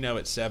high. Geno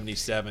at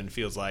 77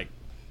 feels like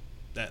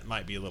that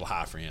might be a little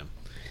high for him.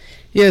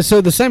 Yeah, so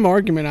the same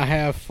argument I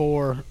have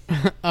for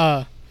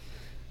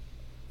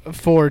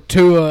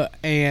Tua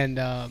and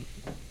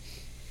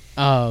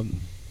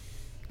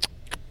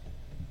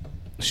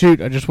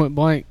shoot, I just went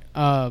blank.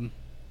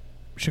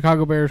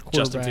 Chicago Bears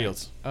quarterback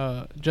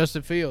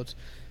Justin Fields.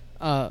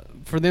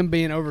 For them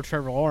being over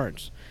Trevor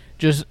Lawrence,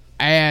 just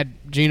add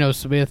Geno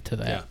Smith to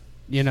that.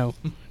 Yeah.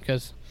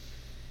 Because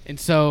and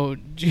so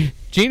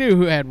Geno,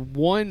 who had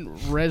one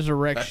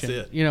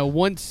resurrection,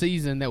 one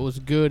season that was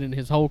good in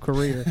his whole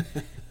career,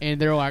 and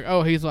they're like,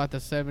 oh, he's like the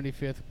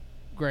 75th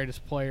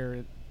greatest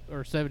player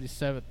or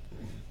 77th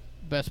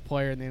best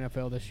player in the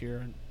NFL this year.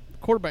 And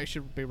quarterback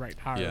should be ranked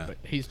higher, but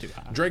he's too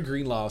high. Dre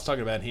Greenlaw, I was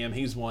talking about him.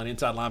 He's one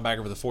inside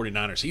linebacker for the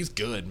 49ers. He's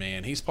good,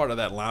 man. He's part of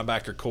that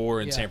linebacker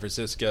core in San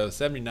Francisco.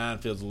 79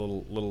 feels a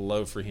little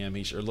low for him. Or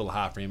a little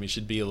high for him. He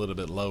should be a little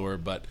bit lower,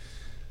 but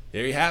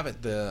there you have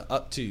it. The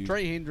up to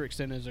Trey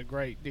Hendrickson is a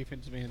great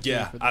defensive end.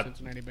 Yeah, for the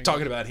Cincinnati Bengals.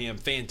 Talking about him,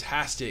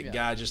 fantastic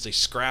guy, just a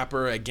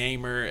scrapper, a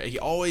gamer.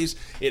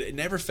 It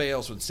never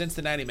fails when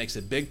Cincinnati makes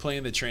a big play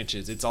in the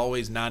trenches. It's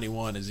always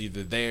 91 is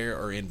either there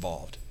or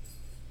involved.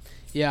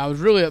 Yeah, I was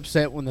really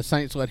upset when the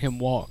Saints let him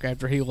walk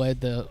after he led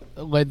the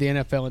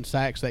NFL in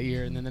sacks that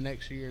year, and then the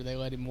next year they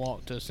let him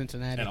walk to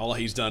Cincinnati. And all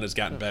he's done is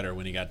gotten better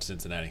when he got to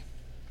Cincinnati.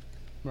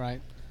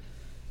 Right.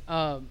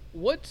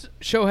 What's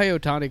Shohei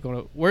Ohtani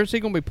going to – where's he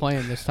going to be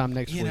playing this time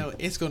next week?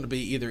 It's going to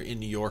be either in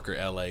New York or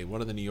L.A., one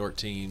of the New York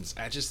teams.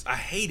 I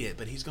hate it,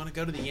 but he's going to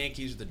go to the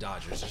Yankees or the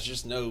Dodgers. There's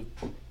just no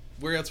 –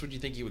 where else would you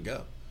think he would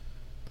go?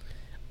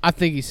 I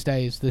think he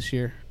stays this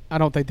year. I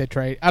don't think they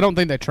trade him.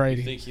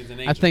 You think he's an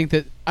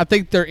angel? I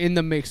think they're in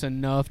the mix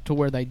enough to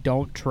where they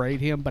don't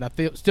trade him, but I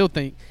still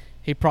think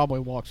he probably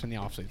walks in the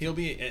offseason. He'll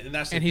be, and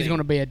that's the and thing. he's going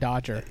to be a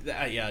Dodger.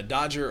 Yeah,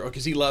 Dodger,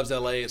 because he loves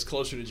LA. It's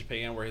closer to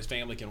Japan, where his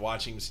family can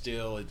watch him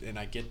still, and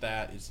I get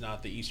that. It's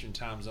not the Eastern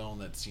time zone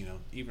that's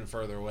even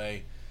further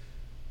away.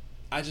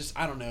 I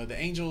don't know. The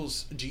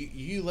Angels, do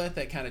you let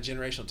that kind of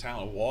generational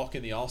talent walk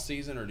in the off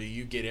season, or do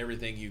you get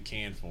everything you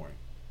can for him?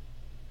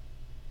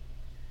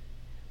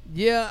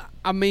 Yeah,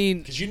 I mean,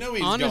 because he's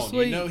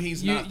honestly, gone.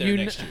 He's not there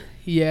next year.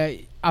 Yeah,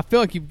 I feel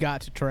like you've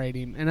got to trade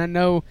him, and I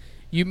know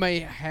you may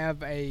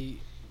have a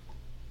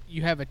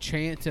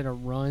chance at a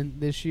run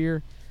this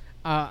year.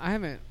 I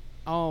haven't.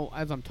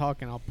 As I'm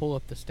talking, I'll pull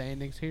up the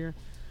standings here.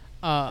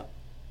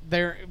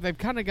 they've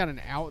kind of got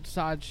an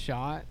outside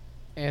shot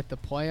at the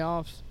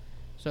playoffs.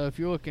 So if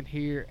you're looking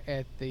here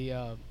at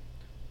the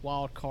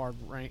wild card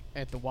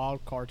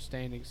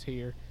standings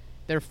here,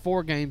 they're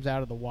 4 games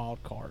out of the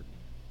wild card,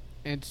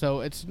 and so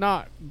it's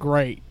not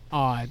great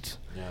odds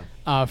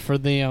for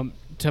them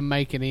to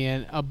make it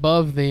in.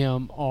 Above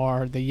them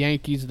are the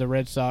Yankees, the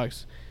Red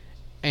Sox,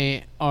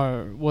 they're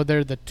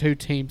the 2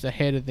 teams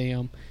ahead of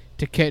them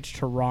to catch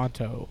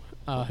Toronto,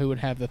 who would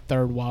have the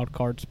third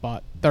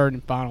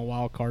and final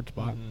wild card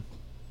spot.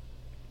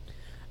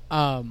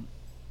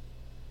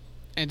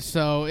 And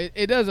so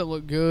it doesn't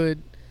look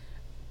good.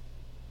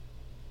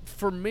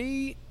 For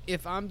me,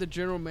 if I'm the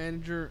general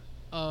manager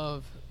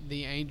of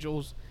the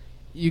Angels,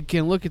 you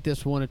can look at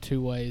this one of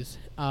 2 ways.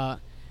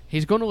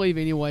 He's going to leave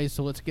anyway,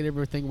 so let's get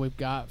everything we've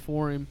got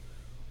for him.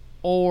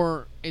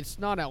 Or it's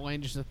not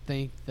outlandish to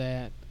think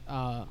that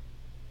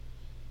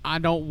I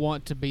don't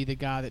want to be the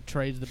guy that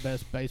trades the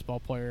best baseball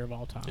player of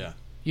all time. Yeah.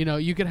 You know,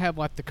 you could have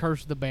like the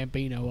curse of the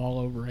Bambino all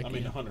over again. I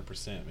mean,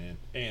 100%, man.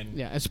 And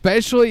yeah,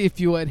 especially if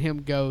you let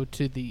him go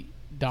to the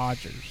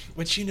Dodgers.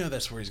 Which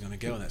that's where he's going to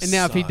go, and that and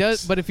now sucks.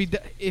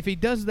 if he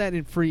does that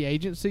in free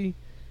agency,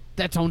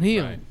 that's on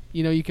him. Right.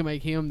 You can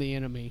make him the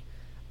enemy.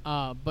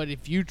 But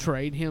if you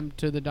trade him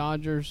to the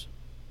Dodgers,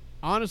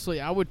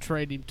 honestly, I would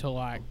trade him to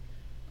like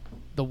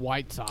the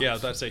White Sox. Yeah, I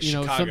was about to say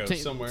Chicago,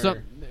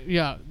 somewhere.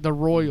 The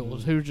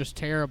Royals, who are just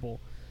terrible.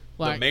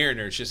 Like the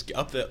Mariners, just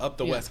up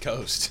the West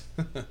Coast.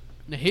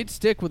 Now, he'd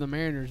stick with the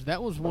Mariners.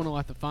 That was one of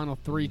like the final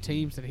 3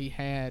 teams that he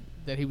had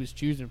that he was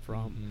choosing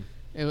from.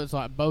 It was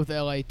like both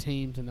LA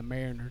teams and the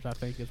Mariners, I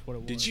think is what it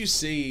was. Did you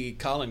see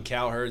Colin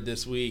Cowherd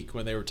this week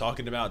when they were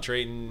talking about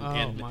trading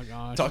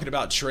talking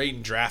about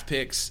trading draft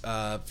picks?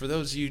 For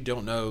those of you who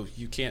don't know,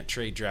 you can't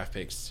trade draft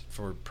picks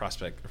for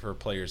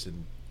players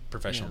in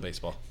professional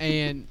baseball.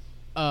 And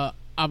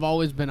I've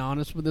always been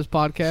honest with this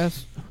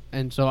podcast,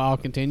 and so I'll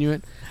continue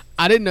it.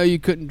 I didn't know you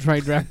couldn't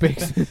trade draft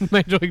picks in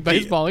Major League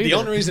Baseball either. The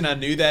only reason I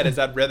knew that is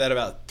I'd read that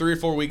about 3 or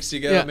 4 weeks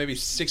ago, maybe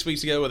 6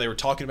 weeks ago, when they were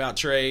talking about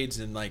trades,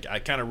 and like I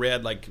kind of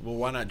read like, well,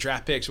 why not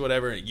draft picks, or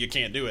whatever? You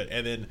can't do it,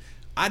 and then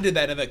I did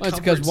that in the. That's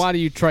because why do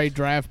you trade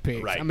draft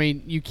picks? Right. I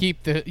mean, you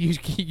keep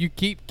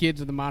kids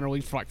in the minor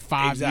leagues for like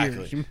 5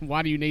 years.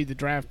 Why do you need the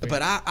draft pick?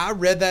 But I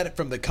read that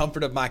from the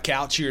comfort of my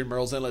couch here in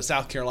Murrells Inlet,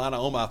 South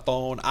Carolina, on my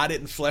phone. I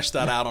didn't flesh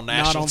that out on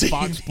national TV.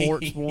 Not on Fox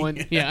Sports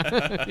 1.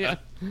 Yeah.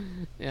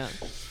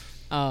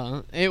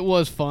 It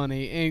was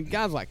funny, and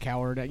guys like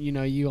Cowherd,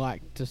 you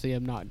like to see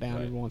him knocked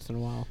down every once in a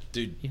while,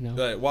 dude.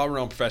 But while we're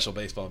on professional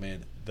baseball,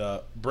 man,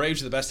 the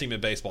Braves are the best team in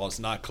baseball. It's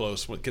not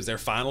close because they're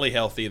finally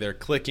healthy. They're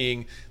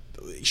clicking.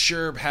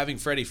 Sure, having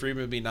Freddie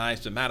Freeman would be nice,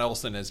 but Matt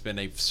Olson has been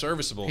a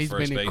serviceable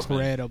first baseman,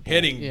 incredible.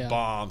 Hitting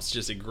bombs,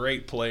 just a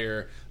great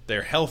player.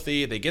 They're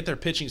healthy. They get their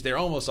pitching. They're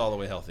almost all the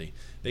way healthy.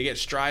 They get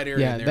Strider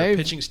and their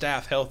pitching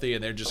staff healthy,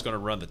 and they're just going to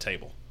run the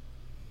table.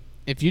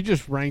 If you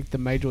just rank the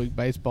Major League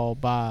Baseball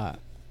by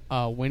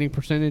winning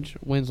percentage,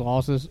 wins,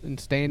 losses, and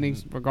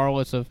standings,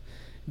 regardless of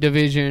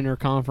division or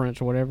conference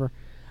or whatever.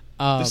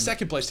 The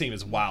second place team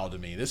is wild to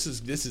me. This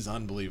is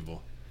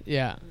unbelievable.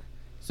 Yeah.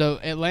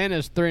 So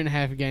Atlanta's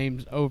 3.5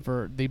 games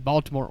over the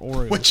Baltimore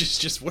Orioles, which is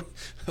just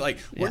like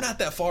we're not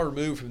that far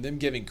removed from them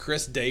giving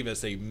Chris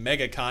Davis a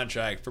mega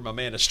contract for my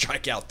man to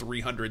strike out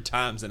 300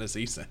 times in a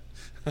season.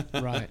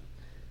 Right.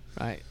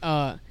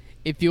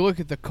 If you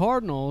look at the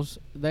Cardinals,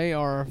 they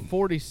are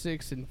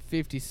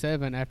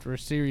 46-57 after a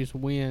series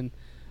win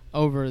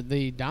over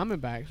the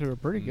Diamondbacks, who are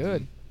pretty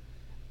good.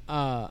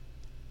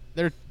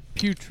 They're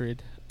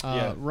putrid.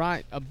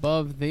 Right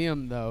above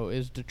them, though,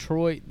 is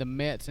Detroit, the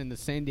Mets, and the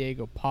San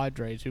Diego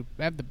Padres, who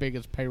have the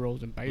biggest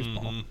payrolls in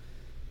baseball.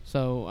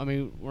 So, I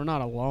mean, we're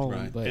not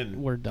alone, but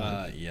we're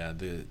done.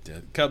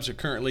 The Cubs are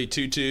currently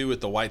 2-2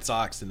 with the White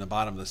Sox in the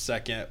bottom of the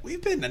second.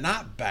 We've been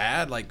not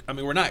bad.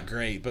 We're not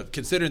great, but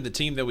considering the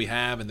team that we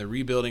have and the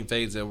rebuilding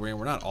phase that we're in,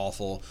 we're not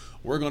awful.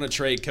 We're going to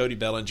trade Cody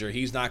Bellinger.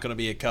 He's not going to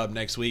be a Cub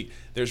next week.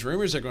 There's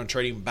rumors they're going to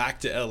trade him back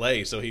to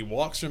L.A. So he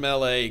walks from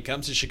L.A.,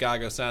 comes to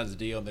Chicago, signs a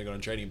deal, and they're going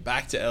to trade him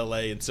back to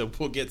L.A., and so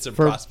we'll get some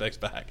prospects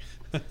back.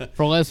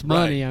 For less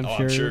money,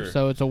 I'm sure.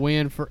 So it's a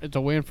win for the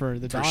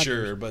Dodgers. For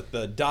sure, but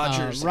the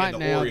Dodgers and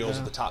the Orioles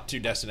are the top 2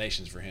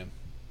 destinations for him.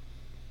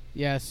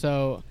 Yeah,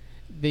 so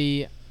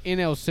the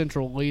NL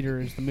Central leader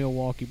is the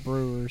Milwaukee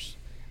Brewers.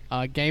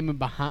 Game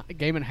and a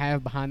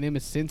half behind them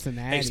is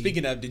Cincinnati. Hey,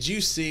 speaking of, did you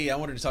see? I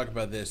wanted to talk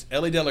about this.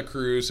 Ellie De La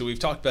Cruz, who we've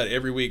talked about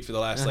every week for the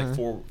last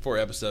four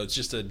episodes,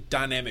 just a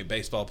dynamic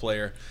baseball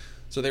player.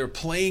 So they were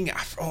playing.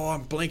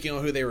 I'm blanking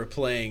on who they were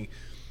playing,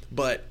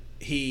 but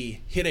he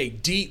hit a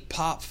deep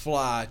pop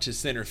fly to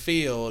center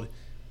field.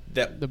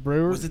 The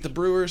Brewers? Was it the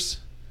Brewers?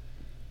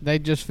 They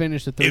just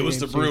finished the 3 It was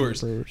the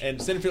Brewers.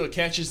 And center fielder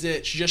catches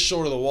it just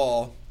short of the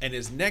wall. And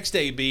his next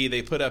AB,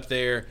 they put up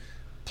there,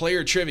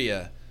 player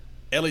trivia.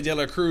 Ellie De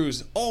La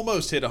Cruz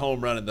almost hit a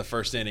home run in the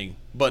first inning,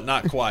 but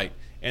not quite.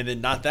 And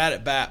then not that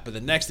at bat, but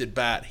the next at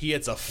bat, he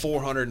hits a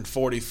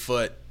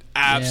 440-foot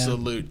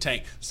absolute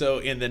tank. So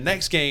in the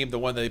next game, the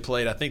one they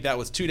played, I think that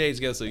was 2 days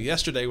ago. So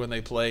yesterday when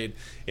they played,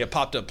 it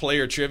popped up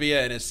player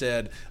trivia, and it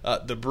said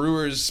the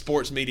Brewers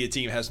sports media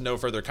team has no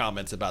further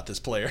comments about this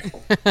player.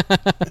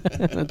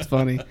 That's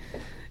funny.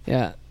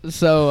 Yeah.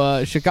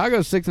 So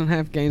Chicago's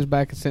 6.5 games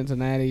back of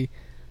Cincinnati.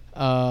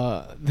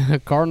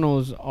 The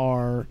Cardinals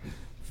are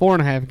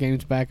 4.5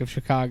 games back of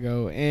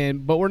Chicago,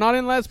 but we're not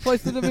in last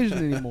place in the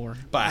division anymore.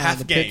 By half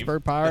the game.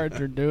 Pittsburgh Pirates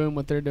are doing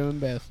what they're doing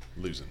best.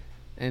 Losing.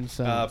 And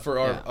so for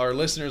our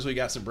listeners, we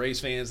got some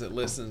Braves fans that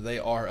listen. They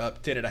are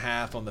up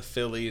 10.5 on the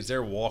Phillies.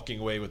 They're walking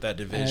away with that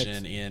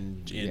division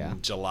in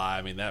July.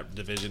 I mean, that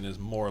division is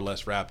more or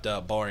less wrapped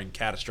up, barring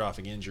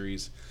catastrophic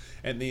injuries.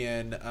 And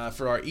then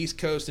for our East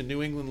Coast and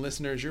New England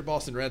listeners, your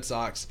Boston Red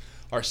Sox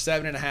are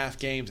 7.5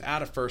 games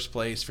out of first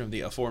place from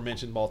the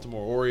aforementioned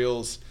Baltimore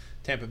Orioles.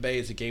 Tampa Bay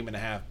is 1.5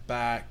 games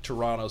back.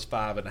 Toronto's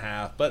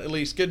 5.5. But at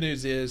least good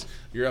news is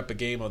you're up a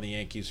game on the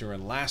Yankees, who are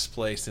in last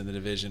place in the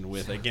division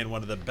with, again,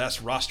 one of the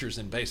best rosters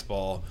in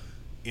baseball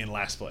in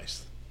last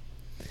place.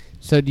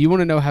 So do you want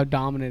to know how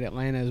dominant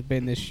Atlanta has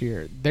been this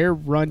year? Their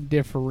run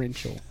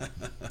differential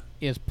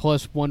is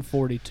plus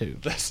 142.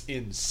 That's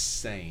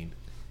insane.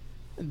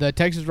 The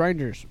Texas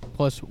Rangers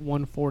plus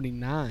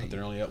 149. But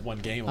they're only up one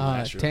game on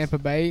the Astros. Tampa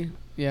Bay,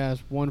 is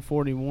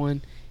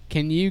 141.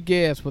 Can you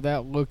guess,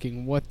 without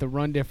looking, what the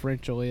run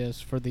differential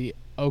is for the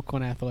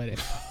Oakland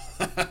Athletics?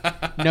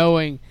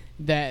 Knowing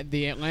that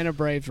the Atlanta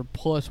Braves are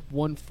plus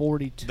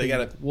 142.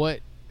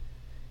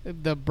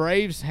 The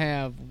Braves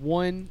have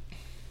won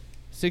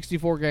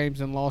 64 games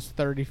and lost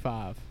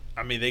 35.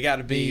 I mean, they got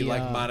to be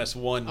minus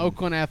one.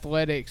 Oakland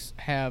Athletics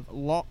have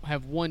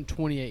won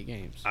 28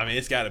 games. I mean,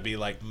 it's got to be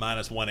like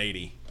minus 180.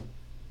 You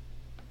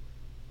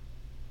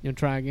want to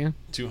try again?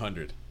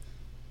 200.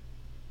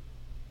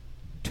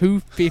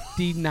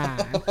 259.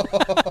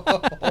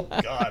 Oh,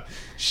 God.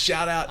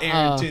 Shout out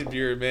Aaron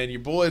Tinbury, man. Your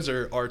boys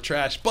are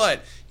trash.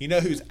 But you know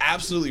who's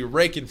absolutely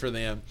raking for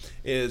them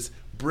is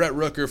Brett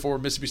Rooker, for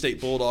Mississippi State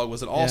Bulldog,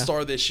 was an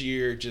all-star this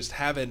year, just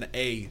having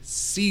a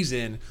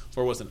season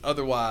for what's an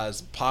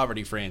otherwise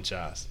poverty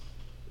franchise.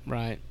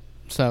 Right.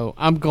 So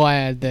I'm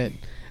glad that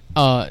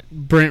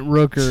Brent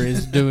Rooker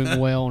is doing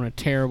well on a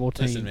terrible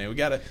team. Listen, man, we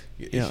got to...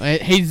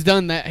 he's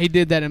done that. He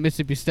did that in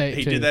Mississippi State,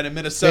 He too. did that in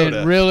Minnesota.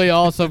 Been really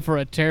awesome for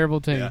a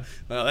terrible team. Yeah.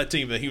 Well, that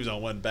team that he was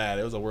on wasn't bad.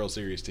 It was a World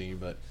Series team,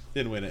 but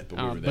didn't win it, but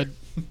we were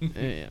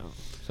there.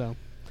 So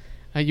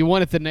you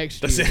won it the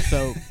next year.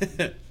 So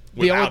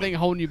the only thing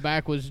holding you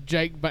back was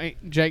Jake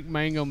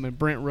Mangum and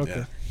Brent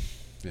Rooker.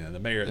 Yeah, the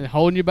mayor. And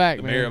holding you back,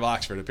 the man. mayor of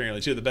Oxford,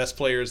 apparently two of the best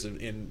players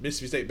in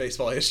Mississippi State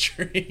baseball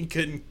history,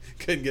 couldn't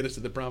get us to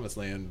the promised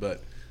land,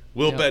 but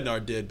Will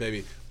Bednar did,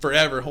 baby.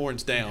 Forever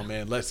horns down,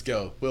 man. Let's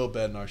go, Will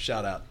Bednar.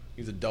 Shout out.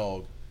 He's a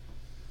dog.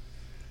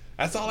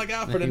 That's all I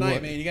got for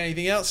tonight, man. You got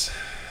anything else?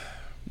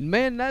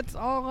 Man, that's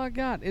all I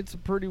got. It's a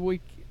pretty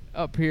week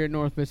up here in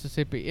North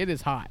Mississippi. It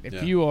is hot.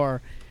 If you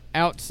are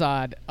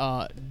outside,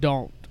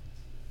 don't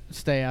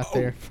stay out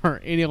there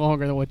for any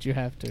longer than what you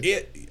have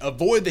to.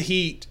 Avoid the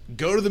heat.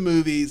 Go to the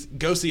movies.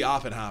 Go see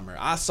Oppenheimer.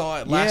 I saw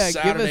it last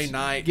Saturday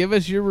night. Give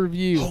us your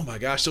review. Oh my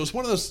gosh! So it's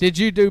one of those. Did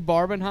you do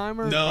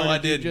Barbenheimer? No, I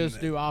didn't. Just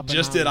do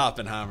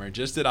Oppenheimer.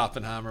 Just did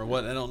Oppenheimer.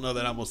 What? I don't know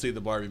that I'm gonna see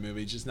the Barbie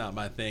movie. It's just not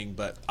my thing.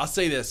 But I'll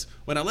say this: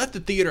 when I left the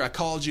theater, I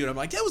called you and I'm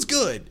like, "That was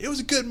good. It was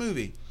a good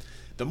movie."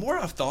 The more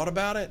I've thought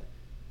about it,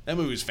 that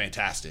movie was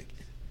fantastic.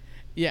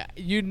 Yeah,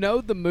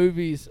 the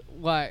movies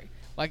like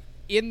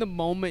in the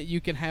moment you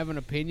can have an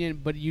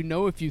opinion, but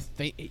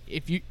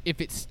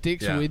if it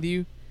sticks with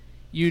you,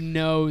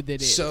 that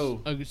it's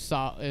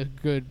a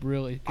good,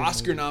 really good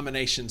Oscar movie.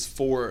 Nominations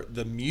for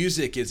the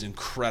music is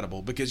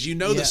incredible because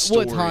the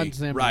story, it's Hans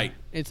Zimmer. right?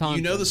 It's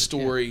Hans Zimmer. The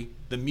story. Yeah.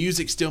 The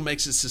music still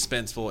makes it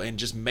suspenseful and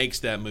just makes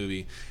that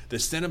movie. The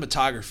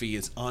cinematography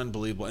is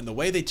unbelievable, and the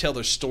way they tell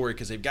their story,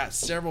 because they've got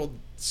several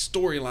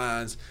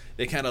storylines,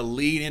 they kind of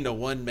lead into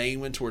one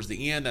main one towards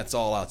the end. That's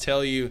all I'll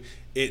tell you.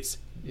 It's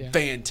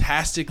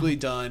fantastically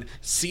done.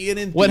 See it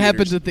in theaters. What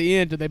happens at the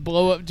end? Do they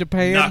blow up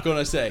Japan? Not going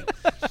to say.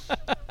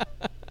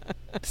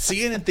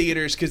 See it in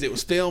theaters because it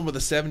was filmed with a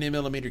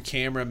 70mm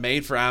camera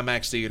made for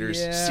IMAX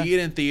theaters. Yeah. See it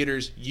in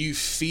theaters. You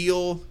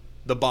feel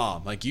the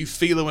bomb. Like, you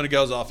feel it when it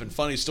goes off. And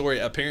funny story,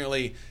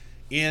 apparently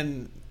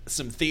in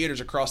some theaters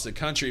across the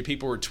country,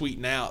 people were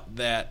tweeting out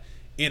that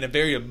in a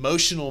very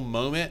emotional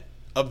moment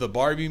of the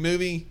Barbie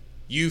movie,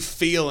 you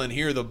feel and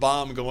hear the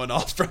bomb going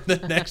off from the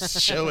next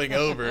showing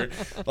over.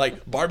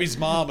 Like, Barbie's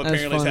mom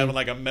apparently is having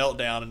like a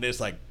meltdown, and it's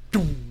like,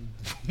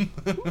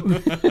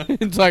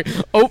 it's like,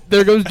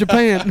 there goes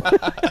Japan.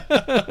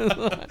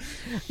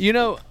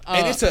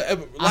 And it's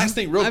last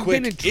thing, real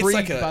quick. I've been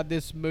intrigued by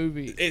this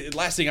movie.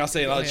 Last thing I'll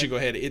say, and I'll let you go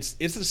ahead. It's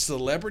a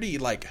celebrity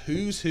like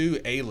who's who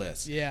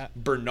A-list. Yeah.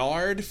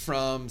 Bernard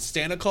from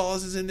Santa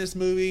Claus is in this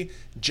movie.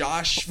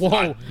 Josh.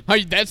 Whoa,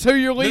 that's who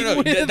you're leading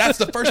with. That's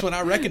the first one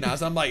I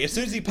recognize. I'm like, as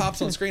soon as he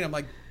pops on screen, I'm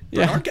like,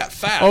 Bernard got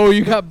fat. Oh,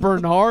 you got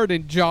Bernard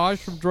and Josh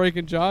from Drake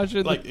and Josh.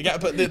 But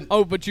then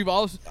but you've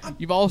also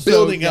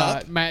building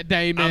got up. Matt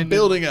Damon. I'm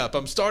building up.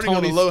 I'm starting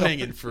Tony on the low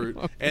hanging fruit,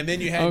 and then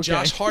you had Okay.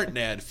 Josh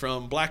Hartnett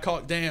from Black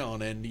Hawk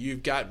Down, and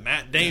you've got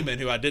Matt Damon,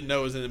 who I didn't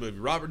know was in the movie.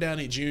 Robert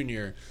Downey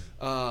Jr.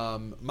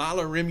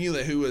 Milo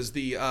Remulla, who was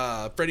the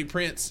Freddie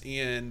Prinze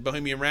in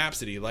Bohemian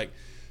Rhapsody. Like,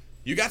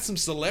 you got some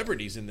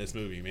celebrities in this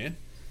movie, man.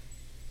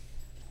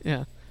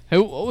 Yeah.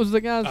 What was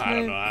the guy's I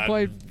name? don't know.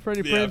 Played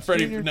Freddie Prinze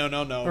Jr.?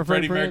 No. Or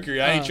Freddie Freddie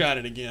Mercury. I ain't trying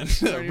it again.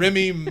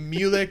 Remy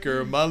Malek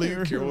or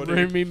Malik or whatever.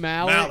 Remy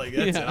Malek. Malik.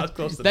 That's it. I was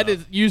close That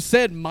enough. is, you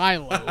said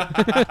Milo.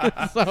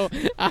 So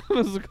I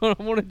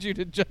wanted you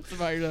to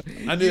justify yourself.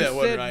 I knew that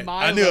wasn't right.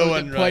 Milo I knew it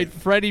wasn't that played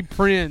right. Freddie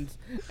Prinze,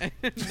 and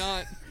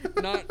not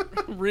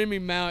Remy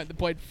Malek that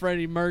played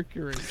Freddie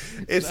Mercury.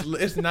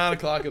 It's 9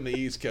 o'clock on the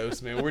East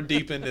Coast, man. We're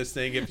deep in this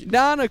thing.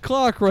 9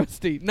 o'clock,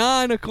 Rusty.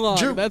 9 o'clock.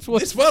 Drew, That's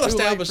what it's well too late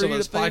established for on you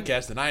this to think.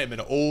 podcast that I am an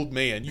old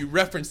man. You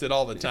reference it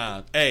all the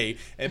time. A,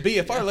 and B,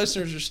 if our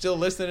listeners are still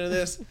listening to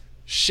this,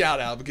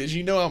 shout out, because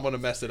you know I'm going to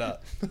mess it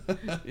up.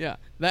 Yeah,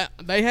 that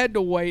they had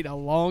to wait a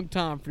long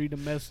time for you to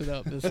mess it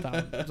up this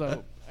time.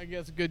 So I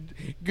guess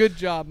good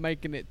job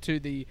making it to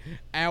the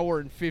hour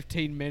and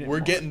 15-minute. We're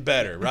mark. getting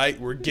better, right?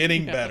 We're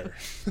getting better.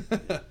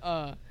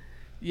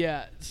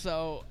 Yeah.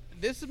 So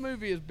this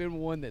movie has been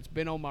one that's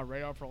been on my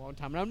radar for a long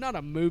time, and I'm not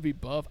a movie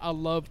buff. I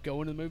love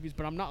going to the movies,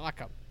 but I'm not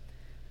like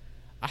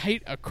I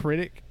hate a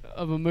critic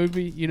of a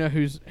movie, you know,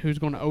 who's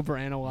going to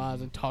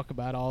overanalyze and talk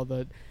about all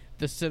the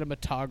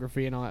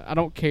cinematography and all that. I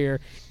don't care.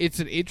 It's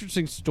an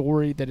interesting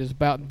story that is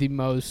about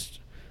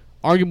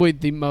arguably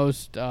the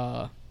most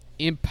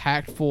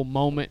impactful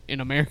moment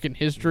in American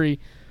history,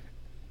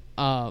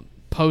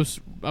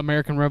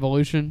 post-American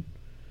Revolution,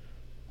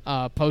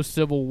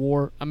 post-Civil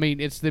War. I mean,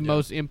 it's the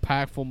most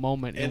impactful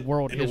moment in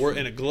world history.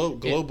 And a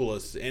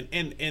globalist.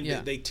 And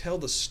Yeah. they tell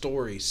the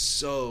story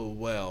so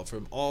well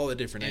from all the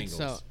different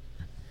angles.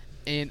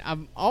 And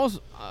I'm also,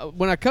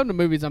 when I come to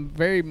movies, I'm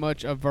very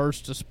much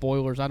averse to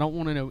spoilers. I don't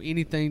want to know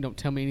anything. Don't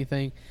tell me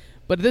anything.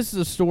 But this is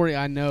a story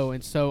I know,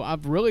 and so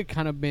I've really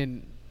kind of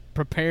been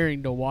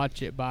preparing to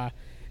watch it by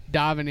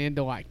diving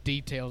into like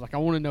details. Like I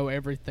want to know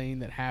everything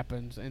that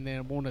happens, and then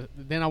I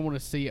want to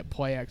see it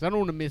play out. 'Cause I don't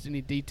want to miss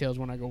any details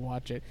when I go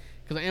watch it.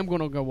 Because I am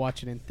going to go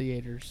watch it in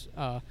theaters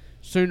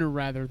sooner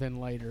rather than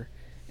later.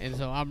 And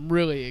so I'm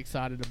really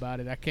excited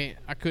about it.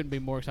 I couldn't be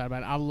more excited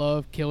about it. I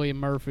love Cillian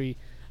Murphy.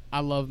 I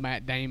love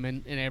Matt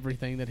Damon and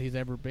everything that he's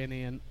ever been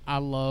in. I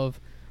love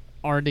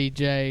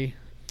RDJ.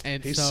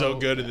 And He's so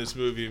good in this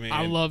movie, man.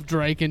 I love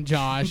Drake and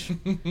Josh.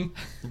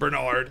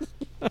 Bernard.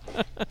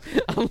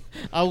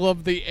 I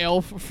love the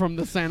elf from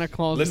the Santa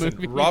Claus Listen,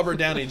 movie. Robert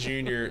Downey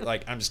Jr.,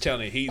 like, I'm just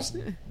telling you, he's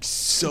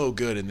so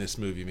good in this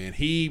movie, man.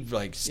 He,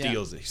 like,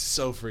 steals it. He's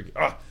so freaking...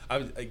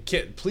 I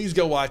can't, please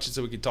go watch it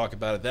so we can talk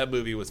about it. That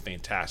movie was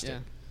fantastic.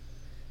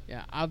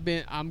 Yeah,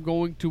 I'm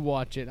going to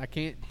watch it. I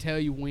can't tell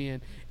you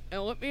when.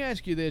 And let me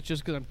ask you this,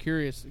 just because I'm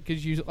curious,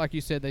 because like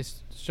you said, they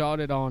shot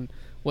it on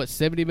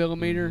 70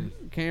 millimeter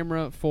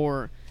camera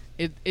for.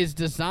 It is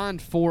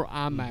designed for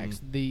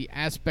IMAX. The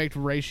aspect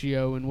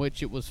ratio in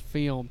which it was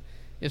filmed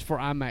is for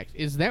IMAX.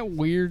 Is that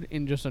weird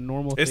in just a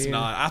normal It's theater?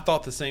 not. I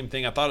thought the same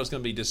thing. I thought it was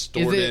going to be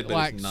distorted, Is it but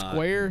like it's not.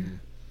 square?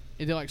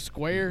 Is it like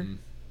square?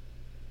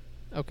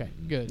 Okay,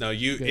 good. No,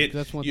 Good, 'cause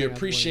that's one you thing I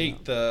was worried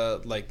appreciate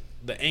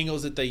the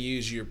angles that they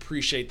use. You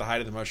appreciate the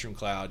height of the mushroom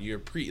cloud.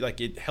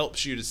 It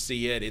helps you to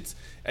see it.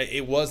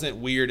 It wasn't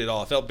weird at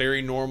all. It felt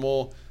very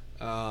normal.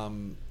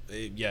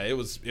 It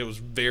was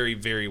very,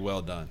 very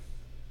well done.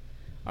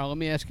 All right, let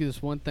me ask you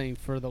this one thing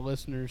for the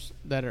listeners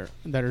that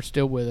are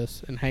still with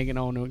us and hanging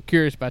on and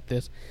curious about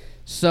this.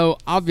 So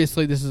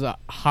obviously, this is a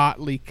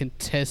hotly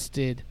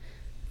contested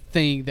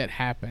thing that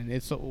happened.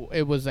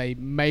 It was a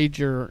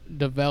major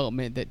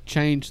development that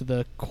changed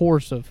the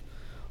course of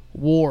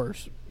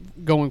wars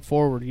going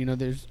forward. You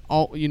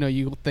know,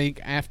 you think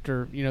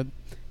after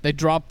they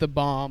dropped the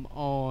bomb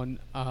on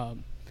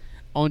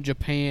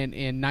Japan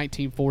in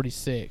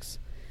 1946,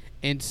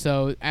 and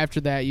so after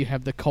that you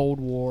have the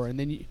Cold War, and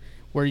then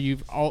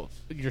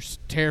you're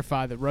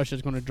terrified that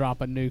Russia's going to drop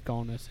a nuke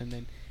on us, and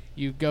then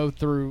you go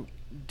through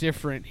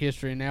different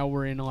history, and now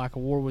we're in like a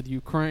war with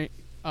Ukraine,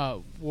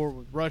 war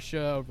with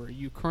Russia over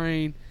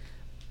Ukraine,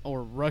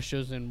 or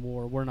Russia's in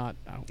war. We're not.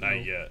 I don't know.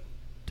 Not yet.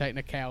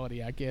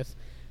 Technicality, I guess.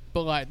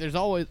 But like, there's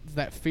always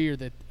that fear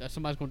that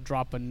somebody's going to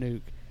drop a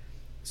nuke.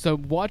 So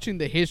watching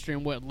the history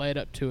and what led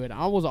up to it,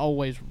 I was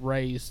always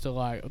raised to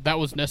like that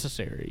was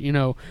necessary. You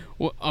know,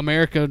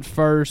 America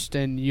first,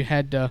 and you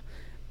had to.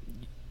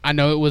 I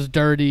know it was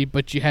dirty,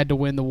 but you had to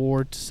win the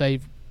war to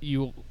save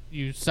you.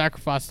 You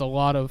sacrificed a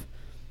lot of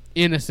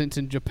innocence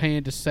in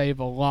Japan to save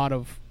a lot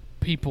of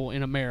people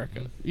in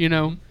America. You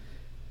know,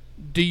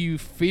 do you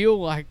feel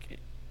like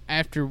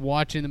after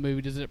watching the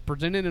movie, does it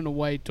present it in a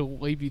way to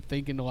leave you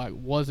thinking like,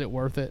 was it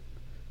worth it?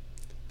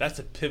 That's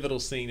a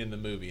pivotal scene in the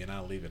movie, and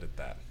I'll leave it at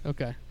that.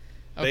 Okay.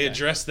 They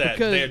address that.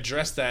 Because, they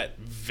address that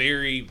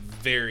very,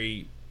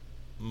 very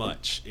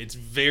much. It's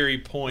very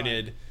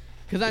pointed.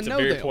 Because I It's a know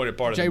very that pointed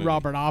part of the J. movie.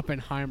 Robert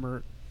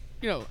Oppenheimer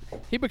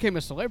he became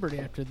a celebrity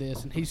after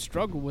this, and he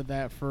struggled with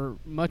that for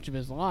much of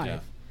his life.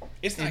 Yeah.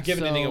 It's not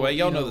giving anything away.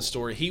 Y'all know the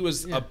story. He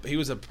was Yeah. he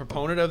was a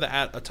proponent of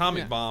the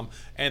atomic Yeah. bomb,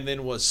 and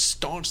then was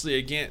staunchly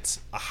against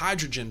a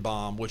hydrogen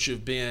bomb, which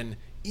have been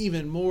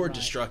even more Right.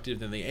 destructive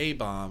than the A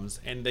bombs.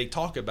 And they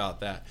talk about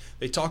that.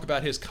 They talk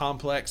about his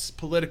complex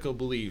political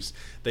beliefs.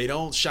 They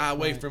don't shy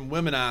away Right. from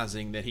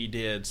womenizing that he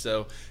did.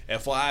 So,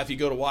 FYI, if you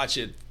go to watch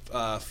it,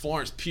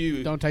 Florence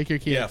Pugh. Don't take your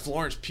kids. Yeah,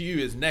 Florence Pugh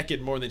is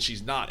naked more than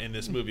she's not in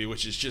this movie,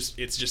 which is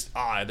just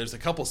odd. There's a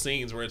couple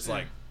scenes where it's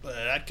like, where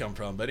did that come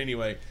from? But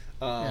anyway,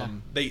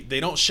 they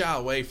don't shy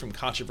away from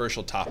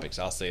controversial topics.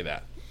 I'll say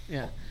that.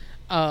 Yeah.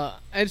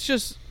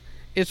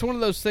 It's one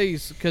of those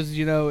things because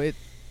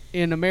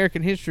in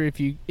American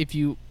history, if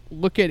you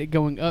look at it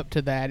going up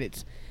to that,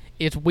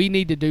 it's we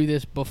need to do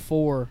this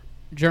before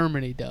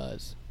Germany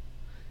does,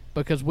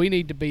 because we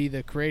need to be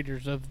the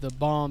creators of the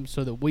bomb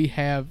so that we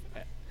have.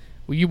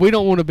 We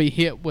don't want to be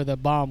hit with a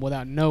bomb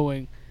without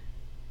knowing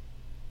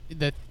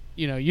that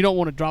you don't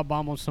want to drop a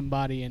bomb on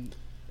somebody and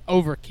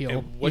overkill.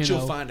 And what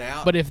you'll find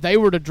out. But if they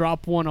were to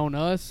drop one on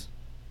us,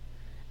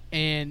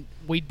 and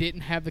we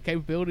didn't have the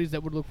capabilities,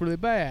 that would look really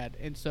bad.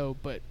 And so,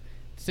 but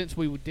since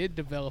we did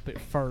develop it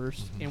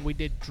first, and we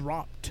did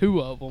drop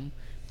 2 of them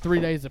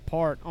 3 days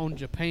apart on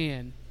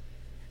Japan,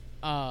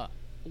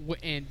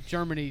 and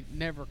Germany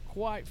never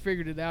quite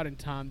figured it out in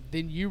time,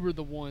 then you were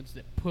the ones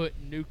that put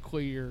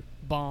nuclear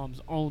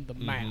bombs on the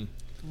map,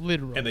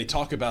 literally. And they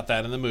talk about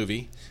that in the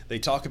movie. They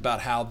talk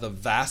about how the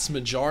vast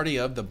majority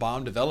of the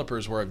bomb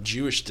developers were of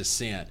Jewish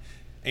descent.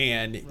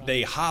 And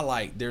they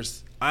highlight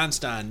there's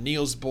Einstein,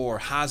 Niels Bohr,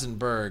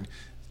 Heisenberg,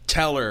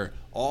 Teller,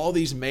 all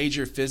these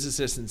major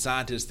physicists and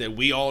scientists that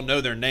we all know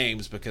their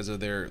names because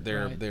of their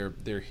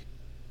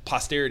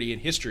posterity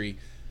and history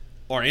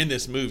are in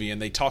this movie,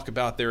 and they talk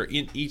about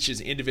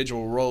each's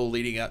individual role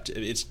leading up to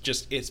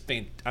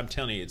I'm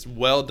telling you, it's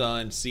well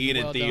done. See it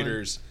in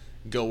theaters.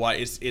 Go watch.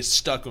 It's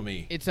stuck with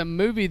me. It's a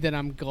movie that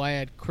I'm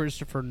glad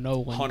Christopher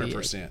Nolan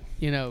 100%.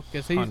 did.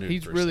 Because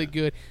he's really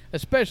good,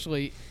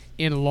 especially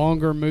in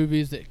longer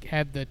movies that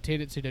have the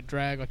tendency to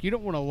drag. Like, you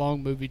don't want a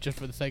long movie just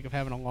for the sake of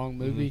having a long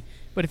movie.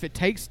 But if it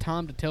takes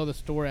time to tell the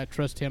story, I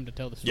trust him to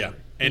tell the story.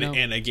 Yeah,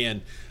 and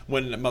again,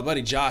 when my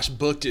buddy Josh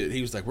booked it,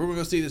 he was like, "We're going to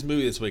go see this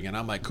movie this weekend."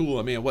 I'm like, "Cool,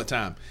 I'm in. What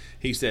time?"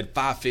 He said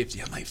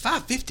 5:50. I'm like,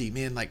 5:50,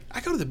 man. Like, I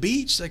go to the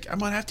beach. Like, I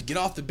might have to get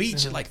off the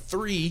beach at like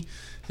 3:30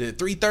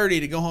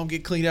 to go home,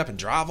 get cleaned up, and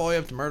drive all the way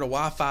up to Myrtle.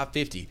 Why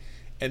 5:50?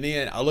 And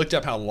then I looked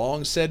up how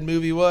long said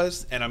movie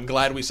was, and I'm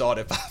glad we saw it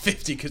at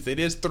 5:50 because it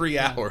is 3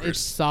 hours. It's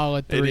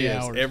solid 3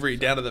 hours.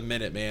 Down to the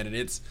minute, man. And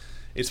it's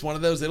one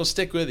of those, it'll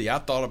stick with you.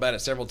 I've thought about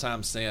it several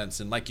times since,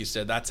 and like you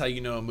said, that's how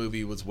you know a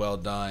movie was well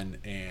done.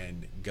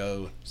 And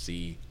go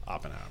see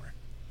Oppenheimer.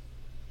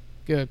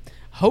 Good.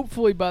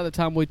 Hopefully by the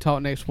time we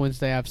talk next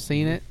Wednesday, I've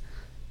seen it.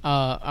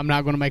 I'm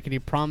not going to make any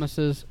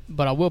promises,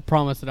 but I will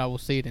promise that I will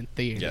see it in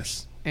theaters.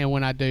 Yes. And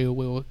when I do,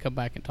 we will come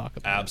back and talk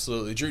about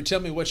Absolutely. Drew, tell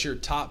me what's your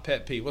top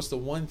pet peeve. What's the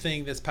one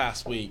thing this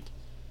past week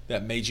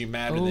that made you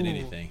madder than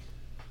anything?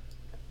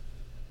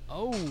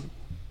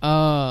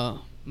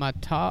 My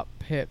top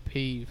pet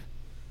peeve.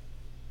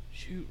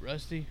 Shoot,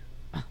 Rusty.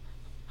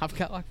 I've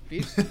got like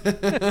 50.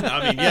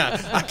 I mean,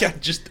 yeah.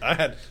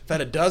 I've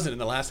had a dozen in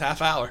the last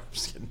half hour. I'm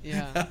just kidding.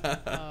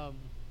 Yeah.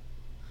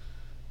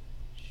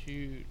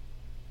 Shoot.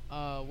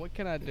 What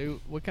can I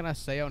do? What can I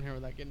say on here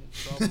without getting in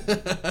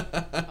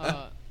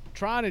trouble?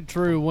 Tried and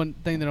true, one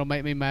thing that'll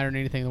make me madder than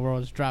anything in the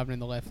world is driving in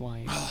the left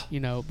lane.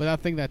 But I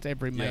think that's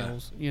every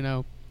male's,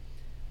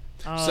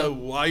 So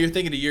while you're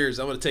thinking of yours,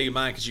 I'm going to tell you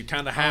mine because you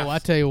kind of have. I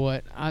tell you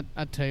what.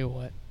 I tell you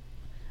what.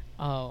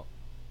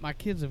 My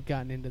kids have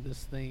gotten into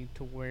this thing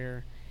to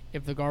where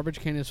if the garbage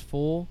can is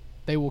full,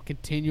 they will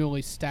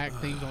continually stack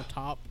things on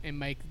top and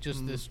make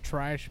just this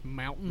trash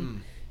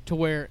mountain to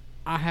where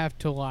I have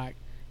to, like,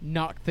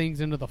 knock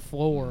things into the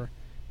floor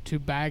to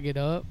bag it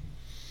up.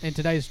 And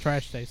today's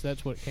trash day, so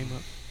that's what came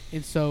up.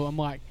 And so I'm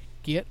like,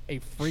 get a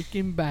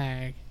freaking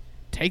bag,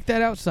 take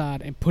that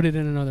outside, and put it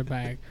in another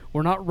bag.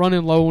 We're not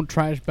running low on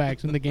trash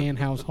bags in the Gann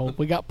household.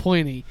 We got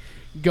plenty.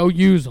 Go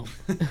use them.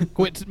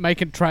 Quit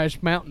making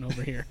trash mountain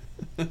over here.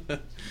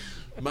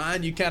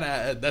 Mine, you kind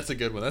of, that's a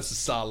good one. That's a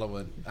solid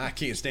one. I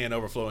can't stand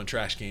overflowing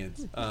trash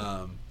cans.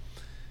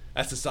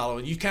 That's a solid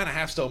one. You kind of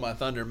have stole my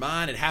thunder.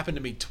 Mine, it happened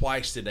to me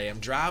twice today. I'm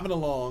driving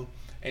along,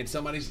 and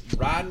somebody's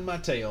riding my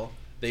tail.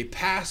 They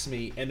pass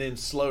me and then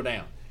slow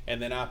down.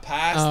 And then I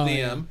pass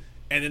them,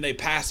 and then they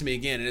pass me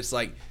again. And it's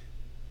like,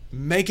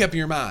 make up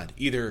your mind.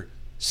 Either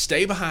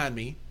stay behind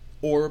me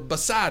or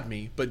beside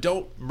me, but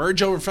don't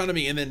merge over in front of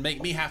me and then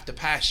make me have to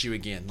pass you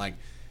again. Like,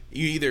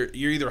 you're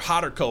either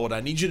hot or cold. I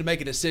need you to make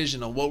a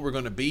decision on what we're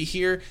going to be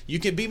here. You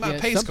can be my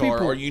pace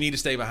car, or you need to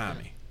stay behind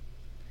me.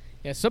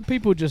 Yeah, some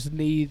people just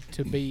need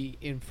to be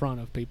in front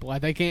of people.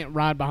 Like, they can't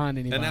ride behind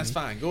anybody. And that's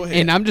fine. Go ahead.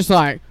 And I'm just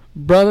like,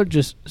 brother,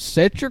 just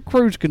set your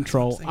cruise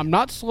control. I'm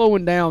not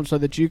slowing down so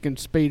that you can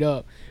speed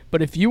up.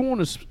 But if you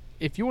want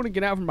to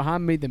get out from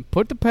behind me, then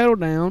put the pedal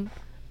down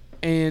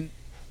and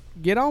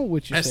get on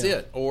with yourself.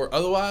 That's it. Or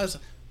otherwise,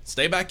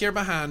 Stay back there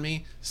behind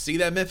me. See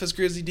that Memphis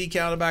Grizzly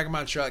decal in the back of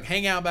my truck.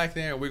 Hang out back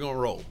there, and we're going to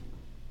roll.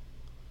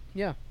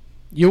 Yeah.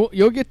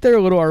 You'll get there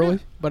a little early,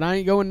 but I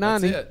ain't going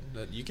 90. That's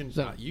it. You can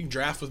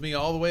draft with me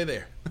all the way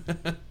there.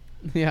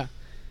 Yeah.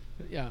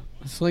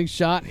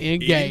 Slingshot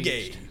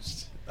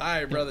engaged. All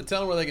right, brother.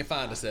 Tell them where they can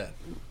find us at.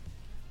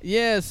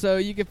 Yeah, so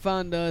you can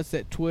find us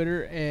at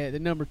Twitter at the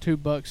number 2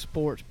 Buck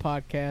Sports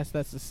Podcast.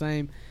 That's the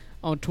same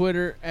on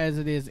Twitter as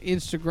it is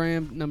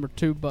Instagram, number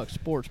 2 Buck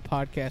Sports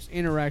Podcast.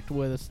 Interact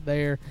with us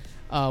there.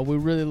 We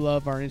really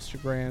love our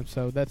Instagram,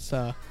 so that's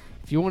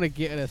if you want to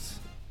get us.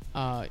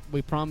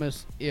 We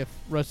promise if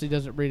Rusty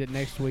doesn't read it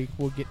next week,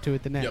 we'll get to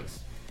it the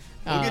next.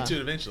 Yep. We'll get to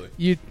it eventually.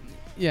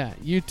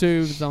 YouTube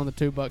is on the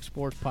 2 Buck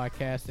Sports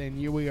Podcast, and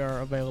we are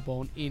available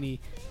on any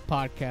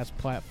podcast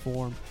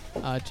platform.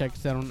 Check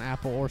us out on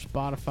Apple or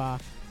Spotify,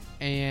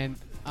 and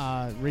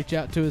reach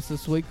out to us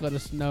this week. Let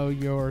us know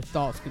your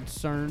thoughts,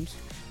 concerns.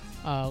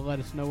 Let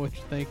us know what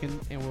you're thinking,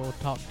 and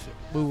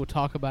we will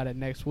talk about it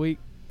next week.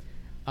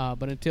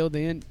 But until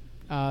then,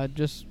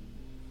 just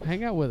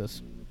hang out with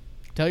us.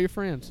 Tell your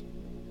friends.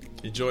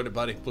 Enjoyed it,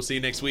 buddy. We'll see you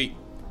next week.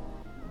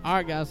 All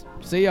right, guys.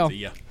 See y'all. See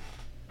ya.